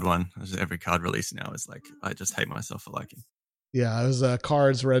another card one. Every card release now is like I just hate myself for liking. Yeah, it was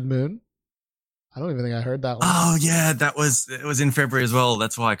Cards Red Moon. I don't even think I heard that one. Oh yeah, it was in February as well.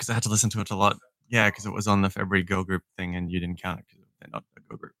 That's why, because I had to listen to it a lot. Yeah, because it was on the February girl group thing, and you didn't count it because they're not a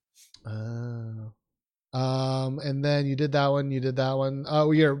girl group. And then you did that one.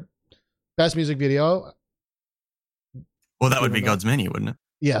 Oh, your best music video. Well, that would be God's Menu, wouldn't it?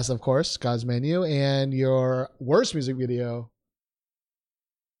 Yes, of course, God's Menu. And your worst music video.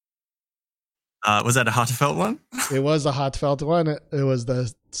 Was that a heartfelt one? It was a heartfelt one. It was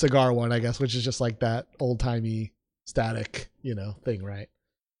the cigar one, I guess, which is just like that old timey static, thing, right?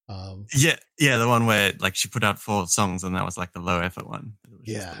 Yeah, the one where like she put out 4 songs and that was like the low effort one. It was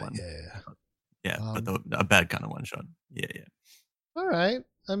just the one. Yeah, but a bad kind of one shot. Yeah. All right.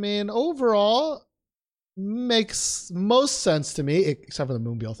 I mean, overall, makes most sense to me, except for the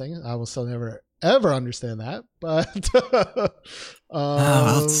Moonbill thing. I will still never ever understand that, but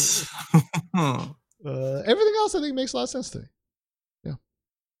everything else I think makes a lot of sense to me.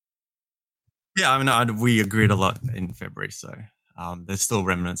 Yeah, I mean, we agreed a lot in February, so there's still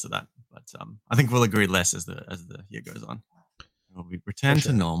remnants of that, but I think we'll agree less as the year goes on. We return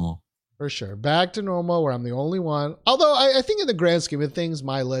to normal. For sure. Back to normal, where I'm the only one. Although I think in the grand scheme of things,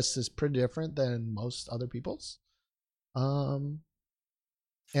 my list is pretty different than most other people's. And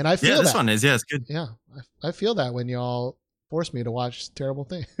I feel this one is. Yeah, it's good. Yeah, I feel that when y'all force me to watch terrible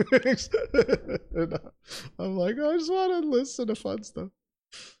things. I'm like, I just want to listen to fun stuff.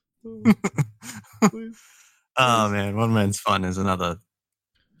 Please. Oh man, one man's fun is another.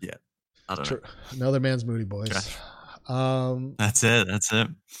 Yeah, I don't know. Another man's Moody Boys. That's it.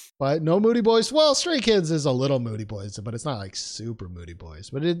 But no Moody Boys. Well, Stray Kids is a little Moody Boys, but it's not like super Moody Boys.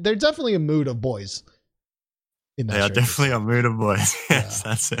 But they're definitely a mood of boys. They are definitely a mood of boys. Yes,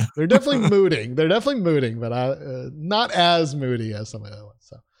 that's it. They're definitely mooding. But not as moody as some of the other ones.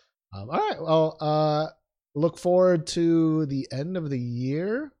 So, all right. Well, look forward to the end of the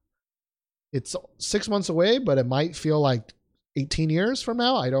year. It's 6 months away, but it might feel like 18 years from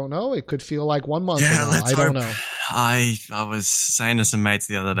now. I don't know. It could feel like 1 month from now. I don't know. I was saying to some mates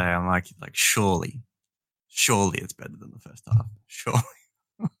the other day, I'm like surely it's better than the first half. Surely.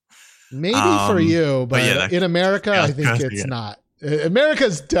 Maybe for you, but in America, I think it's not.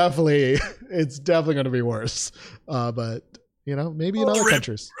 America's definitely going to be worse. But maybe in other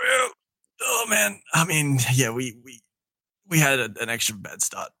countries. Oh man, I mean, yeah, we had an extra bad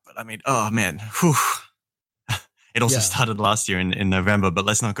start, but I mean, oh man, whew. It also started last year in November, but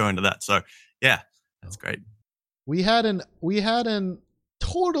let's not go into that. So yeah, that's great. We had an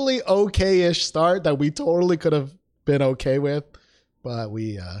totally okay-ish start that we totally could have been okay with, but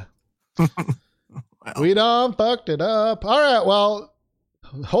we we done fucked it up. All right, well,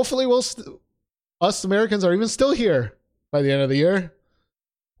 hopefully us Americans are even still here by the end of the year.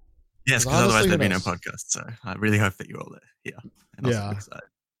 Yes, because otherwise there'd be no podcast. So I really hope that you're all there. Yeah. And also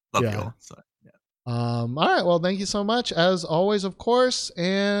love you all. So yeah. All right. Well, thank you so much as always, of course,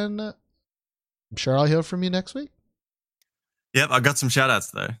 and I'm sure I'll hear from you next week. Yep, I got some shout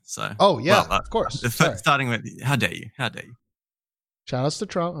outs though. So of course. Starting with how dare you? Shout outs to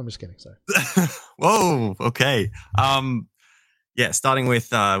Trump. I'm just kidding. Sorry. Whoa. Okay. Starting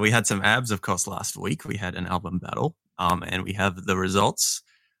with we had some abs, of course, last week. We had an album battle. And we have the results.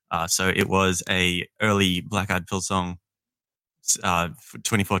 So it was a early Black Eyed Peas song,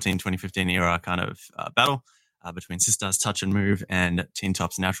 2014-2015 era kind of battle between Sistar's Touch and Move and Teen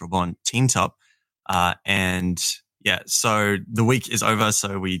Top's Natural Born Teen Top. And yeah, so the week is over.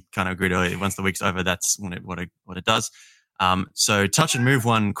 So we kind of agreed earlier, once the week's over, that's when what it does. So Touch and Move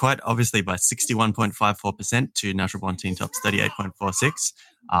won quite obviously by 61.54% to Natural Born Teen Top's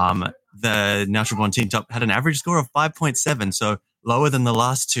 38.46. The Natural Born Teen Top had an average score of 5.7, so lower than the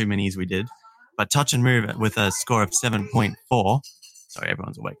last 2 minis we did. But Touch and Move with a score of 7.4. Sorry,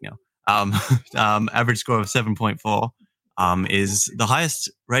 everyone's awake now. Average score of 7.4 is the highest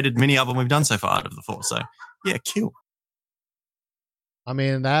rated mini album we've done so far out of the 4. So yeah, kill. I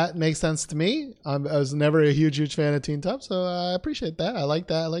mean, that makes sense to me. I was never a huge fan of Teen Top, so I appreciate that. I like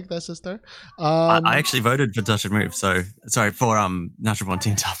that, sister. I actually voted for Touch and Move, for Natural Born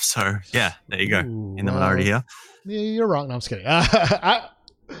Teen Top. So yeah, there you go. In the minority here. You're wrong. No, I'm just kidding.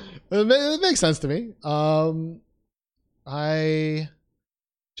 It makes sense to me. I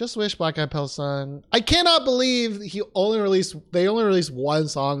just wish Black Eyed Peas song. I cannot believe they only released one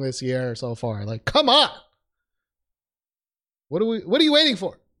song this year so far. Like, come on. What are you waiting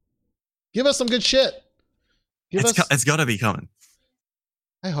for? Give us some good shit. It's got to be coming.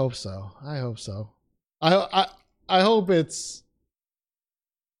 I hope so. I hope it's.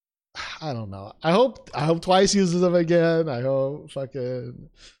 I don't know. I hope Twice uses them again. I hope I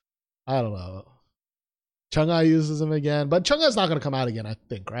don't know. Chungha uses them again, but Chungha's not going to come out again. I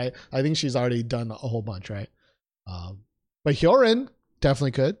think, right? I think she's already done a whole bunch, right? But Hyorin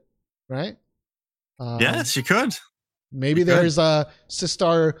definitely could, right? Yeah, she could. Maybe there's a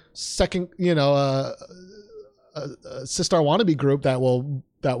Sistar second, a Sistar wannabe group that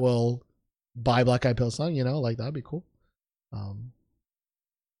will buy Black Eyed Peas song, like that'd be cool.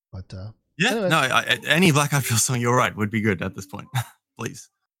 Anyway. No, any Black Eyed Peas song, you're right, would be good at this point. Please.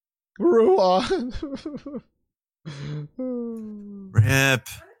 Ruan. Rip.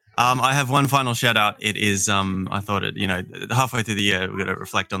 I have one final shout out. It is, I thought it, halfway through the year, we're going to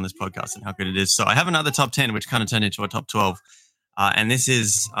reflect on this podcast and how good it is. So I have another top 10, which kind of turned into a top 12. And this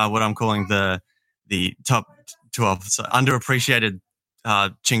is what I'm calling the top 12. So underappreciated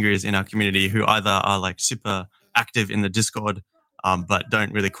Chingus in our community who either are like super active in the Discord, but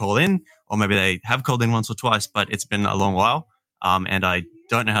don't really call in, or maybe they have called in once or twice, but it's been a long while. And I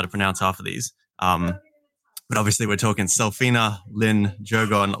don't know how to pronounce half of these. But obviously we're talking Selfina, Lynn,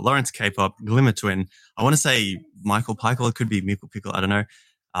 Jogon, Lawrence K-pop, Glimmer Twin. I want to say Michael Pikel. It could be Mikkel Pickle. I don't know.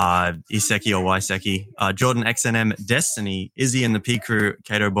 Iseki or Waiseki. Jordan XNM, Destiny, Izzy and the P Crew,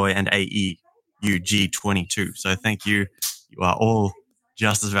 Kato Boy, and AEUG22. So thank you. You are all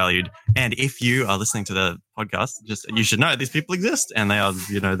just as valued. And if you are listening to the podcast, you should know these people exist, and they are,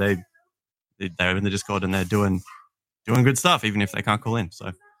 they're in the Discord and they're doing good stuff, even if they can't call in. So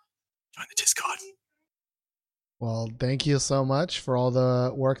join the Discord. Well, thank you so much for all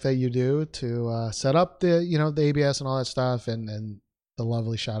the work that you do to set up the the ABS and all that stuff, and the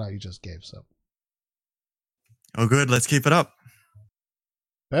lovely shout out you just gave. So, oh, good. Let's keep it up.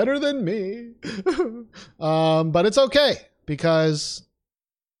 Better than me, but it's okay because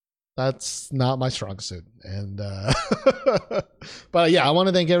that's not my strong suit. And but yeah, I want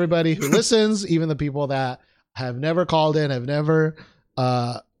to thank everybody who listens, even the people that have never called in, have never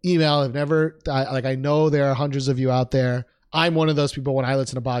email, have never I know there are hundreds of you out there. I'm one of those people. When I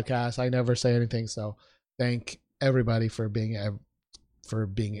listen to podcasts, I never say anything. So thank everybody for being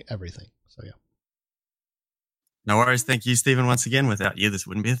everything. So yeah, no worries. Thank you, Stephen, once again. Without you, this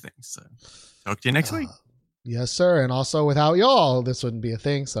wouldn't be a thing. So talk to you next week. Yes, sir. And also without y'all, this wouldn't be a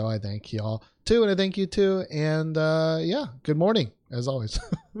thing. So I thank y'all too, and I thank you too. And yeah, good morning as always.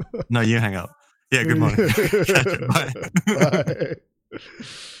 No, you hang up. Yeah, good morning. Bye. Bye.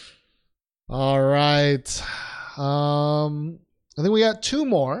 All right. I think we got two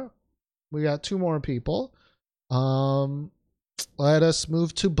more. We got two more people. Let us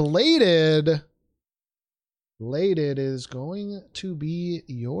move to Bladed. Bladed is going to be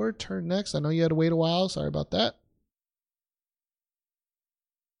your turn next. I know you had to wait a while. Sorry about that.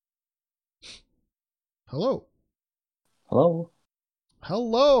 Hello. Hello.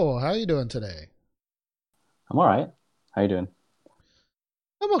 Hello. How are you doing today? I'm all right. How you doing?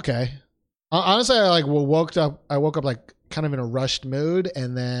 I'm okay. Honestly, I woke up like kind of in a rushed mood,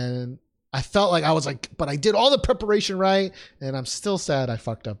 and then I felt like I was like, but I did all the preparation right, and I'm still sad I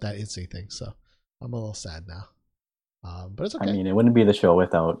fucked up that ITZY thing. So I'm a little sad now. But it's okay. I mean, it wouldn't be the show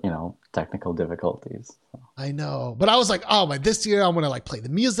without, technical difficulties. So. I know, but I was like, oh my, this year I'm gonna play the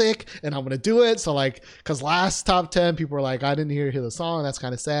music and I'm gonna do it. So because last top 10 people were like, I didn't hear the song. That's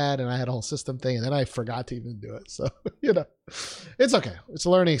kind of sad, and I had a whole system thing, and then I forgot to even do it. So it's okay. It's a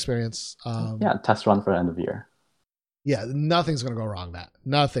learning experience. Yeah, test run for end of year. Yeah, nothing's gonna go wrong.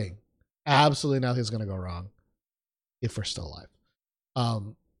 Nothing, absolutely nothing's gonna go wrong if we're still alive.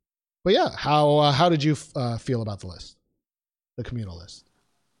 But yeah, how did you feel about the list, the communal list?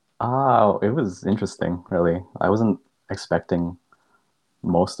 It was interesting, really. I wasn't expecting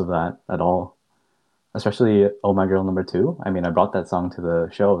most of that at all, especially Oh My Girl number 2. I mean, I brought that song to the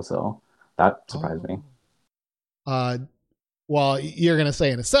show, so that surprised me. Well, you're going to say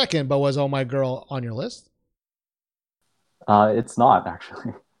in a second, but was Oh My Girl on your list? It's not,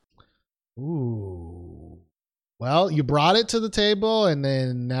 actually. Ooh. Well, you brought it to the table, and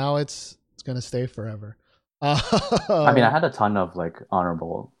then now it's going to stay forever. I mean, I had a ton of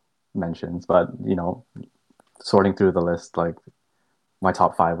honorable mentions, but sorting through the list, my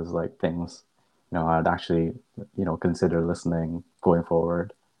top 5 was things I'd actually consider listening going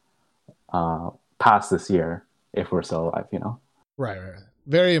forward, past this year if we're still alive. Right.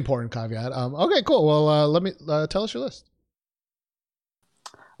 Very important caveat. Okay, cool. Well, let me tell us your list.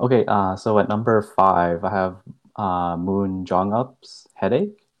 Okay, so at number 5, I have Moon Jong-up's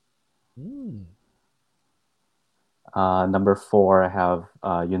Headache. Number 4, I have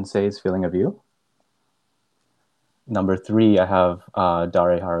Yunse's Feeling of You. Number 3, I have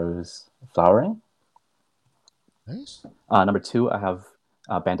Dare Haru's Flowering. Nice. Number 2, I have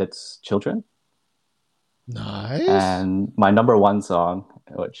Bandit's Children. Nice. And my number 1 song,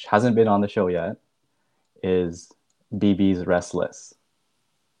 which hasn't been on the show yet, is BB's Restless.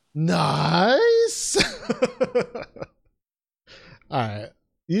 Nice. All right.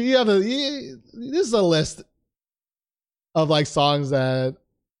 You have this is a list of songs that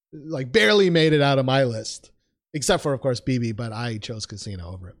barely made it out of my list, except for of course BB, but I chose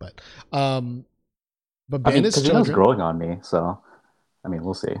Casino over it. But Bandit's Children, Casino's growing on me, so I mean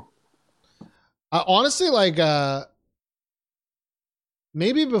we'll see. Honestly,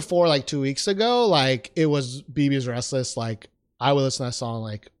 maybe before like 2 weeks ago, like it was BB's Restless. Like I would listen to that song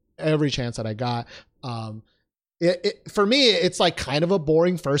like every chance that I got. For me, it's like kind of a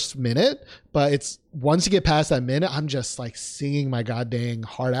boring first minute, but it's once you get past that minute, I'm just like singing my goddamn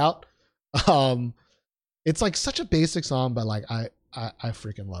heart out. It's like such a basic song, but like I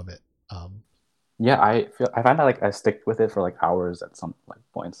freaking love it. Yeah, I find that like I stick with it for like hours at some like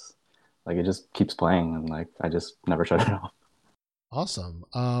points. Like it just keeps playing and like I just never shut it off. Awesome.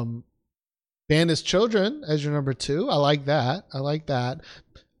 Bandit's Children as your number 2. I like that.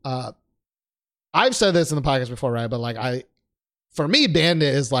 I've said this in the podcast before, right? But like for me,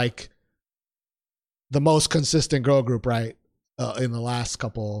 Bandit is like the most consistent girl group, right? In the last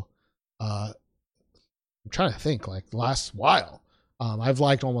couple, I'm trying to think, like last while. I've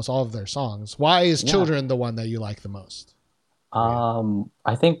liked almost all of their songs. Why is Children the one that you like the most?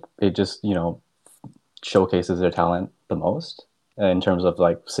 I think it just, showcases their talent the most in terms of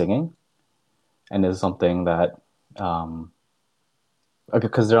like singing, and is something that,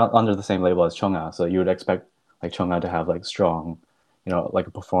 because they're under the same label as Chungha, so you would expect like Chungha to have like strong,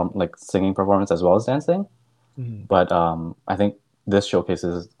 like singing performance as well as dancing. Mm-hmm. But I think this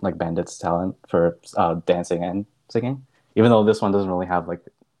showcases like Bandit's talent for dancing and singing. Even though this one doesn't really have like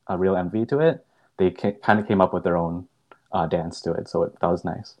a real MV to it, they kind of came up with their own dance to it, so that was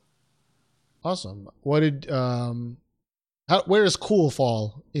nice. Awesome. What did where does Cool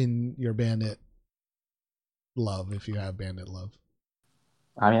fall in your Bandit love, if you have Bandit love?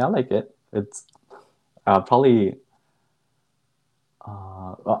 I mean, I like it. It's probably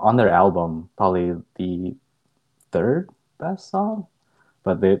on their album, probably the third best song,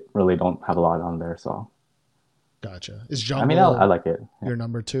 but they really don't have a lot on there, so. Gotcha. Is Jungle? I mean, I like it. Yeah. Your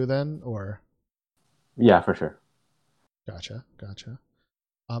number 2 then, or? Yeah, for sure. Gotcha.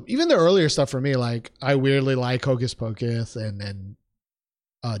 Even the earlier stuff for me, like I weirdly like Hocus Pocus and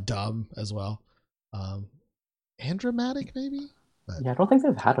Dumb as well, and Dramatic maybe. But yeah, I don't think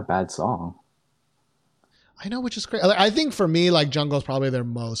they've had a bad song. I know, which is great. I think for me, like Jungle is probably their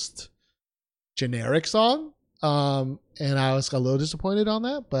most generic song, and I was a little disappointed on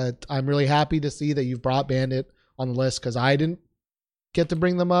that. But I'm really happy to see that you've brought Bandit on the list because I didn't get to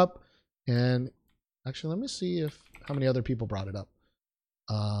bring them up. And actually, let me see how many other people brought it up.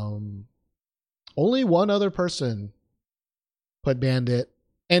 Only one other person put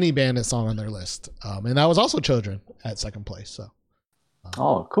any Bandit song on their list, and that was also Children at second place. So,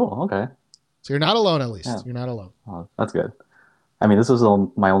 oh, cool. Okay, so you're not alone. At least yeah. You're not alone. Oh, that's good. I mean, this was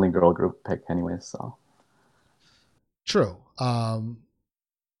my only girl group pick, anyways. So true. But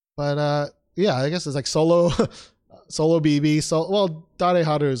yeah, I guess it's like solo BB. So Dare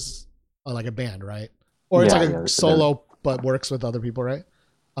Haru's like a band, right? Or it's like a solo but works with other people, right?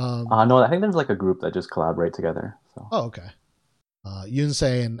 No, I think there's like a group that just collaborate together. So. Oh, okay.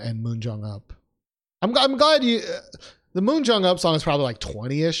 Yoonsei and Moon Jung Up. I'm glad you. The Moon Jung Up song is probably like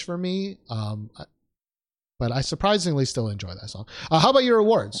 20-ish for me. But I surprisingly still enjoy that song. How about your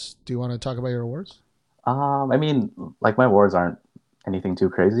awards? Do you want to talk about your awards? I mean, like my awards aren't anything too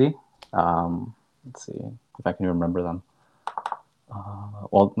crazy. Let's see if I can remember them.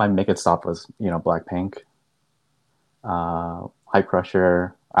 Well, my Make It Stop was, Blackpink. High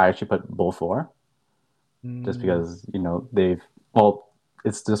Crusher, I actually put Bull 4. Just because,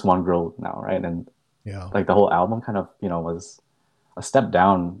 it's just one girl now, right? And like the whole album kind of, was a step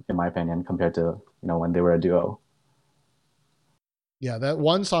down, in my opinion, compared to, when they were a duo. Yeah, that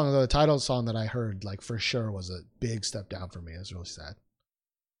one song, the title song that I heard, like for sure was a big step down for me. It was really sad.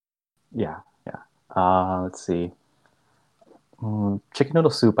 Yeah. Let's see. Chicken Noodle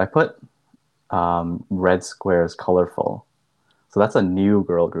Soup, I put Red Square's Colorful. So that's a new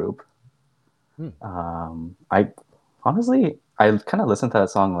girl group. I honestly, I kind of listened to that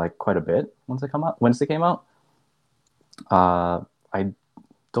song like quite a bit once it came out. I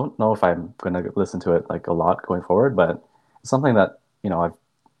don't know if I'm gonna listen to it like a lot going forward, but it's something that I've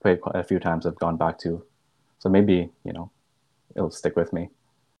played quite a few times. I've gone back to, so maybe it'll stick with me.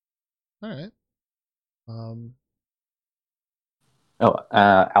 All right.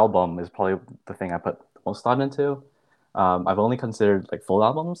 Album is probably the thing I put the most thought into. I've only considered like full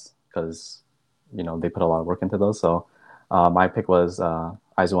albums because they put a lot of work into those. So my pick was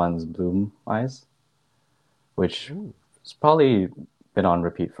IZ*ONE's Bloom Eyes, which has probably been on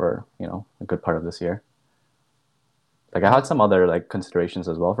repeat for a good part of this year. Like I had some other like considerations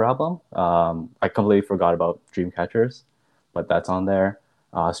as well for album. I completely forgot about Dreamcatchers, but that's on there.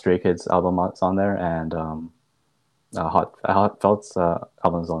 Stray Kids album is on there, and Hot Felt's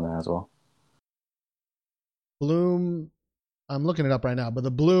album's on there as well. Bloom, I'm looking it up right now, but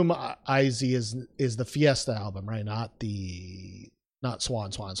the Bloom IZ is the Fiesta album, right? Not the Not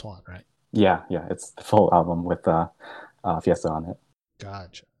Swan, right? Yeah, it's the full album with Fiesta on it.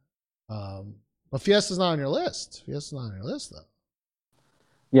 Gotcha. But Fiesta's not on your list. Fiesta's not on your list, though.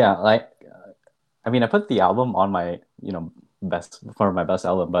 Yeah, like, I mean, I put the album on my, best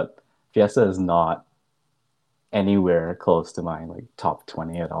album, but Fiesta is not anywhere close to my like top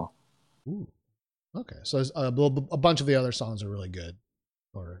 20 at all. Ooh. Okay, so a bunch of the other songs are really good.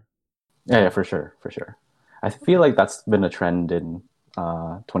 Or yeah, for sure. I feel like that's been a trend in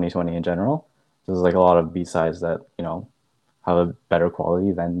 2020 in general. There's like a lot of B-sides that have a better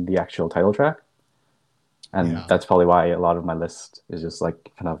quality than the actual title track, and that's probably why a lot of my list is just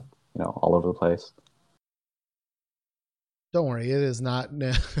like kind of all over the place. Don't worry, it is not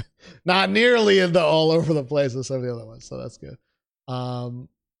not nearly in the all over the place as some of the other ones, so that's good.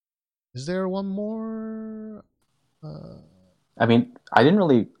 Is there one more? I mean, I didn't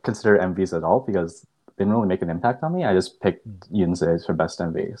really consider MVs at all because they didn't really make an impact on me. I just picked Yunse for best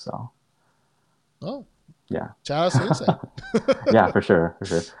MV, so. Oh. Yeah. Shout out to Yunse. Yeah, for sure.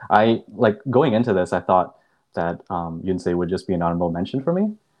 I like going into this, I thought that Yunse would just be an honorable mention for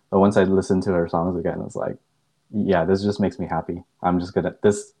me. But once I listened to her songs again, it's like, yeah, this just makes me happy.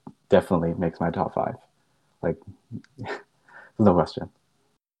 This definitely makes my top 5. Like, there's no question.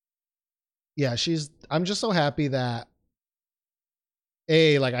 Yeah, I'm just so happy that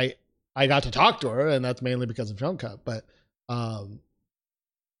like I got to talk to her, and that's mainly because of Jump Cut, but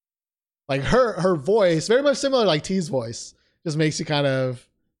like her voice, very much similar to like T's voice, just makes you kind of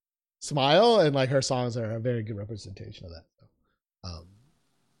smile, and like her songs are a very good representation of that. So,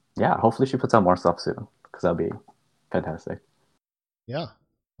 yeah, hopefully she puts out more stuff soon, because that'd be fantastic. Yeah.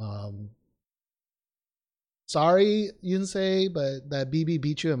 Sorry, Yunse, but that BB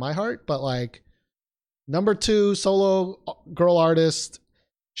beat you in my heart. But like, number 2 solo girl artist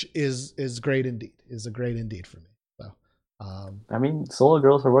is great indeed. Is a great indeed for me. So, I mean, solo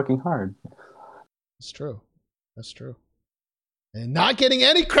girls are working hard. It's true. That's true. And not getting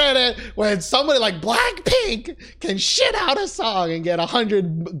any credit when somebody like Blackpink can shit out a song and get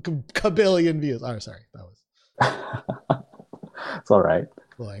 100 kabillion views. Oh, sorry, that was. It's all right. A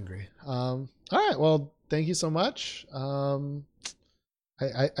little angry. All right. Well, thank you so much. I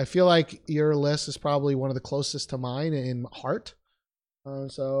feel like your list is probably one of the closest to mine in heart.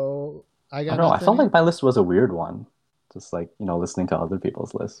 So I got. I don't know. I felt like my list was a weird one. Just like listening to other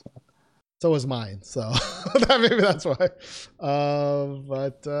people's lists. So was mine. So maybe that's why.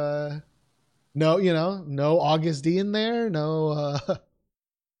 But no, no August D in there. No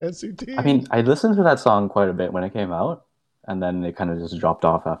NCT. I mean, I listened to that song quite a bit when it came out, and then it kind of just dropped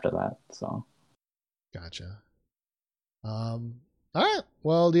off after that. So. Gotcha. All right.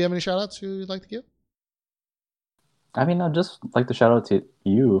 Well, do you have any shout outs you'd like to give? I mean, I'd just like to shout out to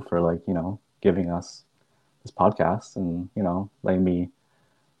you for like, giving us this podcast and, letting me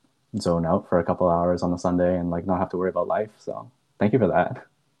zone out for a couple hours on a Sunday and like not have to worry about life. So thank you for that.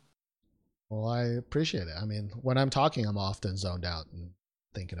 Well, I appreciate it. I mean, when I'm talking, I'm often zoned out and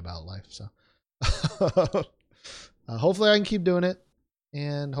thinking about life. So hopefully I can keep doing it,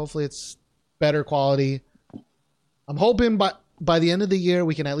 and hopefully it's better quality. I'm hoping by the end of the year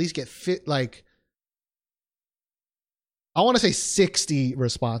we can at least get I want to say 60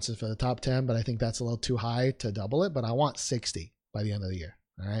 responses for the top 10, but I think that's a little too high to double it. But I want 60 by the end of the year.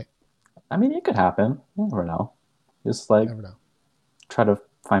 All right. I mean, it could happen. You never know. Just like try to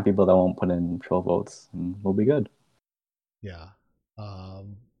find people that won't put in troll votes, and we'll be good. Yeah.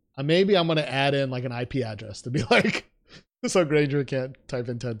 Maybe I'm gonna add in like an IP address to be like, so Granger can't type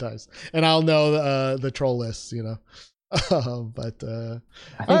in 10 times, and I'll know the troll lists. But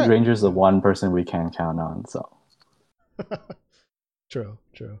I think Granger's the one person we can count on. So. True.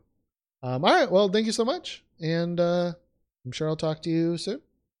 All right. Well, thank you so much, and I'm sure I'll talk to you soon.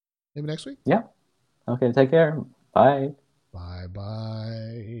 Maybe next week. Yeah. Okay. Take care. Bye.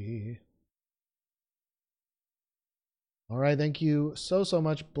 Bye. All right. Thank you so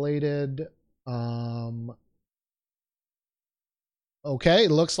much, Bladed. Okay.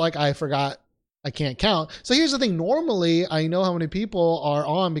 It looks like I forgot. I can't count. So here's the thing. Normally, I know how many people are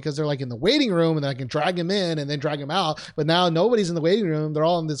on because they're like in the waiting room, and then I can drag them in and then drag them out. But now nobody's in the waiting room. They're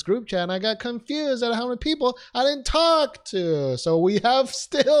all in this group chat, and I got confused at how many people I didn't talk to. So we have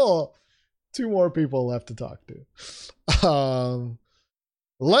still 2 more people left to talk to.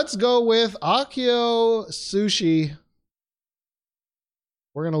 Let's go with Akio Sushi.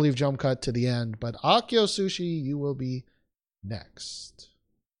 We're going to leave Jump Cut to the end, but Akio Sushi, you will be next.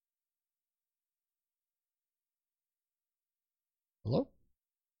 Hello?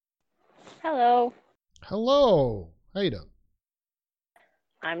 Hello. Hello. How you doing?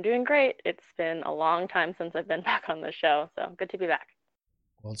 I'm doing great. It's been a long time since I've been back on the show, so good to be back.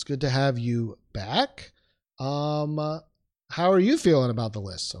 Well, it's good to have you back. How are you feeling about the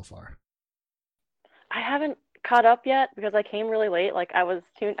list so far? I haven't caught up yet because I came really late. Like I was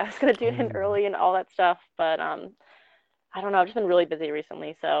gonna tune in early and all that stuff, but I don't know. I've just been really busy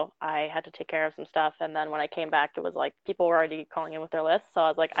recently, so I had to take care of some stuff. And then when I came back, it was like people were already calling in with their lists. So I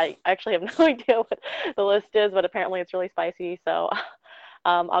was like, I actually have no idea what the list is, but apparently it's really spicy. So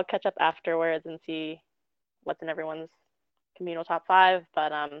I'll catch up afterwards and see what's in everyone's communal top 5.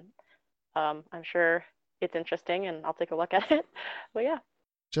 But I'm sure it's interesting, and I'll take a look at it. But yeah.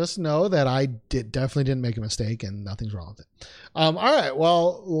 Just know that I definitely didn't make a mistake, and nothing's wrong with it. All right,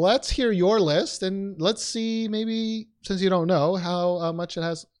 well, let's hear your list, and let's see, maybe since you don't know how much it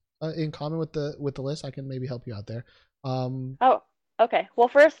has in common with the list, I can maybe help you out there. Oh, okay. Well,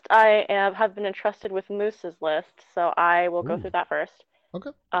 first, I have been entrusted with Moose's list, so I will go through that first.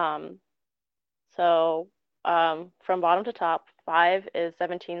 Okay. So from bottom to top, 5 is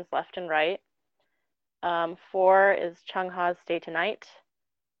 17's Left and Right. 4 is Chungha's Stay Tonight.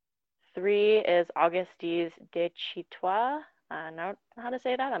 3 is August D's De Chitois. I don't know how to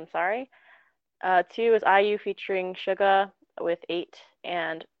say that. I'm sorry. 2 is IU featuring Suga with 8.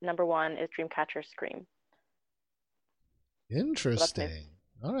 And number 1 is Dreamcatcher Scream. Interesting.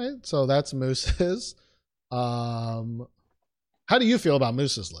 All right. So that's Moose's. How do you feel about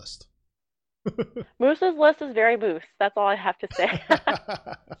Moose's list? Moose's list is very Moose. That's all I have to say.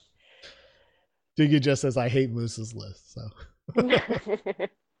 Diggy just says, I hate Moose's list. So.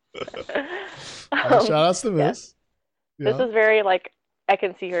 Shout outs to Moose. Yeah. This is very like, I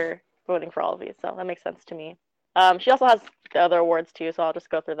can see her voting for all of these, so that makes sense to me. She also has the other awards too, so I'll just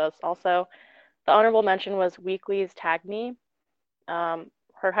go through those also. The honorable mention was Weekly's Tag Me.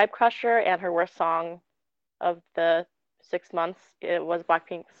 Her Hype Crusher and her worst song of the 6 months, it was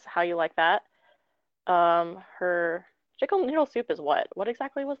Blackpink's How You Like That. Her Chicken Noodle Soup is what? What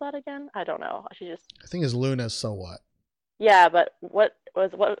exactly was that again? I don't know. I think it's Luna's So What. Yeah, but what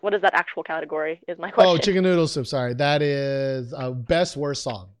is that actual category is my question. Oh, Chicken Noodle Soup, sorry. That is best worst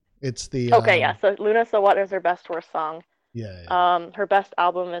song. It's the Okay, yeah. So Luna So What is her best worst song. Yeah. Her best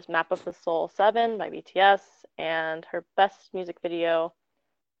album is Map of the Soul 7 by BTS, and her best music video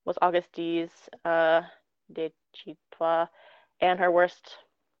was August D's De Chitois, and her worst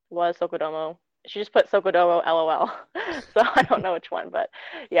was Sokodomo. She just put Sokodomo LOL. So I don't know which one, but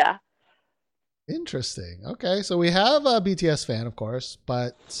yeah. Interesting. Okay, so we have a BTS fan, of course,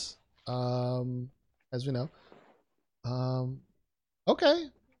 but as we know, okay,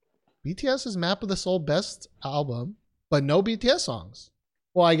 BTS is Map of the Soul best album, but no BTS songs.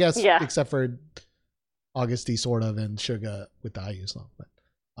 Well, I guess except for August D sort of and Suga with the IU song, but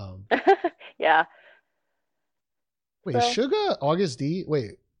yeah. Wait, so, Suga, August D.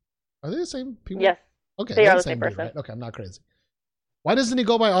 Wait, are they the same people? Yes. Okay, they are the same dude, person. Right? Okay, I'm not crazy. Why doesn't he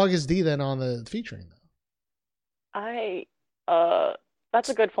go by August D then on the featuring though? That's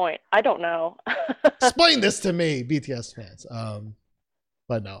a good point. I don't know. Explain this to me, BTS fans.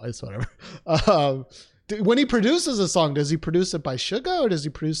 But no, it's whatever. When he produces a song, does he produce it by Suga or does he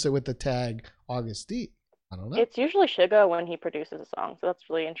produce it with the tag August D? I don't know. It's usually Suga when he produces a song, so that's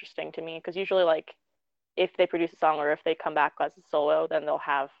really interesting to me because usually, like, if they produce a song or if they come back as a solo, then they'll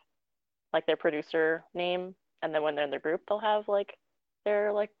have like their producer name, and then when they're in their group, they'll have like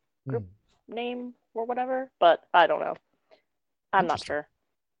their like group name or whatever. But I don't know. I'm not sure.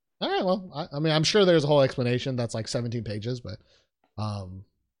 All right. Well, I mean, I'm sure there's a whole explanation that's like 17 pages, but all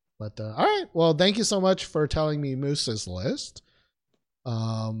right. Well, thank you so much for telling me Moose's list.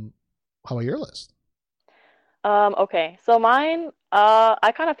 How about your list? Okay. So mine,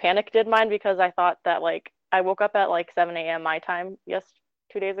 I kind of panicked did mine because I thought that like I woke up at like 7 a.m. my time 2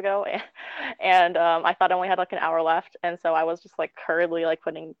 days ago, and I thought I only had like an hour left, and so I was just like hurriedly like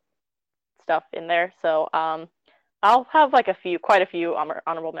putting stuff in there. So I'll have like quite a few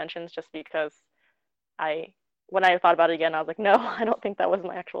honorable mentions just because when I thought about it again, I was like, no, I don't think that was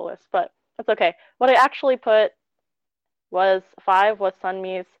my actual list, but that's okay. What I actually put was 5 was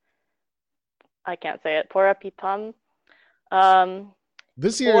Sunmi's, I can't say it, Pora Pitam.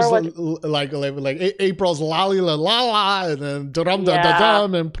 This year is like April's Lali La La La and then Dum Dum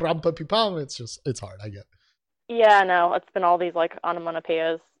Dum and Pram Pa Pipam. It's hard, I get. Yeah, no, it's been all these like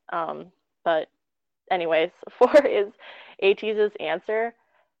onomatopoeias. But anyways, 4 is ATEEZ's Answer.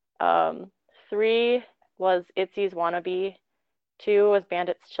 3 was ITZY's Wannabe. 2 was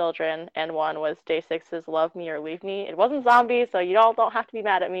Bandit's Children, and 1 was Day 6's Love Me or Leave Me. It wasn't Zombie, so you all don't have to be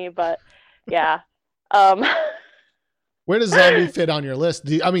mad at me, but yeah. Where does Zombie fit on your list?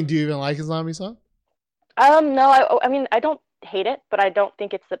 Do you even like a Zombie song? No, I mean I don't hate it, but I don't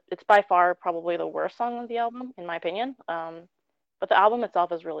think it's by far probably the worst song of the album in my opinion. but the album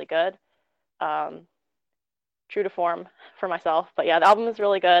itself is really good. True to form for myself, but yeah, the album is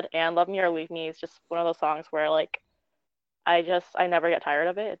really good, and Love Me or Leave Me is just one of those songs where like I never get tired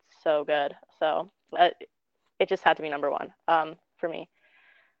of it. It's so good. So it just had to be number one for me.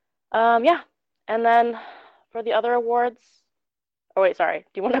 Yeah. And then for the other awards, oh wait, sorry. Do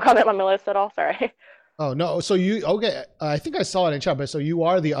you want to comment on my list at all? Sorry. Oh no. So okay? I think I saw it in chat, but so you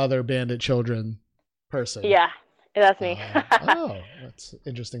are the other Bandit Children person. Yeah, that's me. Oh, that's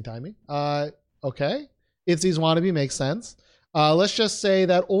interesting timing. Okay. Itzy's Wannabe makes sense. Let's just say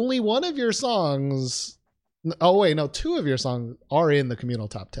that only one of your songs. Oh wait, no, two of your songs are in the communal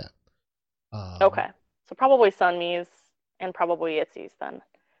top 10. Okay, so probably Sunmi's and probably Itzy's then.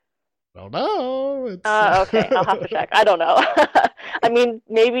 Well, no. Okay, I'll have to check. I don't know. I mean,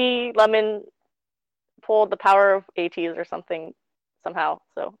 maybe Lemon pulled the power of ATEEZ or something somehow,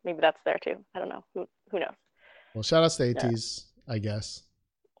 so maybe that's there too. I don't know. Who knows? Well, shout out to ATEEZ, I guess.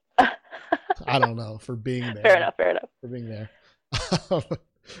 I don't know, for being there. Fair enough. For being there. All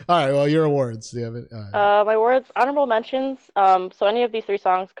right, well, your awards. Do you have it? My awards, honorable mentions. So any of these three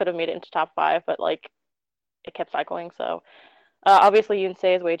songs could have made it into top 5, but like it kept cycling. So obviously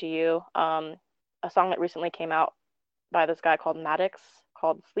Yoonse's Way to You, a song that recently came out by this guy called Maddox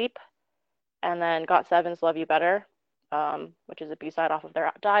called Sleep, and then GOT7's Love You Better, which is a B-side off of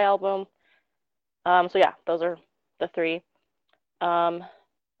their Die album. So yeah, those are the three.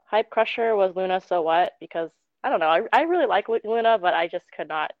 Hype Crusher was Luna So What, because I don't know, I really like Luna, but I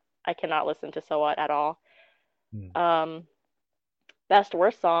cannot listen to So What at all. Best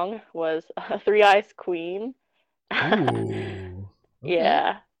worst song was Three Eyes Queen. Ooh, okay.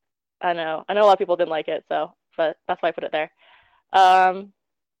 Yeah, I know a lot of people didn't like it, so but that's why I put it there.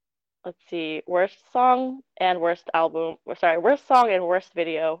 Let's see, worst song and worst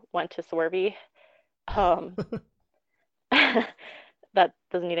video went to Swervy. That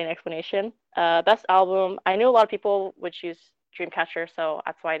doesn't need an explanation. Best album, I knew a lot of people would choose Dreamcatcher, so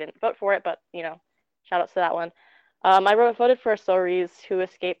that's why I didn't vote for it, but you know, shout outs to that one. I voted for Soris, Who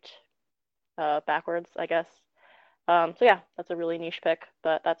Escaped Backwards, I guess. So yeah, that's a really niche pick,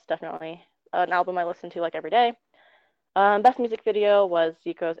 but that's definitely an album I listen to like every day. Best music video was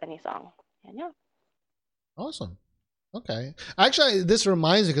Zico's Any Song. And yeah. Awesome. Okay. Actually, this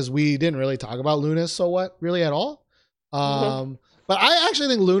reminds me, because we didn't really talk about Luna So What really at all. But I actually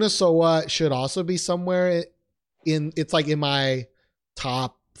think Luna So What should also be somewhere it's like in my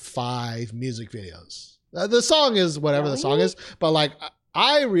top 5 music videos. The song is whatever the song is, but like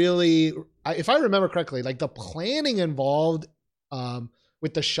if I remember correctly, like the planning involved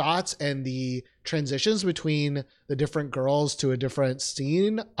with the shots and the transitions between the different girls to a different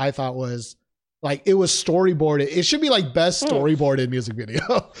scene, I thought was like, it was storyboarded. It should be like best storyboarded music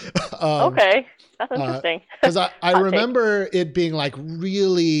video. Okay, that's interesting. Because I remember it being like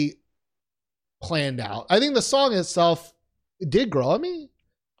really planned out. I think the song itself did grow on me.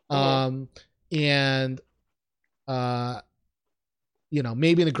 And you know,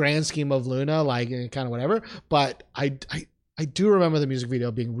 maybe in the grand scheme of Luna, like kind of whatever, but I do remember the music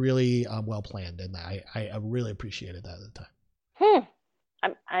video being really well planned, and I really appreciated that at the time.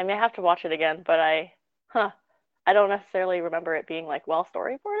 I may have to watch it again, but I don't necessarily remember it being like well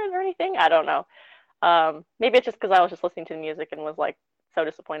storyboarded or anything. I don't know. Maybe it's just because I was just listening to the music and was like so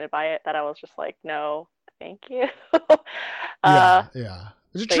disappointed by it that I was just like, no, thank you. Yeah.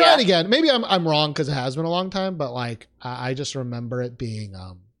 Just try it again. Maybe I'm wrong because it has been a long time, but like I just remember it being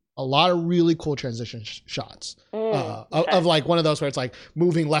a lot of really cool transition shots of like one of those where it's like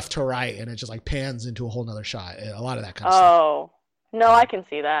moving left to right and it just like pans into a whole nother shot. A lot of that kind of stuff. Oh, no, I can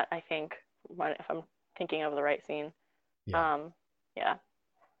see that. I think if I'm thinking of the right scene. Yeah.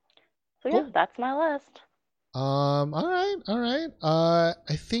 So yeah, that's my list. All right.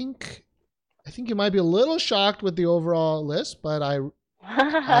 I think you might be a little shocked with the overall list, but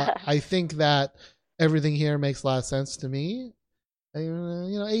I think that everything here makes a lot of sense to me. You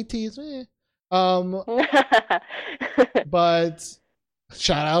know, ATEEZ, but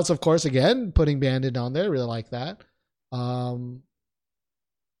shout outs, of course, again, putting Bandit on there. Really like that.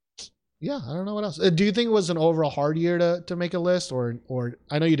 Yeah, I don't know what else. Do you think it was an overall hard year to make a list, or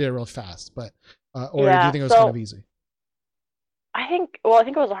I know you did it real fast, but do you think it was kind of easy? I think it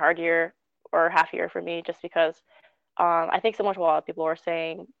was a hard year or half year for me, just because I think so much what a lot of people were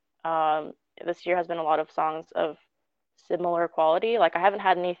saying. This year has been a lot of songs of similar quality. Like I haven't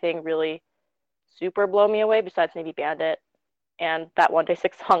had anything really super blow me away besides maybe Bandit and that One Day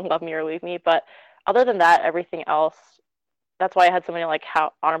 6 song, Love Me or Leave Me. But other than that, everything else, that's why I had so many like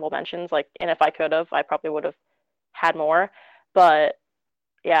honorable mentions. Like, and if I could have, I probably would have had more. But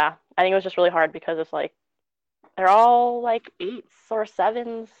yeah, I think it was just really hard because it's like they're all like 8s or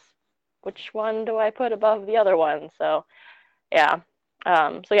 7s. Which one do I put above the other one? So yeah.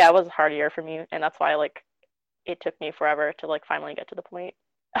 So yeah, it was a hard year for me, and that's why like it took me forever to like finally get to the point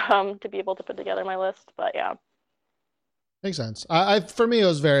to be able to put together my list. But yeah. Makes sense. I for me it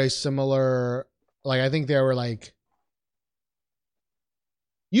was very similar. Like I think there were like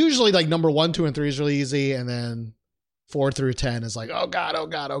usually like number 1, 2, and 3 is really easy, and then 4 through 10 is like, oh god, oh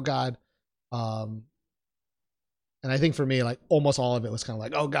god, oh god. And I think for me, like almost all of it was kind of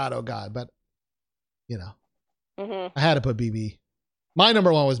like, oh god, oh god. But you know, I had to put BB. My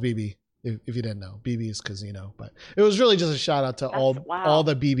number 1 was BB. If you didn't know, BB is Casino. But it was really just a shout out to all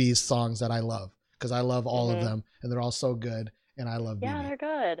the BB's songs that I love, because I love all of them, and they're all so good, and I love BB. Yeah, they're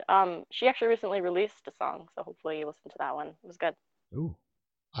good. She actually recently released a song, so hopefully you listen to that one. It was good. Ooh,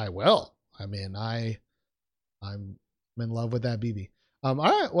 I will. I mean, I'm in love with that BB. All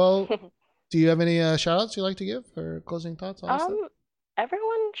right. Well, do you have any shout outs you'd like to give or closing thoughts on stuff?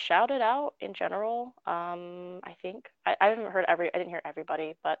 Everyone shouted out in general. I think I haven't heard I didn't hear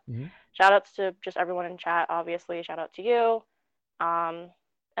everybody, but shout outs to just everyone in chat. Obviously, shout out to you. And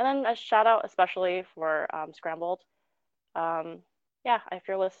then a shout out especially for Scrambled. Yeah, if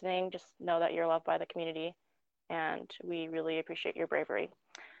you're listening, just know that you're loved by the community, and we really appreciate your bravery.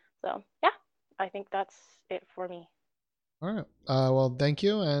 So yeah, I think that's it for me. All right. Well, thank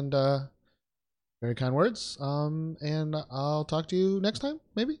you, and very kind words. And I'll talk to you next time,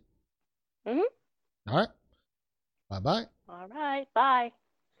 maybe. All right. Bye-bye. All right. Bye.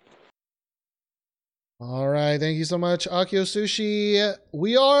 All right. Thank you so much, Akio Sushi.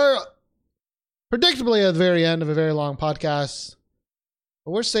 We are predictably at the very end of a very long podcast,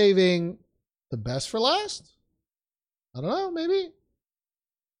 but we're saving the best for last. I don't know, maybe.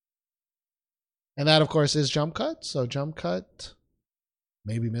 And that, of course, is Jump Cut. So Jump Cut,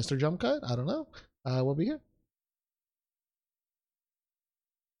 maybe Mr. Jump Cut, I don't know. We'll be here.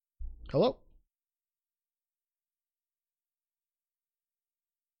 Hello.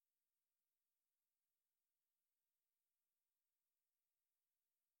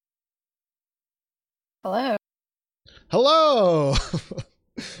 Hello. Hello.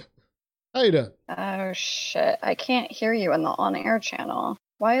 How you doing? Oh shit! I can't hear you in the on-air channel.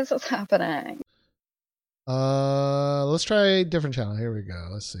 Why is this happening? Let's try a different channel. Here we go.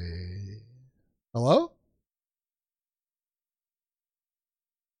 Let's see. Hello?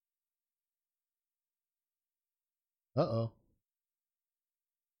 Uh-oh.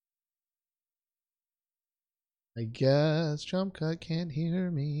 I guess Jump Cut can't hear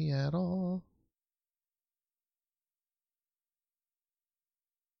me at all.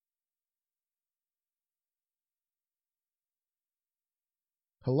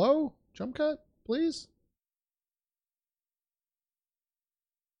 Hello? Jump Cut, please?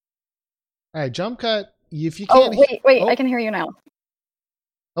 All right, Jump Cut, if you can't... Wait, I can hear you now.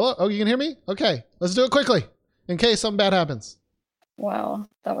 Hello? Oh, you can hear me? Okay, let's do it quickly, in case something bad happens. Wow,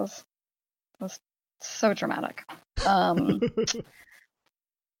 that was so dramatic.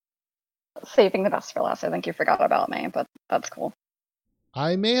 Saving the best for last. I think you forgot about me, but that's cool.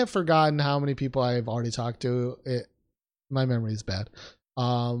 I may have forgotten how many people I've already talked to. My memory is bad.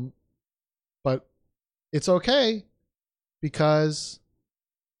 But it's okay because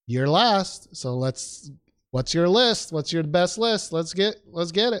you're last. So what's your list? What's your best list? Let's get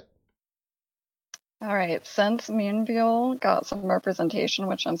it. All right. Since Moonville got some representation,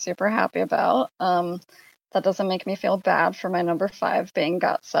 which I'm super happy about, that doesn't make me feel bad for my number 5 being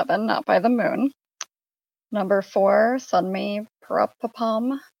Got 7, Not by the Moon. Number 4, Sunmi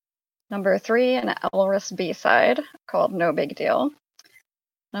Parapapam. Number 3, an Elris B-side called No Big Deal.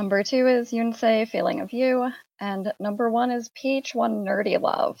 Number 2 is Yonsei, Feeling of You. And number 1 is PH1 Nerdy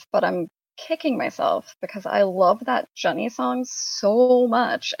Love. But I'm kicking myself because I love that Jenny song so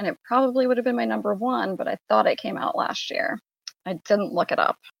much. And it probably would have been my number 1, but I thought it came out last year. I didn't look it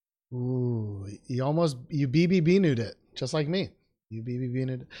up. Ooh, you BBB-nude it, just like me. You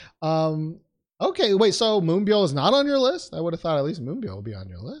BBB-nude it. Okay, wait, so Moonbyul is not on your list? I would have thought at least Moonbyul would be on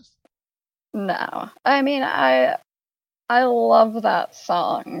your list. No. I mean, I love that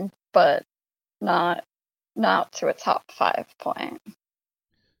song, but not to a top 5 point.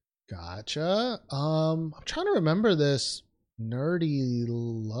 Gotcha. I'm trying to remember this Nerdy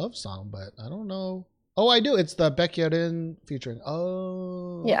Love song, but I don't know. Oh, I do. It's the Baekhyun featuring.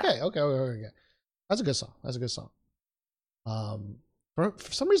 Oh, yeah. Okay. That's a good song. For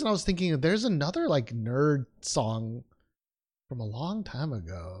some reason, I was thinking there's another like nerd song from a long time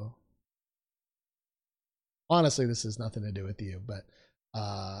ago. Honestly, this has nothing to do with you, but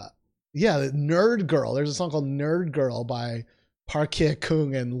yeah, Nerd Girl. There's a song called Nerd Girl by Park Hye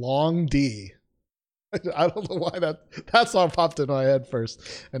Kung and Long D. I don't know why that song popped in my head first,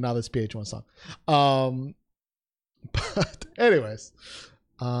 and now this PH1 song. But anyways,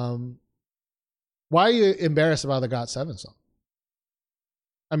 why are you embarrassed about the GOT7 song?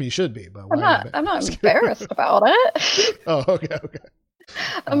 I mean, you should be, but why I'm not embarrassed about it. Oh, okay.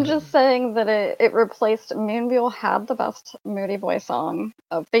 I'm just saying that it replaced Moonville had the best Moody Boy song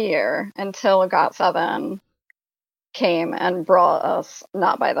of the year until GOT7 came and brought us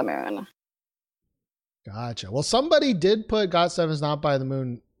Not by the Moon. Gotcha. Well, somebody did put GOT7's Not by the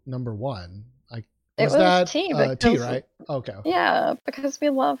Moon number 1. It was T, T, right? Okay. Yeah, because we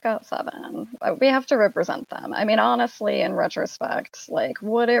love GOT7. We have to represent them. I mean, honestly, in retrospect, like,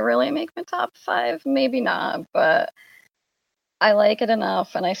 would it really make my top 5? Maybe not, but I like it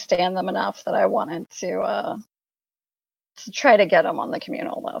enough and I stand them enough that I wanted to try to get them on the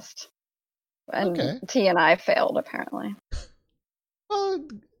communal list. And Okay. T and I failed, apparently. Well,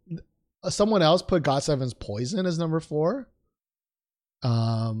 someone else put GOT7's Poison as number 4.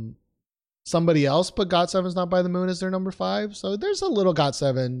 Somebody else put GOT7's Not by the Moon as their number 5. So there's a little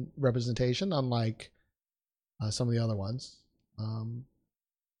GOT7 representation, unlike some of the other ones.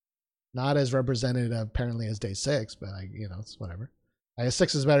 Not as representative apparently as Day 6, but it's whatever. I guess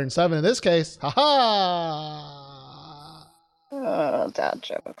 6 is better than 7 in this case. Ha ha! Dad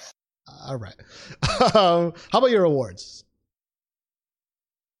jokes. All right. How about your awards?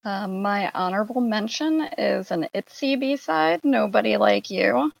 My honorable mention is an ITZY B-side, Nobody Like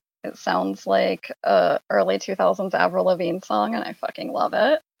You. It sounds like a early 2000s Avril Lavigne song, and I fucking love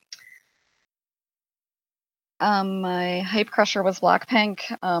it. My hype crusher was Blackpink.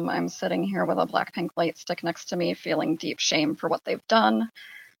 I'm sitting here with a Blackpink light stick next to me, feeling deep shame for what they've done.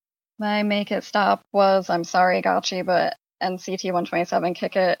 My make it stop was I'm sorry, Gotchi, but NCT 127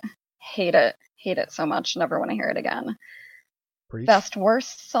 Kick It. Hate it so much. Never want to hear it again. Preach. Best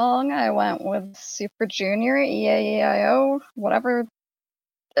worst song, I went with Super Junior, EAEIO, whatever.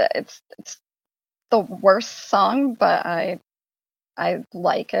 It's the worst song, but I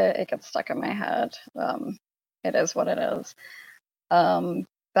like it. It gets stuck in my head. It is what it is.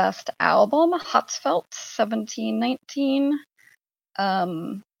 Best album, Hatzfeld 1719.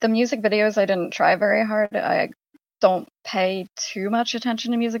 The music videos, I didn't try very hard. I don't pay too much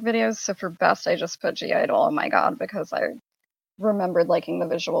attention to music videos, so for best, I just put G-Idol. Oh my god, because I remembered liking the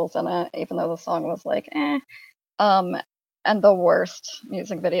visuals in it, even though the song was like, eh. And the worst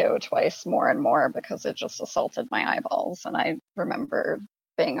music video, Twice More and More, because it just assaulted my eyeballs, and I remember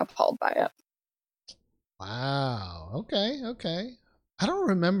being appalled by it. Wow. Okay. I don't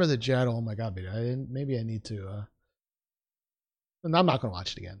remember the G-Idol. Oh my god, maybe I need to. I'm not gonna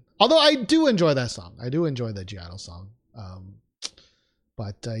watch it again. Although I do enjoy that song. I do enjoy the G-Idol song.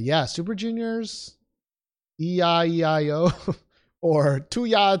 But yeah, Super Junior's E-I-E-I-O or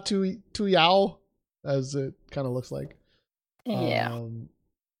Tu-Ya, as it kind of looks like. Yeah.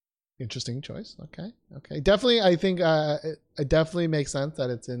 Interesting choice. Okay. Definitely, I think it definitely makes sense that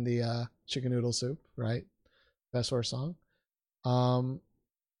it's in the Chicken Noodle Soup, right? Best worst song.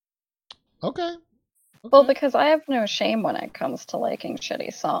 Okay. Well, because I have no shame when it comes to liking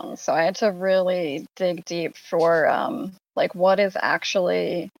shitty songs, so I had to really dig deep for like what is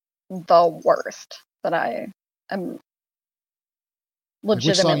actually the worst that I am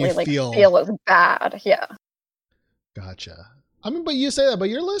legitimately feel is bad. Yeah. Gotcha. I mean, but you say that, but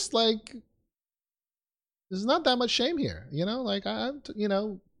your list, like, there's not that much shame here. Like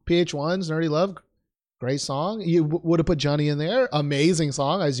PH1's Nerdy Love, great song. You would have put Johnny in there, amazing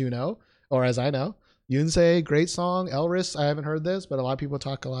song, as you know, or as I know. Yonsei, great song. Elris, I haven't heard this, but a lot of people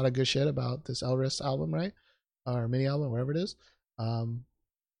talk a lot of good shit about this Elris album, right? Or mini album, wherever it is. The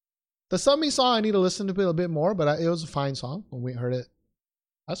Subme song, I need to listen to it a bit more, but it was a fine song when we heard it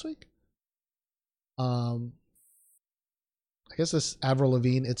last week. I guess this Avril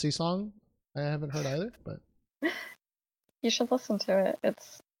Lavigne ITZY song I haven't heard either, but you should listen to it.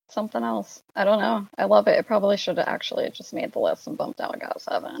 It's something else. I don't know. I love it. It probably should have actually just made the list and bumped out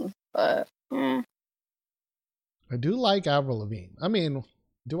GOT7, but I do like Avril Lavigne. I mean,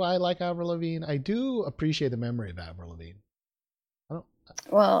 do I like Avril Lavigne? I do appreciate the memory of Avril Lavigne.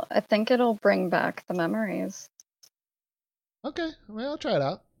 Well, I think it'll bring back the memories. Okay, well, I'll try it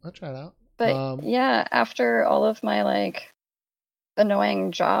out. But yeah, after all of my like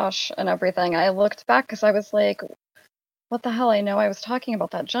annoying Josh and everything, I looked back because I was like, what the hell? I know I was talking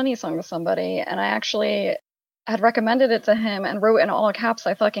about that Johnny song to somebody, and I actually had recommended it to him and wrote in all caps,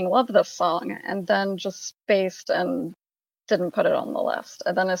 I fucking love this song, and then just spaced and didn't put it on the list.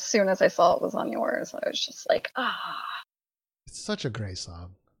 And then as soon as I saw it was on yours, I was just like, It's such a great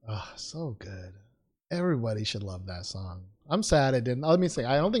song. Oh, so good. Everybody should love that song. I'm sad it didn't. Let me say,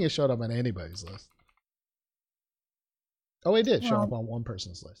 I don't think it showed up on anybody's list. Oh, it did show Well, up on one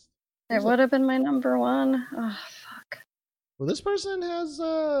person's list. It would have been my number one. Oh, fuck. Well, this person has.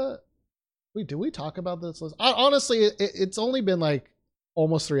 Wait, did we talk about this list? Honestly, it's only been like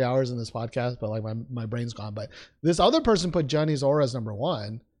almost 3 hours in this podcast, but like my brain's gone. But this other person put Johnny's Aura as number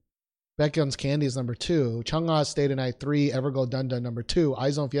 1. Baekhyun's Candy is number 2. Chungha's Stay the Night 3. Everglow Dun Dun number 2.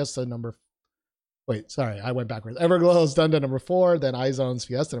 iZone Fiesta number. Wait, sorry, I went backwards. Everglow's Dun Dun number 4. Then iZone's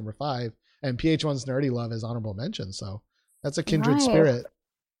Fiesta number 5. And PH1's Nerdy Love is honorable mention. So that's a kindred Nice. spirit.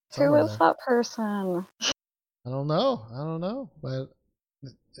 Who is that person? I don't know, but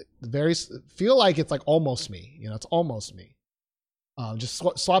very feel like it's like almost me. You know, it's almost me. Just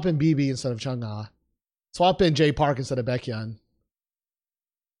swap in BB instead of Chungha, swap in J Park instead of Baekhyun,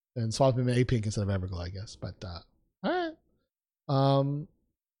 and swap in A Pink instead of Everglow, I guess. But all right.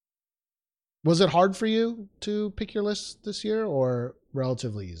 Was it hard for you to pick your list this year, or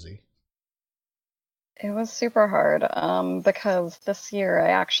relatively easy? It was super hard because this year I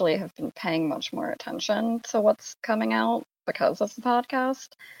actually have been paying much more attention to what's coming out because of the podcast.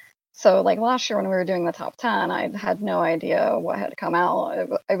 So like last year when we were doing the top 10, I had no idea what had come out.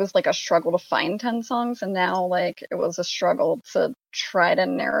 It was like a struggle to find 10 songs, and now like it was a struggle to try to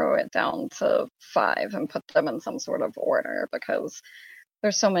narrow it down to 5 and put them in some sort of order because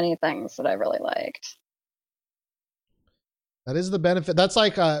there's so many things that I really liked. That is the benefit. That's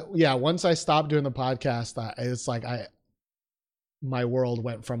like, once I stopped doing the podcast, it's like my world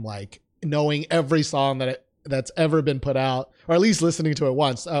went from like knowing every song that's ever been put out, or at least listening to it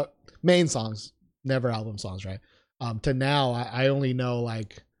once, main songs, never album songs, right? To now, I only know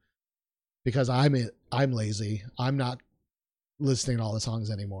like, because I'm lazy, I'm not listening to all the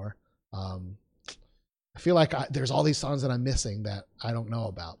songs anymore. I feel like there's all these songs that I'm missing that I don't know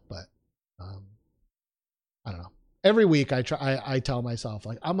about, but I don't know. Every week I tell myself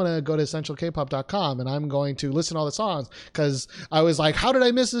like I'm gonna go to essentialkpop.com and I'm going to listen to all the songs, because I was like, how did I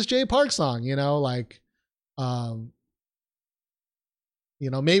miss this J Park song? You know, like,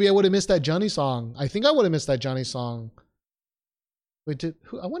 maybe I would have missed that Johnny song. I think I would have missed that Johnny song. Wait,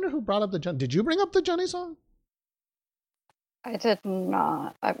 I wonder who brought up the Johnny? Did you bring up the Johnny song? I did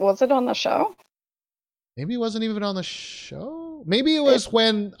not. Was it on the show? Maybe it wasn't even on the show. Maybe it was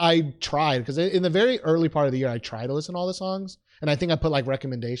when I tried, because in the very early part of the year, I tried to listen to all the songs, and I think I put like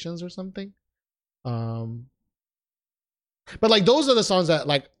recommendations or something. But like those are the songs that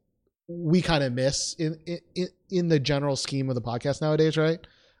like we kind of miss in the general scheme of the podcast nowadays, right?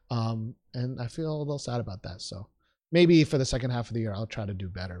 And I feel a little sad about that. So maybe for the second half of the year, I'll try to do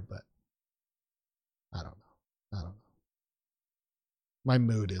better, but I don't know. My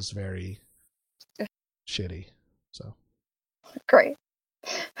mood is very shitty. So great.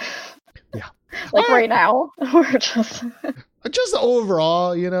 Yeah. Like right now, we're just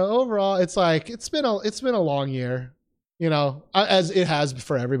overall, it's like it's been a long year, as it has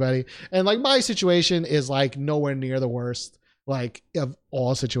for everybody. And like my situation is like nowhere near the worst, like of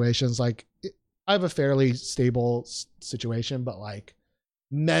all situations. Like I have a fairly stable situation, but like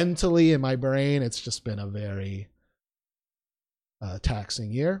mentally in my brain, it's just been a very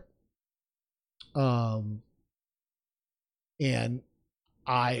taxing year. And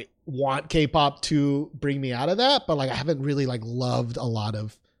I want K-pop to bring me out of that, but like I haven't really like loved a lot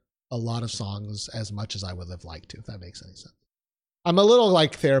of songs as much as I would have liked to, if that makes any sense. I'm a little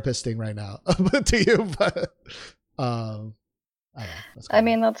like therapist-ing right now to you, but I don't know. I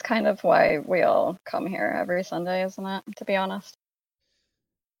mean, that's kind of why we all come here every Sunday, isn't it? To be honest.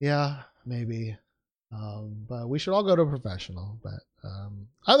 Yeah, maybe. But we should all go to a professional. But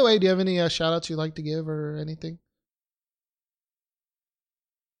either way, do you have any shout outs you'd like to give or anything?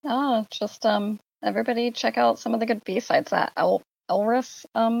 Oh, just everybody check out some of the good B-sides. That Elris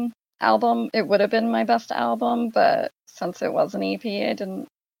album, it would have been my best album, but since it was an EP, I didn't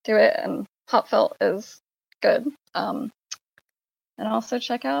do it. And Hot Felt is good. And also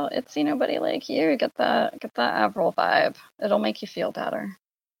check out Itsy Nobody Like You. Get that Avril vibe. It'll make you feel better.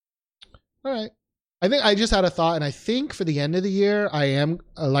 All right. I think I just had a thought, and I think for the end of the year, I am,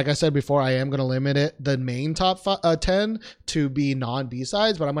 like I said before, I am going to limit the main top 10 to be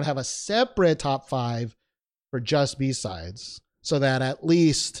non-B-sides, but I'm going to have a separate top 5 for just B-sides, so that at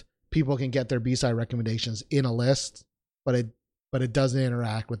least people can get their B-side recommendations in a list, but it doesn't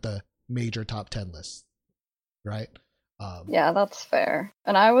interact with the major top 10 lists, right? Yeah, that's fair.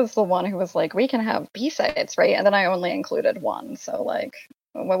 And I was the one who was like, we can have B-sides, right? And then I only included one, so like,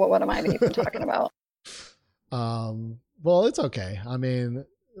 what am I even talking about? Well, it's okay. I mean,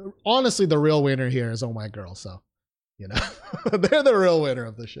 honestly, the real winner here is Oh My Girl, so they're the real winner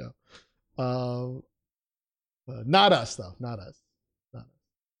of the show. Not us though, not us.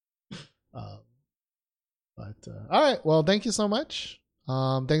 But all right, well, thank you so much.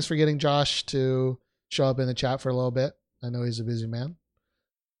 Thanks for getting Josh to show up in the chat for a little bit. I know he's a busy man.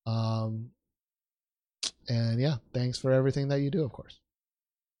 And yeah, thanks for everything that you do, of course.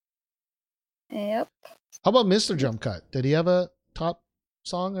 Yep. How about Mr. Jump Cut? Did he have a top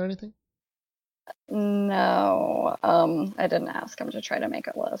song or anything? No, I didn't ask him to try to make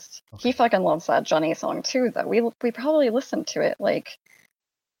a list. Okay. He fucking loves that Johnny song too, though. We probably listened to it like,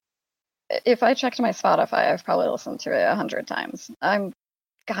 if I checked my Spotify, I've probably listened to it 100 times. God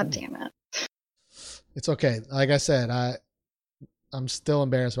damn it. It's okay. Like I said, I'm still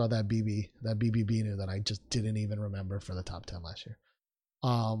embarrassed about that BB Binu that I just didn't even remember for the top 10 last year.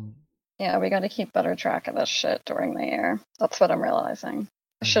 Yeah, we got to keep better track of this shit during the year. That's what I'm realizing.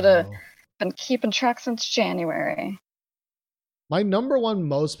 I should have been keeping track since January. My number one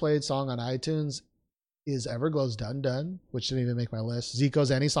most played song on iTunes is Everglow's Dun Dun, which didn't even make my list. Zico's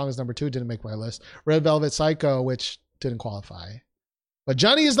Any Song is number 2, didn't make my list. Red Velvet Psycho, which didn't qualify. But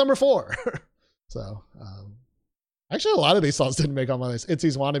Johnny is number 4. So, actually, a lot of these songs didn't make on my list.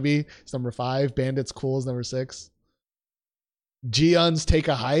 Itzy's Wannabe is number 5. Bandit's Cool is number 6. Giun's Take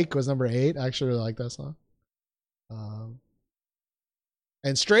a Hike was number 8. I actually really like that song.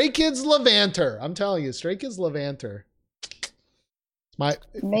 And Stray Kids Levanter. I'm telling you, Stray Kids Levanter. It's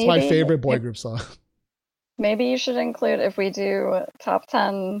my favorite boy group song. Maybe you should include, if we do top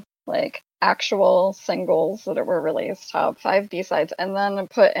 10 like actual singles that were released, top 5 B-sides, and then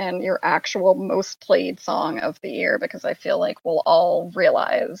put in your actual most played song of the year, because I feel like we'll all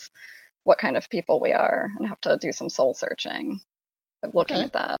realize what kind of people we are and have to do some soul searching of looking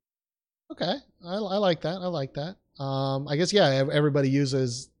at that. Okay. I like that. I like that. I guess, yeah, everybody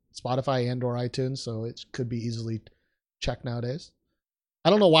uses Spotify and or iTunes, so it could be easily checked nowadays. I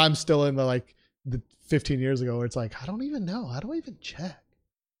don't know why I'm still in the 15 years ago where it's like, I don't even know. How do I even check?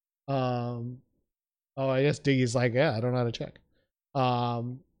 I guess Diggy's like, yeah, I don't know how to check.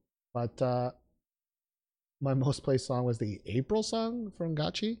 But my most played song was the April song from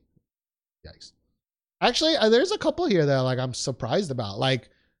Gachi. Yikes. Actually, there's a couple here that I'm surprised about. Like,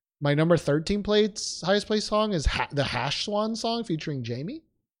 my number 13 highest played song is the Hash Swan song featuring Jamie.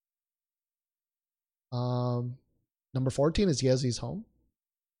 Number 14 is Yezi's Home.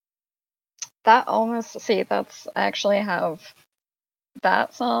 That almost, I actually have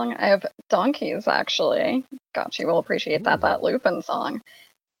that song. I have Donkeys, actually. Gachi will appreciate that Lupin song.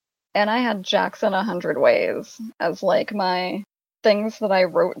 And I had Jackson 100 Ways as my things that I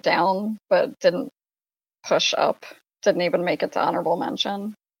wrote down but didn't push up. Didn't even make it to honorable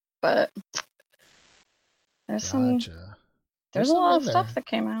mention. But there's there's a lot of stuff that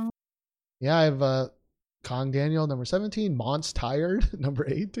came out. Yeah, I have Kong Daniel, number 17. Mon's Tired, number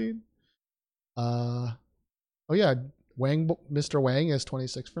 18. Oh yeah, Mr. Wang is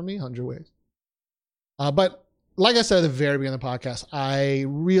 26 for me, 100 Ways. But like I said at the very beginning of the podcast, I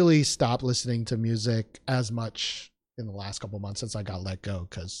really stopped listening to music as much in the last couple months since I got let go.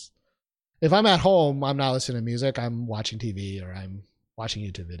 Because if I'm at home, I'm not listening to music. I'm watching TV or I'm watching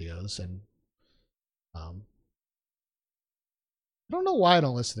YouTube videos, and I don't know why I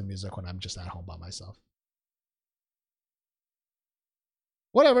don't listen to music when I'm just at home by myself.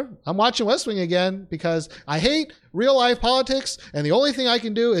 Whatever. I'm watching West Wing again because I hate real life politics, and the only thing I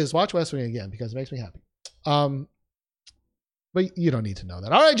can do is watch West Wing again because it makes me happy. But you don't need to know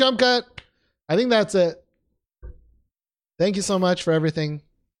that. All right, Jump Cut. I think that's it. Thank you so much for everything.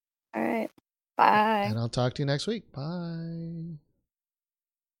 All right. Bye. And I'll talk to you next week. Bye.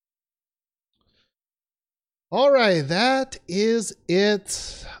 All right, that is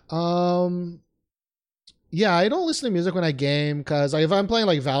it. Yeah, I don't listen to music when I game because if I'm playing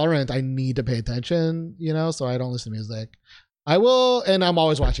Valorant, I need to pay attention, so I don't listen to music. I will, and I'm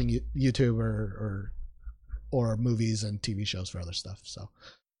always watching YouTube or movies and TV shows for other stuff. So,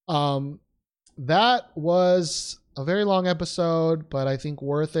 that was a very long episode, but I think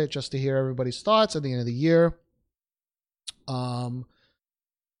worth it just to hear everybody's thoughts at the end of the year. I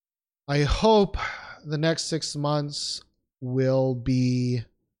hope the next 6 months will be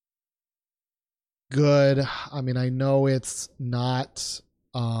good. I mean, I know it's not,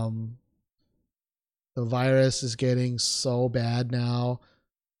 the virus is getting so bad now,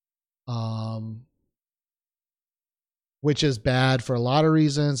 which is bad for a lot of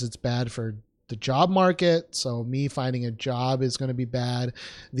reasons. It's bad for the job market. So me finding a job is going to be bad.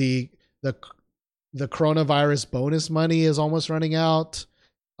 The coronavirus bonus money is almost running out.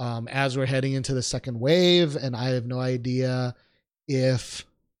 As we're heading into the second wave, and I have no idea if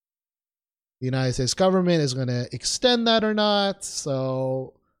the United States government is going to extend that or not.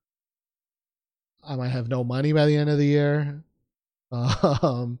 So I might have no money by the end of the year.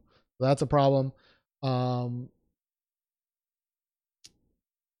 That's a problem. So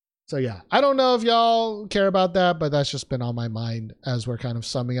yeah, I don't know if y'all care about that, but that's just been on my mind as we're kind of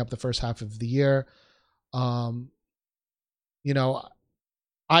summing up the first half of the year. You know,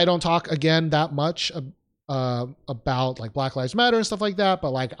 I don't talk again that much about like Black Lives Matter and stuff like that,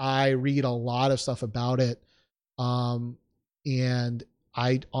 but like I read a lot of stuff about it. And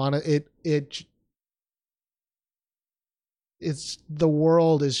it's the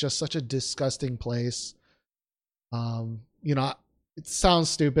world is just such a disgusting place. You know, it sounds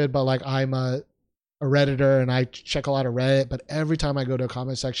stupid, but like I'm a Redditor and I check a lot of Reddit, but every time I go to a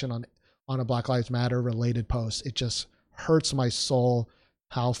comment section on a Black Lives Matter related post, it just hurts my soul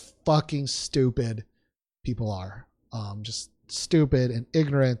how fucking stupid people are. Just stupid and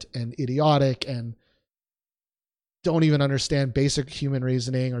ignorant and idiotic and don't even understand basic human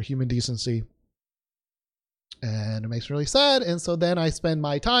reasoning or human decency. And it makes me really sad. And so then I spend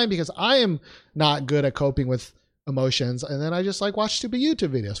my time, because I am not good at coping with emotions, and then I just like watch stupid YouTube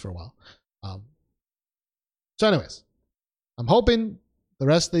videos for a while. So anyways, I'm hoping the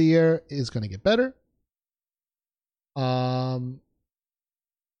rest of the year is going to get better. And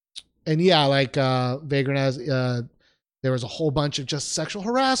yeah, like Vagrant has, there was a whole bunch of just sexual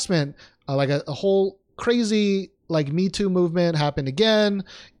harassment, like a whole crazy like Me Too movement happened again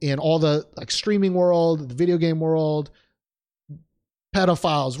in all the like streaming world, the video game world,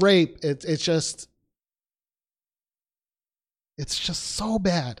 pedophiles, rape. It's just so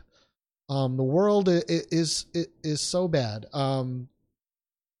bad. The world is so bad. But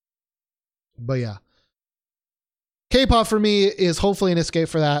yeah, K-pop for me is hopefully an escape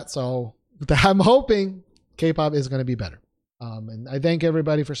for that. So I'm hoping K-pop is going to be better. And I thank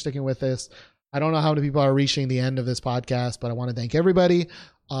everybody for sticking with this. I don't know how many people are reaching the end of this podcast, but I want to thank everybody.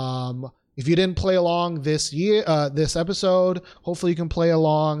 If you didn't play along this episode, hopefully you can play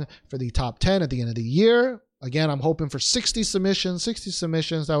along for the top 10 at the end of the year. Again, I'm hoping for 60 submissions.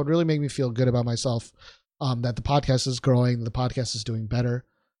 That would really make me feel good about myself, that the podcast is growing, the podcast is doing better.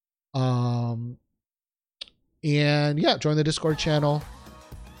 And yeah, join the Discord channel.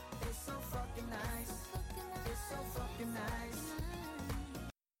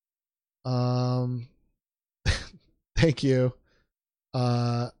 Thank you,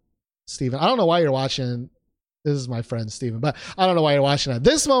 Steven. I don't know why you're watching. This is my friend Steven, but I don't know why you're watching at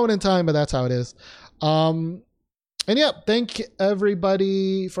this moment in time, but that's how it is. And yeah, thank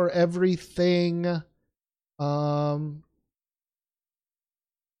everybody for everything. And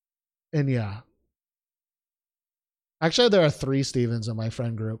yeah, actually there are 3 Stevens in my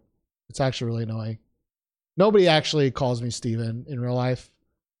friend group. It's actually really annoying. Nobody actually calls me Steven in real life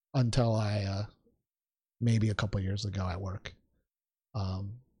until I, maybe a couple years ago at work.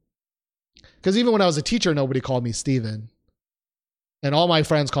 Because even when I was a teacher, nobody called me Steven. And all my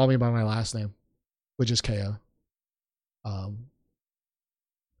friends call me by my last name, which is Keo.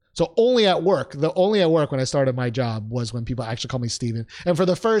 So only at work when I started my job was when people actually call me Steven. And for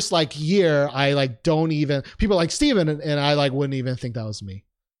the first like year, I like don't even, people like Steven, and I like wouldn't even think that was me.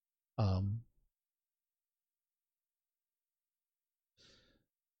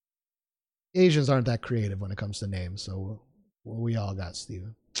 Asians aren't that creative when it comes to names, so we all got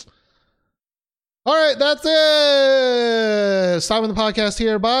Steven. All right, that's it. Stopping the podcast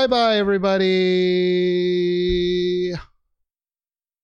here. Bye-bye, everybody.